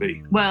need to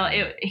be. Well,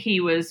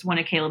 he was one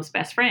of Caleb's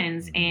best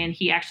friends, and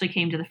he actually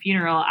came to the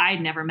funeral. I'd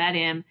never met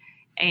him,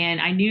 and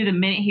I knew the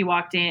minute he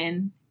walked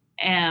in,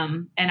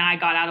 and I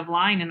got out of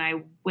line, and I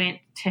went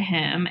to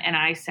him, and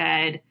I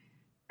said,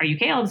 "Are you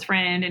Caleb's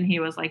friend?" And he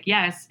was like,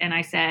 "Yes." And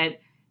I said,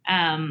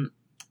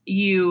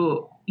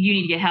 "You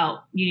need to get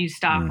help. You need to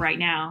stop right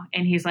now."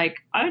 And he's like,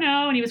 "Oh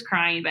no," and he was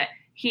crying. But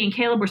he and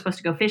Caleb were supposed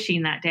to go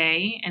fishing that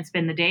day and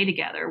spend the day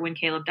together when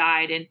Caleb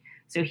died, and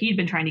so he'd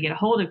been trying to get a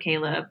hold of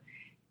Caleb.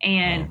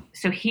 And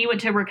so he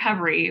went to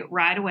recovery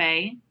right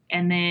away.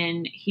 And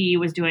then he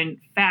was doing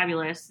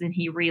fabulous. Then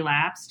he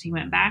relapsed. He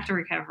went back to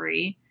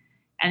recovery.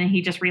 And then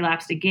he just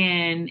relapsed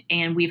again.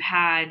 And we've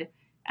had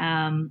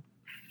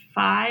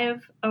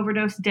 5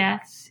 overdose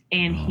deaths.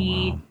 And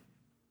he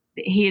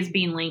is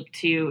being linked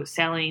to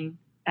selling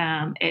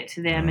it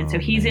to them. And so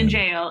he's in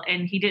jail.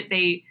 And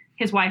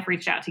his wife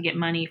reached out to get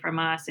money from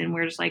us. And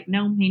we're just like,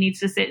 no, he needs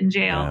to sit in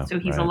jail. So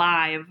he's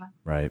alive.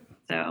 Right.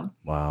 So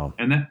wow,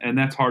 and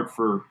that's hard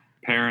for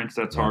parents.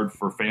 That's hard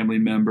for family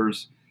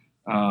members.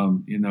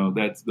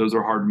 Those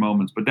are hard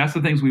moments. But that's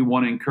the things we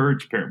want to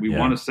encourage parents. We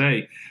want to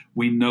say,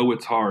 we know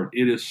it's hard.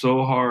 It is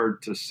so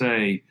hard to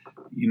say,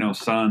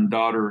 son,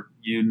 daughter,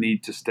 you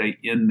need to stay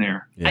in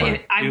there. Yeah.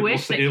 I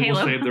wish that Caleb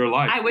will save their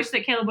life. I wish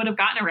that Caleb would have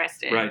gotten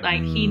arrested. Right.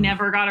 Like he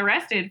never got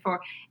arrested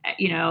for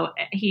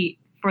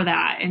for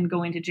that and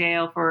going to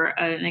jail for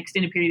an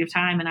extended period of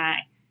time. And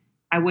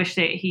I wish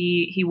that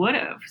he would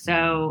have.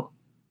 So.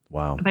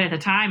 Wow. But at the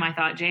time I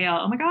thought jail,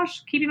 oh my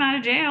gosh, keep him out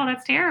of jail.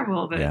 That's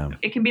terrible. But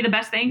it can be the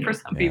best thing for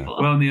some people.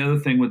 Well, and the other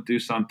thing with Do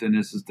Something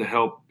is to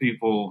help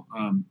people,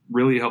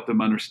 really help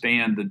them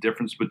understand the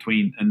difference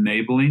between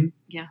enabling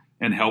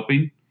and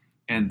helping.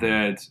 And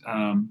that,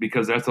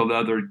 because that's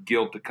another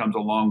guilt that comes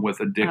along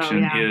with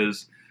addiction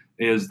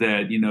is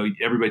that,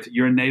 everybody,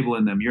 you're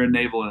enabling them.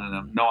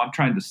 No, I'm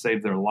trying to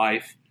save their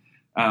life.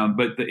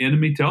 But the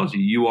enemy tells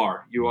you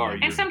are.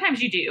 And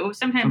sometimes you do.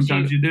 Sometimes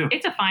you do.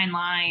 It's a fine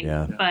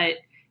line,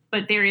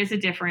 but there is a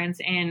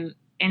difference, and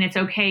it's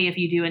okay if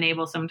you do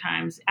enable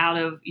sometimes out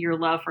of your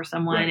love for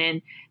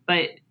someone,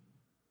 but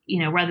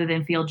rather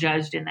than feel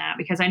judged in that,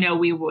 because I know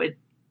we would,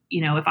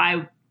 if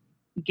I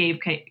gave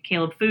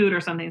Caleb food or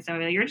something, so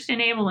you're just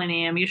enabling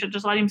him, you should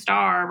just let him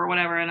starve or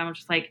whatever, and I'm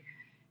just like,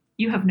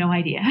 you have no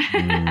idea.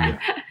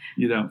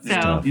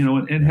 So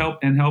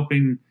and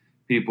helping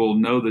people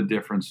know the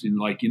difference.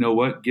 Like,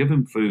 what? Give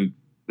them food.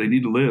 They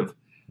need to live.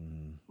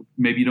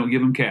 Maybe you don't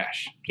give them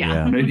cash.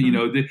 Yeah. Maybe,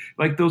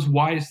 like those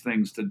wise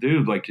things to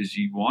do, like, cause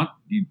you want,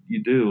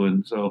 you do.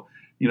 And so,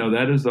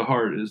 that is the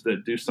heart, is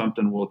that Do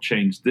Something will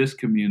change this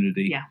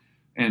community. Yeah.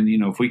 And,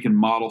 if we can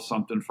model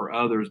something for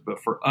others, but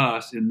for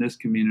us in this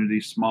community,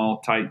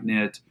 small, tight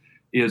knit,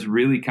 is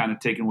really kind of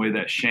taking away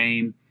that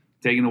shame,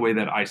 taking away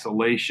that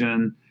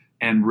isolation,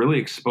 and really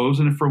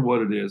exposing it for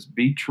what it is.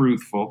 Be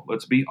truthful.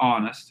 Let's be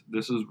honest.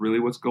 This is really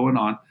what's going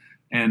on.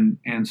 And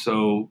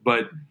so,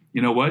 but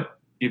you know what?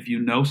 If you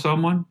know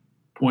someone,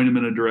 point them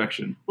in a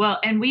direction. Well,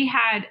 and we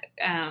had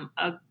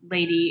a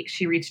lady,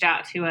 she reached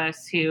out to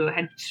us who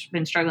had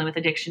been struggling with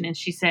addiction, and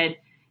she said,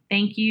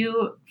 "Thank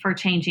you for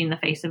changing the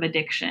face of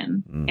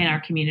addiction in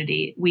our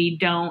community. We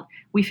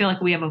feel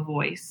like we have a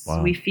voice.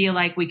 Wow. We feel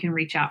like we can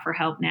reach out for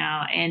help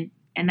now. And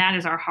that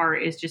is our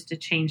heart, is just to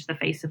change the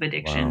face of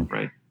addiction."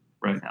 Wow.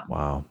 Right. So.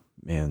 Wow,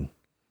 man,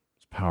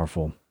 it's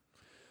powerful.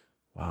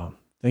 Wow.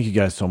 Thank you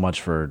guys so much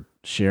for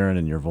sharing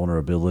and your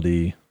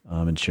vulnerability,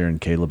 and sharing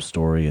Caleb's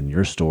story and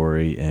your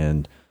story.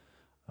 And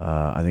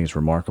I think it's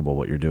remarkable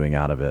what you're doing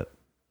out of it,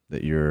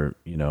 that you're,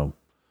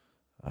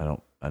 I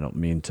don't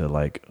mean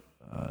to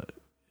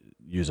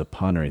use a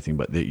pun or anything,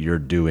 but that you're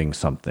doing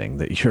something,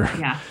 that you're,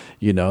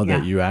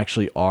 that you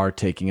actually are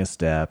taking a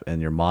step,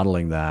 and you're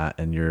modeling that,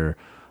 and you're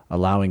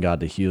allowing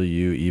God to heal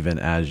you even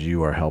as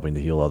you are helping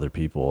to heal other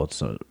people.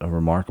 It's a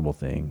remarkable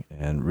thing,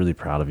 and really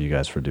proud of you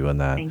guys for doing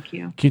that. Thank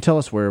you. Can you tell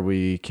us where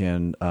we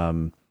can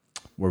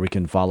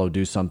follow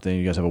Do Something?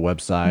 You guys have a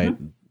website?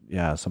 Mm-hmm.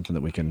 Yeah, something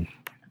that we can.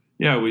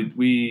 Yeah,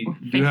 we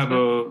do have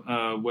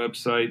a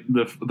website.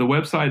 The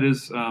website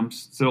is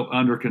still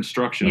under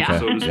construction,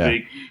 so to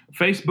speak.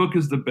 Facebook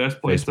is the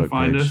best place to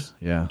find us.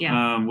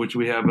 Yeah. Which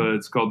we have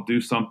it's called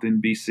Do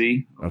Something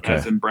BC,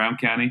 as in Brown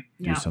County.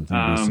 Do Something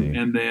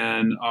BC. And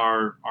then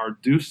our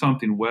Do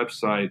Something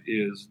website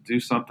is Do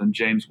Something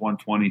James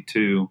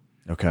 122.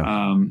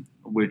 Okay.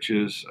 Which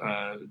is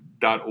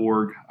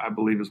 .org, I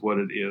believe is what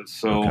it is.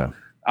 So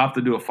I'll have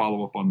to do a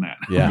follow-up on that.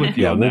 Yeah, with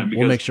you on that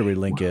we'll make sure we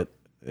link it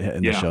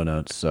in the show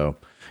notes. So,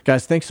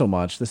 guys, thanks so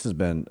much. This has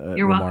been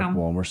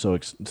remarkable, and we're so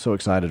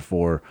excited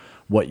for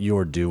what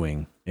you're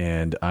doing.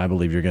 And I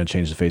believe you're going to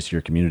change the face of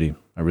your community.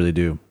 I really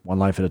do. One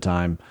life at a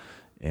time.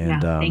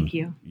 And thank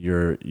you.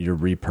 You're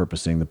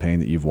repurposing the pain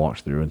that you've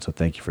walked through, and so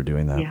thank you for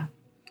doing that. Yeah,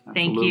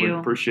 thank you.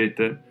 Appreciate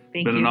that.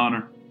 Thank Been you. an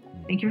honor.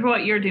 Thank you for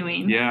what you're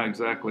doing. Yeah,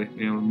 exactly.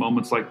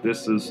 Moments like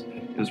this is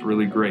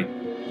really great.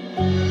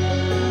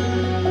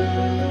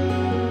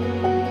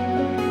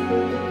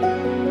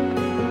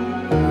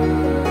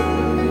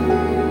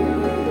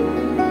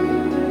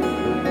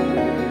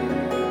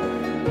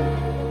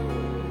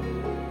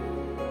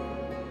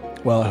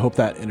 Well, I hope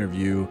that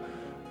interview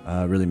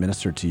really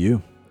ministered to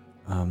you.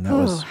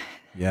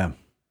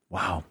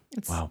 Wow.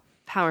 It's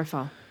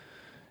powerful.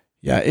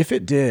 Yeah, if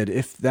it did,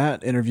 if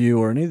that interview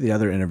or any of the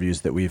other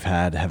interviews that we've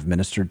had have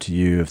ministered to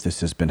you, if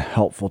this has been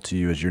helpful to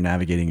you as you're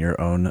navigating your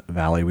own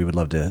valley, we would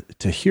love to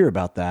hear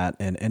about that.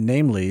 And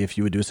namely, if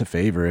you would do us a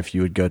favor, if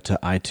you would go to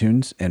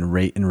iTunes and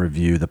rate and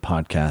review the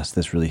podcast.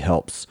 This really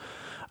helps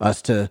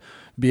us to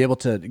be able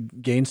to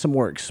gain some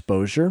more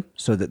exposure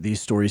so that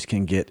these stories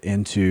can get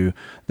into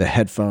the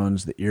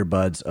headphones, the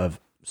earbuds of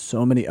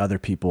so many other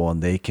people,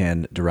 and they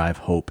can derive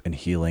hope and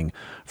healing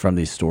from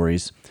these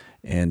stories.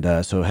 And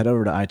so head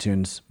over to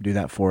iTunes, do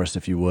that for us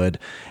if you would.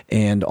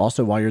 And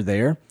also while you're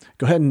there,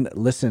 go ahead and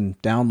listen,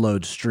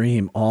 download,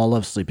 stream all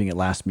of Sleeping at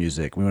Last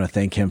music. We want to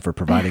thank him for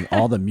providing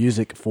all the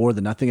music for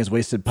the Nothing is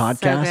Wasted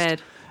podcast. So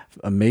good.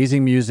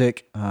 Amazing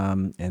music.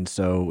 And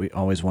so we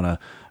always want to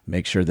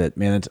make sure that,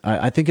 man,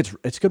 I think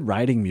it's good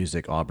writing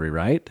music, Aubrey,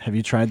 right? Have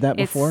you tried that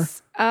before?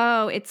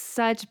 It's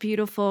such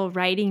beautiful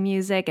writing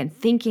music and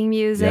thinking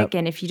music. Yep.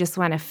 And if you just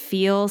want to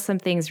feel some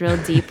things real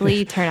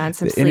deeply, turn on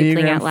some the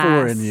Sleeping Enneagram at 4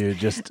 Last. in you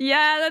just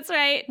Yeah, that's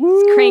right.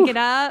 Just crank it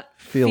up.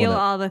 Feel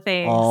all the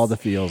things. All the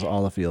feels.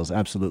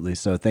 Absolutely.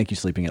 So thank you,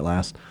 Sleeping at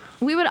Last.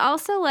 We would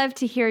also love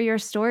to hear your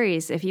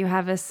stories. If you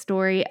have a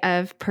story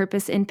of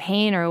purpose in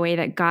pain or a way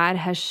that God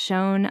has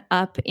shown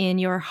up in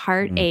your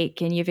heartache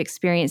and you've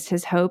experienced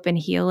his hope and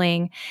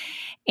healing.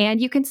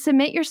 And you can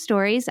submit your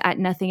stories at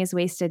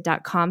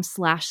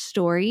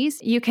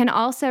nothingiswasted.com/stories. You can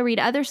also read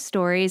other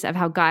stories of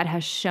how God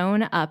has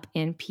shown up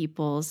in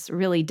people's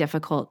really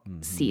difficult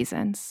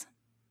seasons.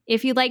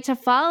 If you'd like to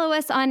follow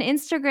us on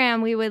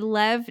Instagram, we would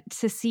love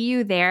to see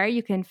you there.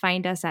 You can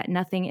find us at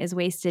Nothing is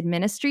Wasted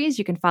Ministries.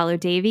 You can follow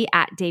Davey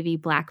at Davey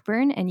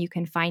Blackburn, and you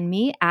can find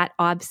me at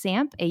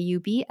Aubsamp,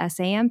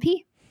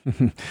 AUBSAMP.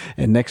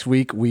 And next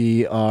week,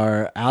 we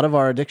are out of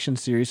our addiction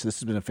series. So this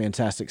has been a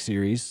fantastic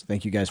series.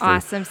 Thank you guys for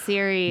awesome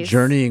series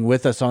journeying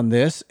with us on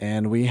this.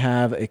 And we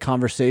have a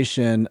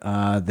conversation,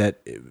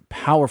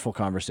 powerful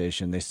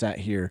conversation. They sat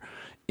here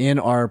in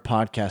our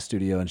podcast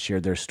studio and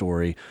shared their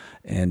story.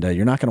 And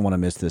you're not going to want to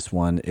miss this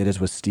one. It is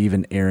with Steve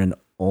and Aaron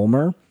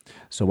Ulmer.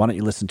 So why don't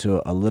you listen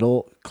to a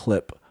little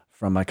clip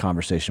from my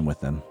conversation with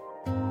them.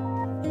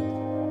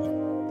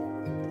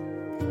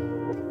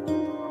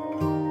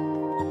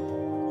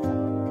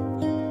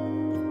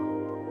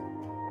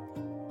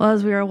 Well,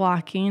 as we were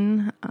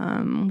walking,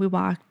 we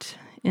walked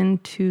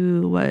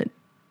into what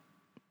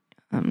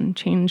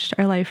changed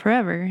our life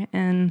forever.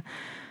 And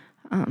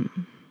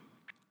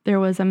there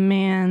was a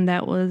man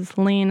that was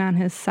laying on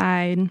his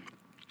side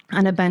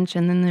on a bench,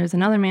 and then there's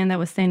another man that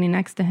was standing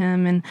next to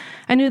him. And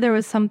I knew there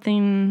was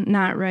something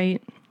not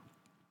right.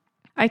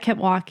 I kept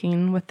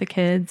walking with the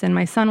kids, and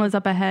my son was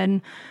up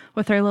ahead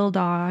with our little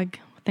dog,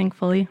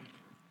 thankfully.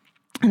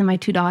 And then my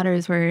two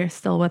daughters were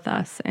still with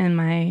us, and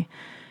my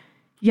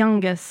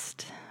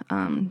youngest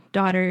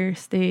daughter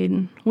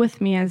stayed with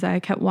me as I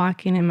kept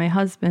walking, and my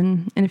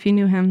husband, and if you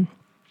knew him,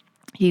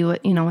 he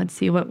would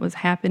see what was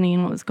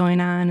happening, what was going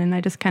on, and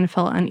I just kind of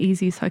felt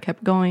uneasy, so I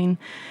kept going.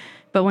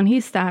 But when he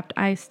stopped,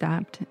 I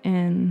stopped,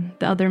 and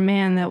the other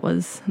man that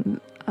was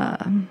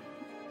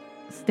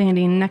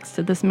standing next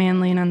to this man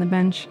laying on the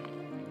bench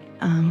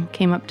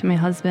came up to my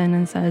husband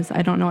and says,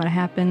 "I don't know what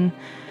happened.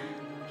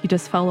 He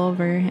just fell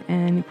over,"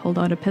 and he pulled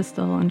out a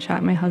pistol and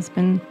shot my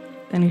husband.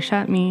 Then he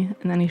shot me,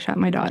 and then he shot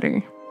my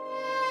daughter.